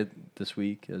excited this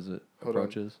week as it Hold on.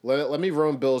 approaches. Let me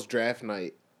ruin Bill's draft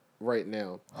night right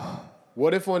now.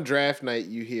 What if on draft night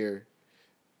you hear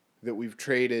that we've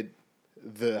traded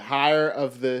the higher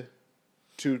of the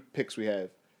 2 picks we have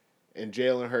and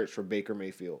Jalen Hurts for Baker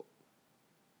Mayfield?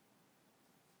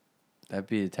 That'd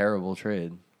be a terrible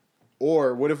trade.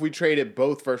 Or what if we traded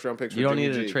both first round picks? You for don't Jimmy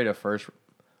need G? to trade a first.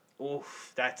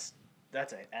 Oof, that's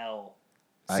an L.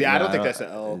 See, I don't think that's an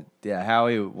L. Yeah,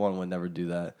 Howie would never do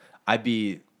that. I'd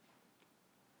be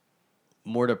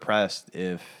more depressed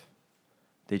if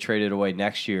they traded away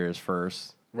next year's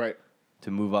first Right.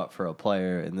 to move up for a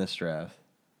player in this draft,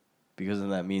 because then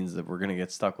that means that we're gonna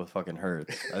get stuck with fucking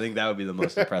Hurts. I think that would be the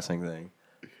most depressing thing.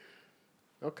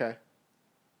 Okay.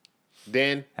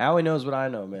 Dan, Howie knows what I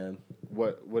know, man.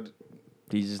 what?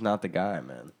 He's just not the guy,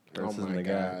 man. Hurts Oh isn't my the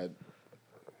guy. god.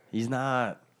 He's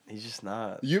not. He's just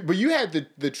not. But you had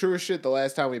the truest shit the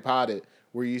last time we potted,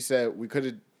 where you said we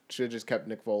should have just kept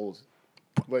Nick Foles.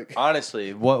 Like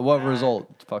Honestly, what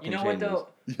result fucking You know what changes? though?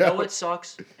 Yeah. You know what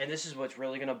sucks? And this is what's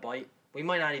really gonna bite. We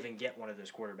might not even get one of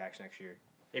those quarterbacks next year,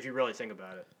 if you really think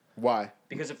about it. why?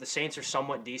 Because if the Saints are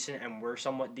somewhat decent and we're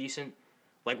somewhat decent,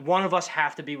 like one of us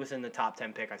have to be within the top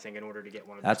 10 pick, I think, in order to get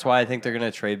one of. That's why I think they're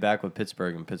gonna trade back with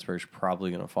Pittsburgh, and Pittsburgh's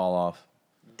probably gonna fall off.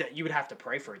 You would have to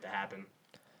pray for it to happen.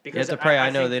 You have to pray.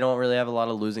 I know they don't really have a lot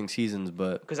of losing seasons,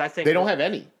 but Because I think They don't have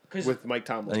any 'cause- with Mike I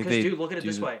Tomlin. think Because they dude, look at it do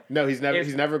this the- way: No, he's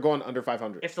never if- gone under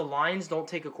 500. if the Lions don't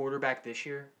take a quarterback this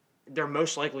year, they're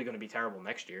most likely going to be terrible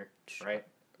next year, right?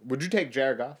 Would you take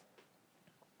Jared Goff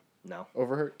No.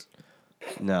 over Hurts?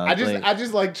 no. I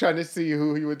just like trying to see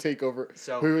who he would take over.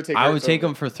 So- who he would take? I would Hurts take over.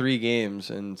 him for 3 games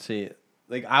and see.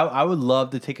 Like I would love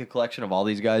to take a collection of all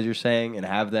these guys you're saying and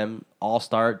have them all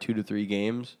start 2 to 3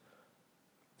 games.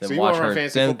 Then So you watch want to run Hurts.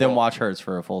 fantasy Then football? watch Hurts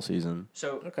for a full season.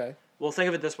 So Okay. well, think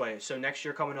of it this way: so next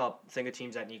year coming up, think of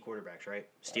teams that need quarterbacks, right?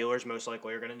 Steelers most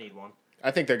likely are going to need one.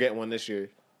 I think they're getting one this year.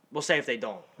 We'll say if they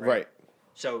don't, Right.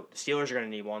 So Steelers are going to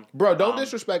need one. Bro, don't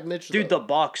disrespect Mitch. Dude, though.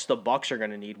 the Bucks are going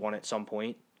to need one at some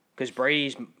point because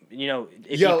Brady's,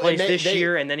 if Yo, he plays and this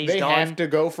year and then he's they done. have to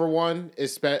go for one.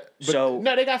 So-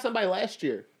 no, they got somebody last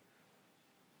year.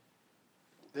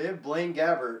 They have Blaine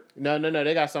Gabbert. No,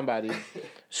 they got somebody.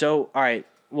 So all right,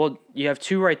 well you have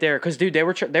 2 right there because dude, they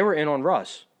were in on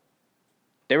Russ.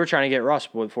 They were trying to get Russ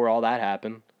before all that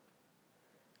happened.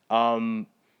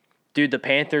 Dude, the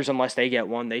Panthers, unless they get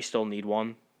one, they still need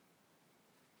one.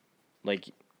 Like,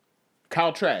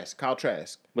 Kyle Trask.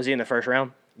 was he in the first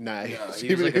round? Nah, he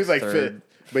he was was like like a fifth, third.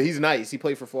 but he's nice. He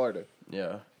played for Florida.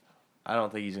 Yeah, I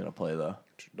don't think he's gonna play though.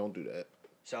 Don't do that.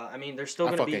 So I mean, there's still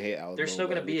I going to fucking be hate Alex there's still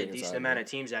Bell, going to be a everything decent inside amount me. of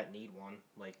teams that need one.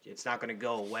 Like, it's not going to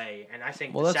go away. And I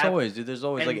think Well, the that's sad- always, dude. There's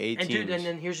always like 8 and teams. dude, and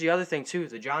then here's the other thing too: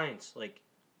 the Giants. Like,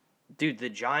 dude, the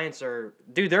Giants are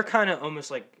they're kind of almost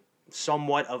like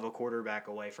somewhat of a quarterback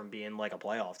away from being like a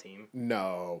playoff team.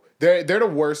 No, they're the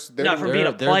worst. They're No, the, for being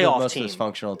a they're playoff the most team.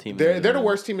 dysfunctional team. in they're the league.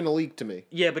 worst team in the league to me.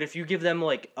 Yeah, but if you give them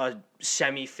like a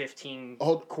semi 15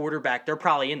 quarterback, they're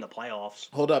probably in the playoffs.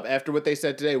 Hold up. After what they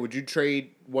said today, would you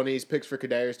trade one of these picks for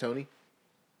Kadarius Toney?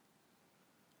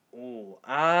 Ooh,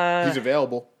 He's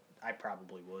available. I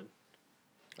probably would.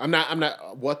 I'm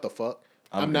not. What the fuck?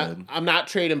 I'm not. good. I'm not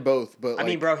trading both. But I mean,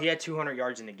 like, bro, he had 200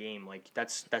 yards in the game. Like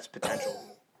that's potential.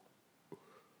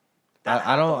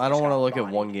 I don't want to got look at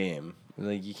bodied. one game.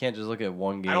 Like you can't just look at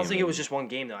one game. I don't think it and- was just one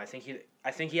game though. I think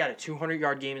he had a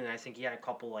 200-yard game and I think he had a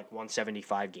couple like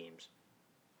 175 games.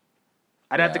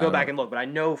 I'd have Yeah, to I go don't- back and look, but I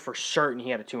know for certain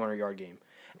he had a 200-yard game,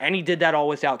 and he did that all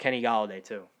without Kenny Galladay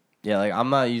too. Yeah, like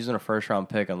I'm not using a first round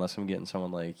pick unless I'm getting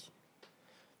someone like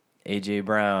AJ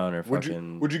Brown or would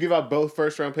fucking. you give up both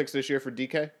first round picks this year for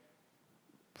DK?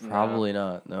 Probably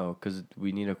not. No, because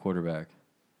we need a quarterback.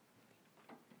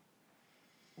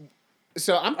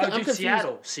 So I'm Oh, dude, confused.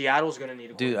 Seattle's gonna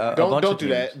need a Dude, quarterback. a bunch Don't of do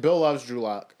that. teams. Bill loves Drew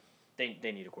Lock. They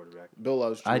need a quarterback. Bill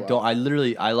loves Drew I Lock. don't. I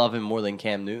literally. I love him more than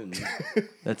Cam Newton.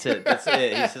 That's it. That's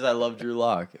it. He says I love Drew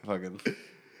Lock. Fucking.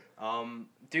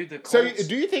 Dude, the So Colts,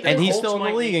 do you think? And the he's Colts still in the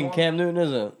might league, need and one. Cam Newton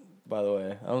isn't. By the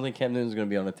way, I don't think Cam Newton's gonna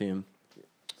be on a team.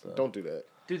 Don't do that.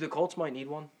 the Colts might need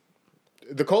one.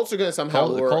 The Colts are gonna somehow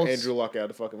The lure Colts- Andrew Luck out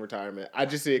of fucking retirement. I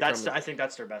just see it coming. I think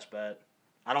that's their best bet.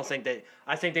 I think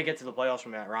they get to the playoffs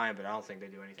from Matt Ryan, but I don't think they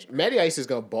do anything. Matty Ice is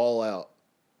gonna ball out.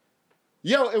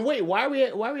 Yo, and wait, why are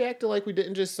we acting like we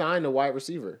didn't just sign a wide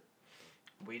receiver?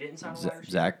 We didn't sign a wide receiver.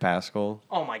 Zach Pascal.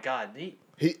 Oh my God,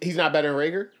 He's not better than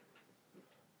Rager.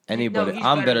 Anybody. he's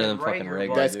I'm better better than than fucking Rager, Rager.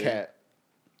 but- That's dude. cat.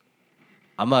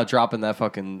 I'm not dropping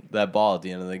that ball at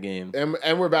the end of the game.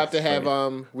 And we're about to have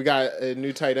Straight. we got a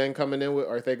new tight end coming in with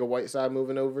Arthega Whiteside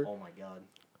moving over. Oh my God.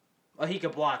 Well, he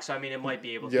could block, so I mean, it might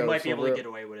be able. Yo, he might be for able real. to get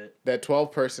away with it. That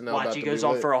 12 personnel. Watch, about he to goes be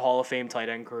on lit. for a Hall of Fame tight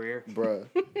end career. Bruh.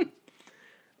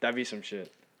 That'd be some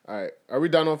shit. All right, are we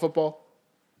done on football?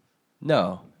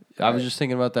 No, I was Alright. just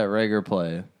thinking about that Rager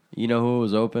play. You know who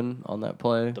was open on that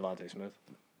play Devontae Smith.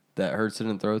 that Hurts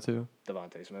didn't throw to?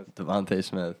 Devontae Smith. Devontae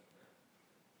Smith.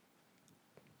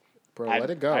 Bro, I- let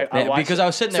it go. I Man, watched because it. I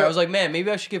was sitting there, So- I was like, man,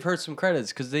 maybe I should give Hurts some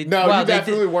credits because they. No, wow, you they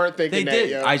definitely did, weren't thinking They that. did.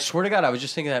 Yo. I swear to God, I was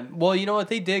just thinking that. Well, you know what?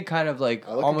 They did kind of like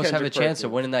I look at almost have a Kendrick chance of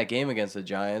Perkins. winning that game against the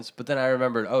Giants. But then I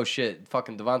remembered, oh shit,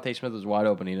 fucking Devontae Smith was wide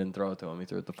open. He didn't throw it to him. He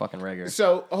threw it to fucking Rager.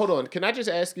 So hold on. Can I just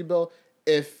ask you, Bill,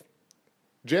 if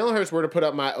Jalen Hurts were to put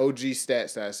up my OG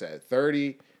stats that I said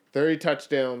 30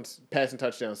 touchdowns, passing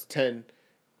touchdowns, 10,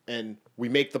 and we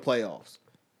make the playoffs.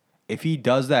 If he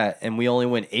does that and we only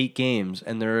win 8 games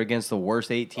and they're against the worst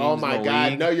 8 teams Oh my in the God!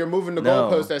 league, No, you're moving the No.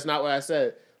 goalpost. That's not what I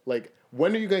said. Like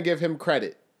When are you gonna give him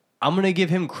credit? I'm gonna give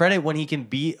him credit when he can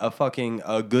beat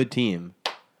a good team.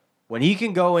 When he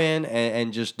can go in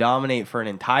and just dominate for an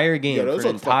entire game, Yeah, for those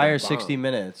an look entire fucking bomb. 60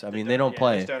 minutes. I mean, they Yeah, don't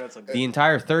play. those donuts look good. The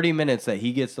entire 30 minutes that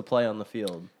he gets to play on the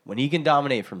field. When he can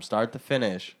dominate from start to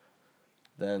finish,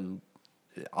 then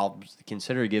I'll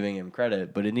consider giving him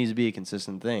credit, but it needs to be a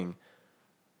consistent thing.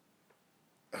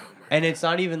 And it's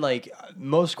not even like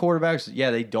most quarterbacks,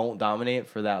 they don't dominate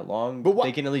for that long. But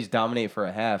they can at least dominate for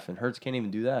a half, and Hurts can't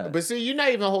even do that. But see, you're not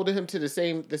even holding him to the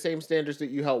same standards that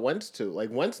you held Wentz to. Like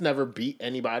Wentz never beat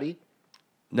anybody.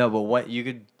 No, but what you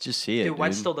could just see it. Dude,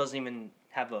 Wentz still doesn't even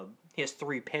have he has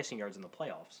 3 passing yards in the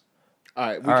playoffs. All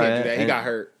right, we All can't right, do that. He and- got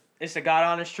hurt. It's the God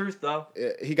honest truth, though.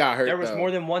 He got hurt. There was though.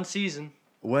 more than one season.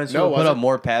 Wentz No, will put wasn't. up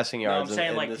more passing No, I'm yards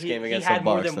saying in like this he game against had the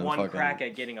more Bucks than one fucking. crack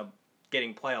at getting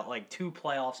playoff, like 2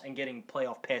 playoffs and getting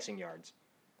playoff passing yards.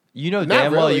 You know Not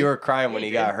damn well really. you were crying when He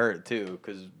he got did. hurt too,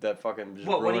 because that fucking just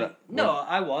What when ruined he? it. No,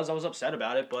 I was upset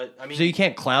about it, but I mean, So you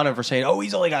can't clown him for saying, "Oh,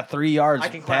 he's only got 3 yards I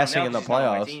can clown passing him in now the 'cause he's not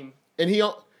on my playoffs." team. And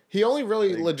he only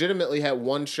really legitimately had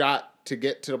one shot to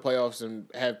get to the playoffs and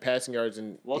have passing yards.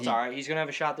 And Well, it's all right. He's gonna have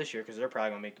a shot this year because they're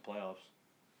probably gonna make the playoffs.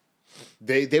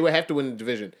 They would have to win the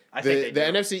division. I the think they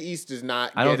do. NFC East does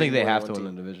not. I don't get think they any more have than to one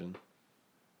win the team. division.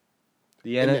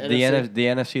 the NFC? The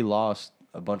NFC lost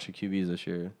a bunch of QBs this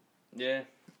year. Yeah,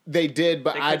 They did,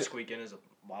 but they I could squeak in as a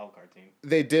wild card team.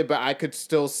 they did, but I could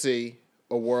still see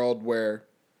a world where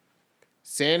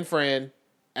San Fran,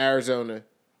 Arizona,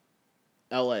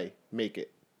 L.A. make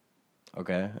it.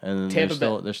 Okay, and Tampa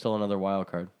Bay. there's still another wild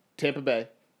card. Tampa Bay.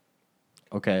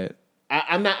 Okay,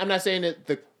 I'm not saying that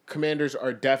the Commanders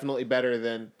are definitely better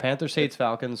than, Panthers, Saints,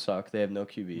 Falcons suck. They have no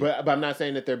QB. but I'm not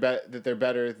saying that they're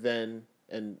better than.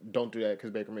 And don't do that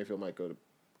because Baker Mayfield might go to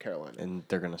Carolina. and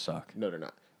they're gonna suck. No, they're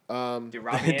not. Dude,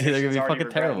 Robbie Dude, they're gonna Anderson's be already fucking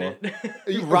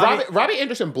regretting terrible. it. Robbie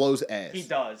Anderson blows ass. He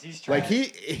does. He's trash. Like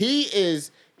he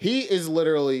is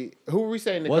literally. Who are we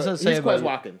saying? What does that say He's about Quez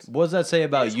Watkins. What does that say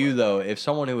about you though? If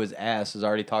someone who is ass is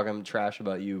already talking trash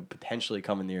about you potentially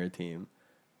coming near a team,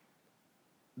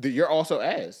 You're also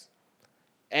ass.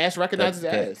 Ass recognizes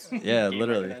ass. Yeah, Game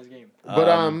literally. recognized game.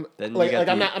 But then you like got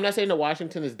I'm not saying that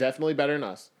Washington is definitely better than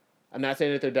us. I'm not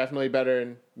saying that they're definitely better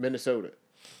in Minnesota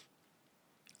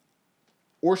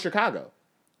or Chicago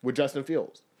with Justin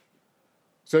Fields.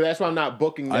 So that's why I'm not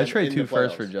booking them. I trade in 2 the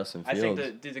firsts playoffs. for Justin I Fields.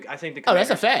 think the Oh, that's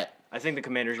a Commanders- fact I think the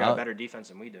Commanders got a better defense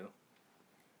than we do.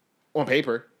 on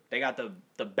paper. They got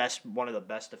the best, one of the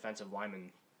best defensive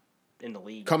linemen in the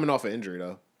league. Coming off an injury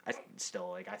though. I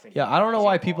think. Yeah, I don't know he's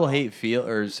why gonna people ball out. hate Field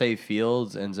or say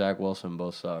Fields and Zach Wilson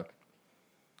both suck.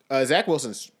 Zach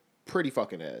Wilson's pretty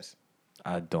fucking ass.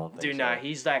 I don't think Dude, so. nah,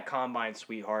 he's that combine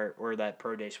sweetheart or that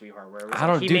pro day sweetheart. Where it was I like,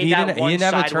 don't. Dude, made he that didn't. He one didn't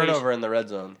have a sideways- turnover in the red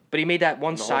zone. But he made that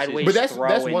one whole sideways But that's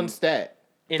throw one in- stat.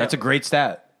 in That's a great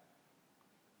stat.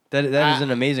 That is I-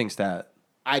 an amazing stat,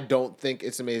 I don't think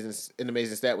it's an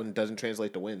amazing stat when it doesn't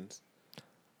translate to wins.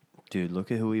 dude.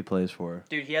 Look at who he plays for.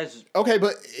 Dude, he Okay,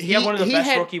 but he had one of the best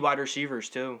had, rookie wide receivers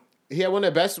too. He had one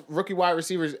of the best rookie wide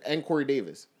receivers and Corey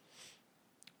Davis.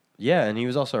 Yeah, and he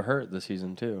was also hurt this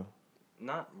season too.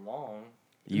 Not long.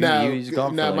 He's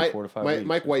gone for like Mike, 4 to 5 Mike, weeks.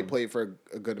 Mike or White something. played for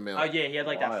a good amount. Oh yeah, he had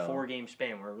like that Wild. 4-game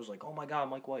span where it was like, oh my god,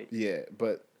 Mike White. Yeah,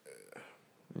 but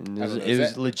And I don't know. It was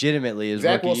Zach- legitimately his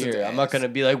Zach rookie Wilson's year. I'm not ass. gonna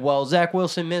be like, well, Zach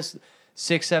Wilson missed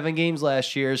 6-7 games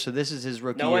last year, so this is his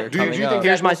rookie No, year what- do you coming think up.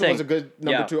 Here's Zach my Wilson thing. was a good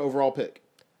number Yeah. 2 overall pick?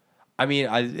 I mean,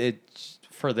 it's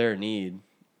for their need.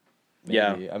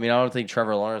 Yeah. Maybe. I mean, I don't think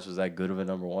Trevor Lawrence was that good of a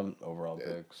number 1 overall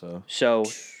pick. So So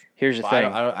here's the But thing.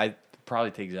 I'd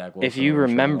probably take Zach Wilson. If you over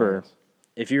Trevor remember,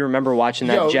 Lawrence. watching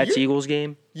that Yo, Jets you- Eagles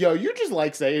game, Yo, you just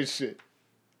like saying shit.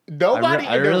 Nobody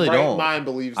I in their really right don't. mind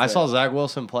believes that. I saw Zach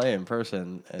Wilson play in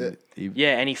person, and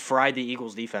yeah, and he fried the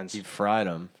Eagles defense. he fried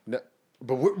him. No,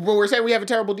 but we're saying we have a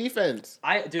terrible defense.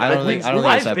 I don't think it's that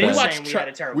I've been bad. saying we had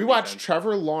a terrible We watched defense.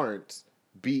 Trevor Lawrence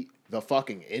beat the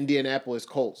fucking Indianapolis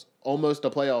Colts, almost a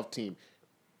playoff team.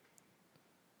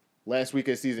 Last week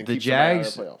of the season, The keeps them out of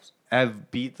Jags the playoffs.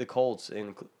 have beat the Colts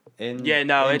in Yeah,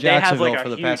 no, in they have Jacksonville like a for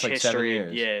the huge past like 7 history.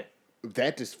 years. Yeah,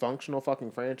 That dysfunctional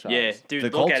fucking franchise. yeah, dude, The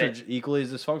look Colts at are it. equally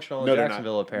as dysfunctional No, in they're not.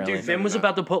 Jacksonville, apparently. Dude, Vin they're was not.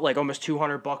 about to put like almost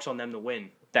 $200 on them to win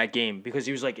that game because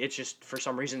he was like, it's just for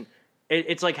some reason,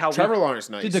 it's like how Trevor Lawrence,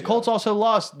 nice. Dude, the yo. Colts also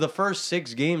lost the first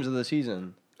 6 games of the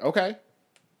season. Okay.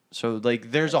 So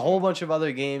like, there's a whole bunch of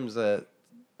other games that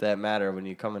matter when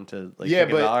you come into like, Yeah,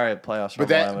 thinking but- about, all right, playoffs. But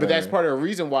rumble, that's whatever. part of the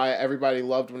reason why everybody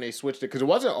loved when they switched it, because it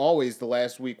wasn't always the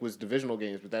last week was divisional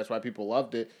games, but that's why people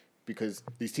loved it, because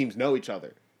these teams know each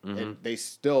other, Mm-hmm. and they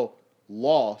still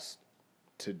lost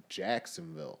to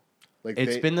Jacksonville. Like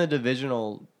It's been the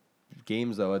divisional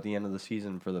games though at the end of the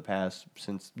season for the past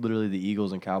since literally the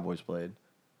Eagles and Cowboys played.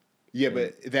 Yeah,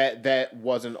 but that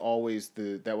wasn't always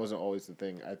the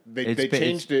thing. They It's been-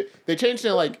 changed it. They changed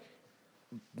it like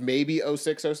maybe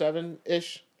 06, 07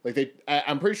 ish. Like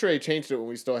I'm pretty sure they changed it when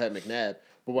we still had McNabb.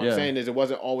 But what I'm Yeah. saying is it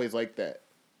wasn't always like that.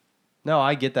 No,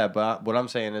 I get that, but what I'm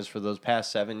saying is for those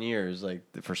past 7 years, like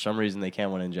for some reason they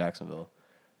can't win in Jacksonville.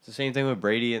 It's the same thing with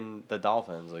Brady and the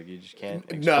Dolphins. Like you just can't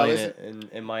explain it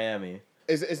in Miami.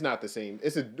 It's not the same.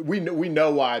 We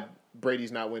know why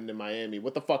Brady's not winning in Miami.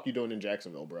 What the fuck you doing in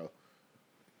Jacksonville, bro?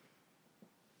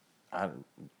 I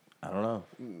don't know.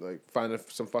 Like finding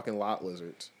some fucking lot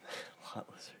lizards.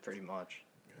 Pretty much.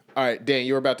 All right, Dan,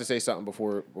 you were about to say something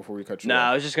before we cut you No,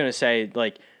 off. I was just gonna say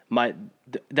like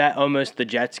the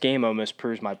Jets game almost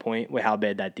proves my point with how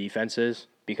bad that defense is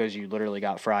because you literally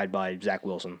got fried by Zach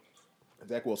Wilson.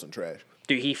 Zach Wilson trash.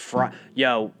 Dude, he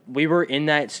Yo, we were in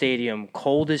that stadium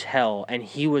cold as hell, and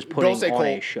he was putting Don't say on cold.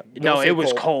 a show. Don't No, say it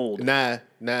was cold. Nah.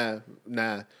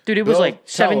 Dude, it was Bill, like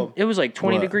tell him. It was like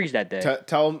 20 What? degrees that day.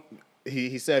 Tell him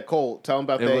he said cold. Tell him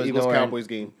about It that was Eagles nowhere- Cowboys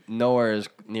game. Nowhere as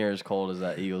near as cold as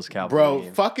that Eagles Cowboys Bro,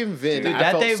 game. fucking Vin. Dude, I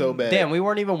that felt day, so bad. damn, we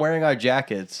weren't even wearing our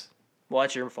jackets. Well,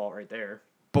 that's your fault right there.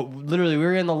 But literally, we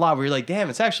were in the lot. We were like, damn,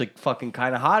 it's actually fucking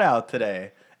kind of hot out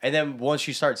today. And then once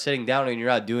you start sitting down and you're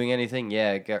not doing anything,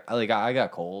 I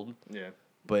got cold. Yeah.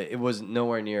 But it was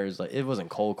nowhere near as it wasn't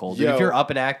cold. Dude, Yo, if you're up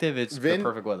and active, it's Vin, the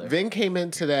perfect weather. Vin came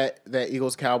into that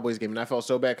Eagles Cowboys game, and I felt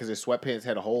so bad because his sweatpants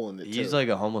had a hole in it. He's too. like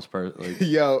a homeless person. Like,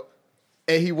 Yo,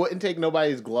 and he wouldn't take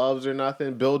nobody's gloves or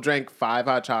nothing. Bill drank 5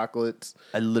 hot chocolates.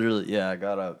 I literally, I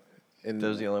got up. And That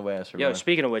was the only way I Yo, survived.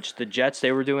 speaking of which, the Jets,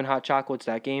 they were doing hot chocolates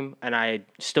that game, and I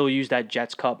still use that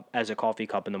Jets cup as a coffee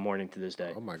cup in the morning to this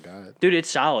day. oh my god. Dude, it's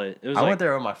solid. It was I like, went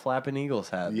there with my flapping Eagles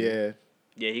hat. Yeah.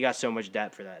 Yeah, he got so much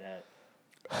debt for that hat.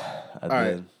 I All did.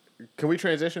 right. Can we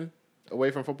transition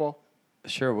away from football?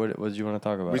 Sure. What did you want to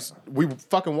talk about? We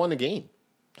fucking won the game.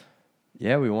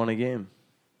 Yeah, we won a game.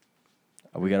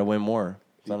 We got to win more.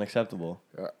 It's unacceptable.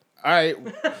 All right.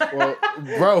 Well,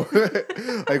 bro,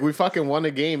 like we fucking won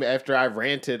a game after I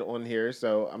ranted on here,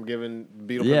 so I'm giving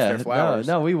Beetle Prince their flowers.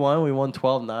 No, we won. We won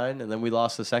 12-9, and then we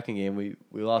lost the second game. We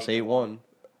lost 8-1.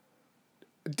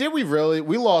 Did we really?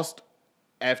 We lost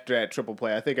after that triple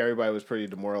play. I think everybody was pretty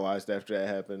demoralized after that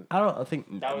happened. I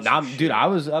think. That was Nah, some dude, shit. I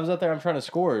was out there. I'm trying to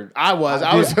score. I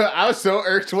was so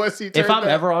irked once he turned If I'm that.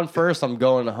 ever on first, I'm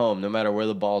going home, no matter where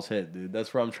the ball's hit, dude.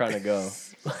 That's where I'm trying to go.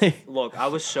 Like, Look, I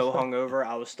was so hungover,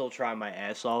 I was still trying my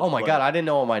ass off. oh my but- god, I didn't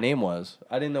know what my name was.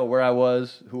 I didn't know where I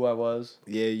was, who I was.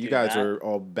 Yeah, you Dude, guys that- were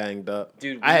all banged up.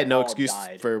 Dude, I had we no all excuse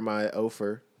died. for my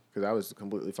offer because I was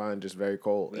completely fine, just very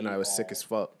cold, and We I was sick all- as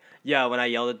fuck. Yeah, when I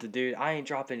yelled at the dude, I ain't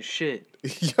dropping shit,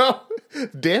 Yo,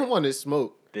 Dan wanted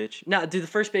smoke. bitch. Nah, dude, the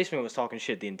first baseman was talking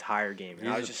shit the entire game, and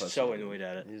I He's was a just so pussy. annoyed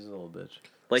at it. He's a little bitch.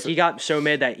 Like, he got so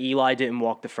mad that Eli didn't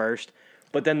walk the first,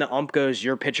 but then the ump goes,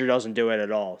 your pitcher doesn't do it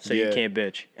at all, so you Yeah. can't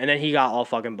bitch. And then he got all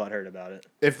fucking butthurt about it.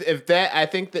 If that, I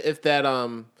think that if that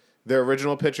the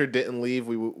original pitcher didn't leave,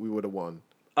 we would have won.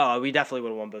 Oh, we definitely would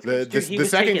have won both The games. Dude, he the was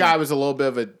second taking- guy was a little bit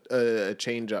of a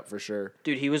change up for sure.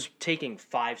 Dude, he was taking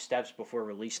 5 steps before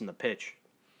releasing the pitch.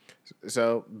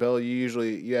 So, Bill,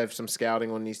 you have some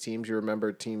scouting on these teams. You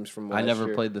remember teams from last I never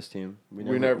year. played this team. We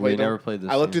never played them? played this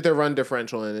I looked team. at their run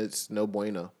differential and it's no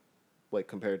bueno. Like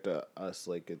compared to us,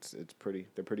 like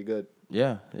they're pretty good.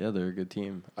 Yeah, they're a good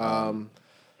team.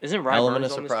 Isn't Ryan Element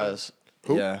of Burns on this surprise.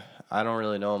 Who? Yeah, I don't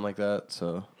really know him like that,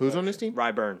 so. Who's on this team? team?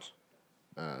 Ryan Burns.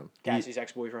 Um, Cassie's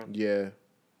ex-boyfriend. yeah.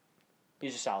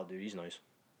 He's a solid dude. He's nice.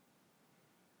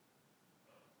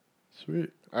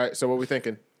 Sweet. All right. So what we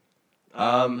thinking?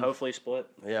 Hopefully split.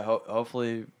 Yeah,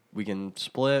 hopefully we can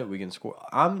split. We can score.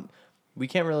 We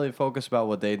can't really focus about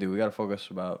what they do. We got to focus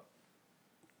about,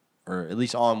 or at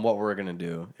least on what we're gonna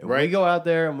do. If we Right. go out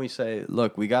there and we say,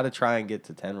 look, we got to try and get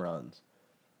to 10 runs.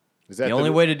 Is that The only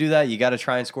way to do that, you got to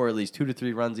try and score at least 2 to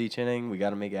 3 runs each inning. We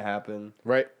got to make it happen.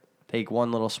 Right. Take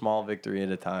one little small victory at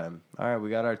a time. All right, we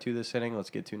got our 2 this inning. Let's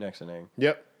get 2 next inning.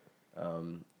 Yep.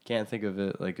 Can't think of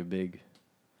it like a big,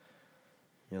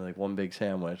 like one big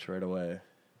sandwich right away.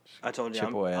 I told you,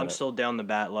 Chip away at I'm it. still down the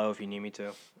bat low if you need me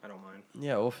to. I don't mind.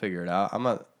 Yeah, we'll figure it out. I'm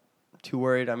not too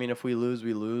worried. I mean, if we lose,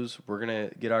 we lose. We're going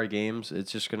to get our games.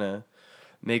 It's just going to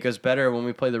make us better when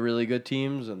we play the really good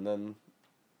teams, and then,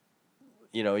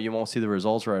 you won't see the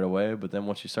results right away, but then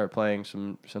once you start playing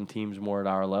some teams more at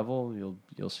our level,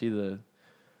 you'll see the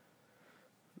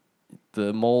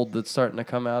mold that's starting to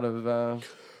come out of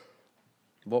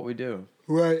what we do.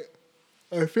 Right.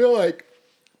 I feel like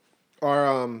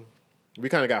our we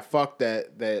kind of got fucked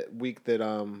that week that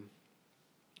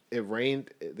it rained.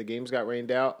 The games got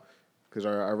rained out because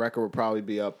our record would probably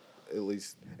be up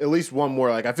at least one more.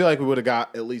 Like I feel like we would have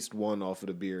got at least one off of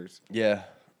the beers. Yeah,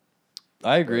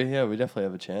 I agree. Yeah, we definitely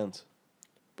have a chance,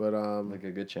 But like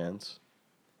a good chance.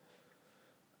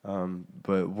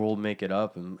 But we'll make it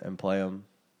up and play them.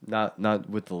 Not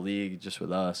with the league, just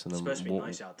with us, and It's then supposed to be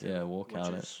nice out there. Yeah, we'll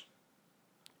count it.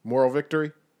 moral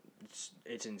victory.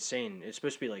 It's insane. It's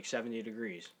supposed to be like 70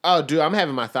 degrees. Oh, dude, I'm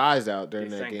having my thighs out during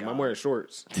Dude, that thank game. God. I'm wearing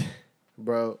shorts,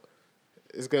 bro.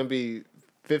 It's gonna be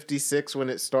 56 when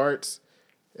it starts,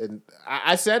 and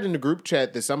I said in the group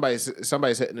chat that somebody's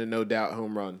hitting a no doubt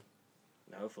home run.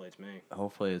 Hopefully it's me.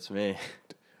 Hopefully, it's me.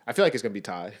 I feel like it's gonna be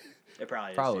tied, It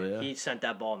probably is. Probably, Dude. yeah. He sent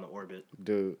that ball in the orbit.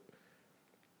 dude.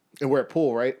 And we're at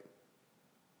pool, right?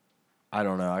 I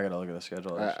don't know. I gotta look at the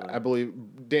schedule. Actually. I believe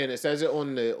Dan. It says it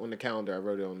on the calendar. I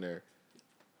wrote it on there.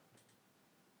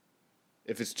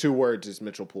 If it's 2 words, it's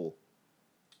Mitchell Pool.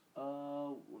 Let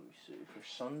me see for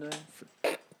Sunday.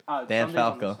 Dan Sunday's on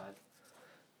Falco. this side.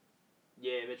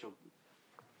 Yeah, Mitchell.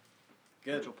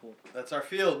 Good. Mitchell Pool. That's our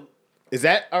field. Is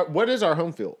that what is our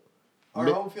home field? Our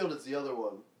Mi- home field is the other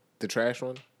one, The trash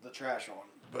one? the trash one.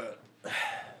 But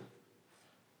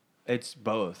it's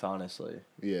both, honestly.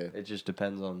 Yeah, It just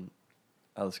depends on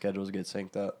how the schedules get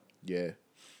synced up. yeah.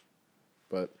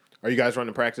 But are you guys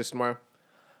running practice tomorrow?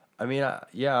 I mean,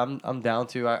 I'm down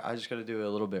to. I just got to do it a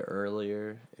little bit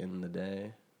earlier in the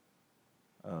day.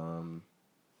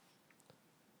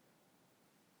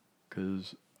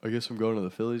 Cause I guess I'm going to the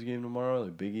Phillies game tomorrow.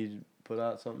 Like Biggie put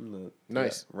out something that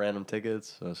Nice. random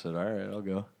tickets. So I said, all right, I'll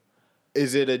go.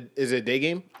 Is it a day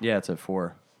game? Yeah, it's at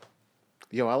 4.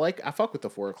 Yo, I fuck with the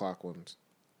 4 o'clock ones.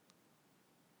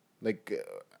 Like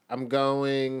I'm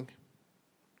going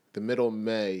the middle of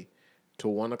May to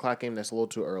a 1 o'clock game. That's a little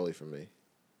too early for me.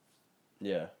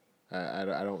 Yeah. I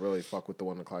don't really fuck with the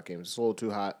 1 o'clock games. It's a little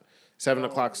too hot. 7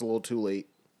 o'clock's a little too late.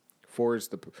 4 is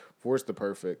the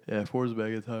perfect. Yeah, 4 is back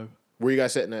in time. Where you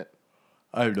guys sitting at?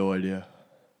 I have no idea.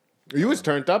 You was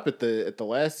turned up at the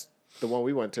one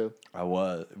we went to. I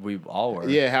was. We all were.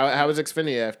 Yeah, how was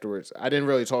Xfinity afterwards? I didn't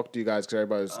really talk to you guys because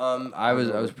everybody was. I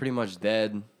was pretty much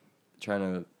dead,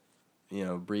 trying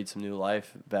to, breathe some new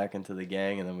life back into the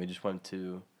gang, and then we just went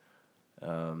to,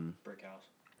 Brick house.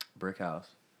 Brick House.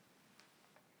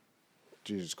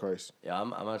 Jesus Christ! Yeah,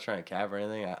 I'm not trying to cap or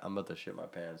anything. I'm about to shit my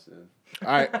pants, dude. All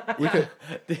right, we could.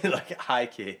 Dude, like high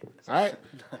key. All right,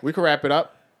 we can wrap it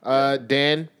up.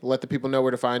 Dan, let the people know where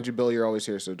to find you. Bill, you're always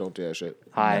here, so don't do that shit.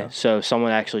 Hi. No. So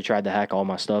someone actually tried to hack all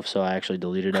my stuff, so I actually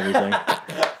deleted everything.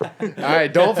 All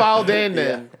right, don't follow Dan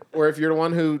then, or if you're the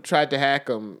one who tried to hack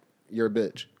him, you're a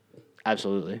bitch.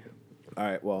 Absolutely. All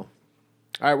right, well,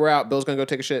 all right, we're out. Bill's gonna go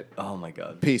take a shit. Oh my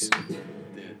god. Peace.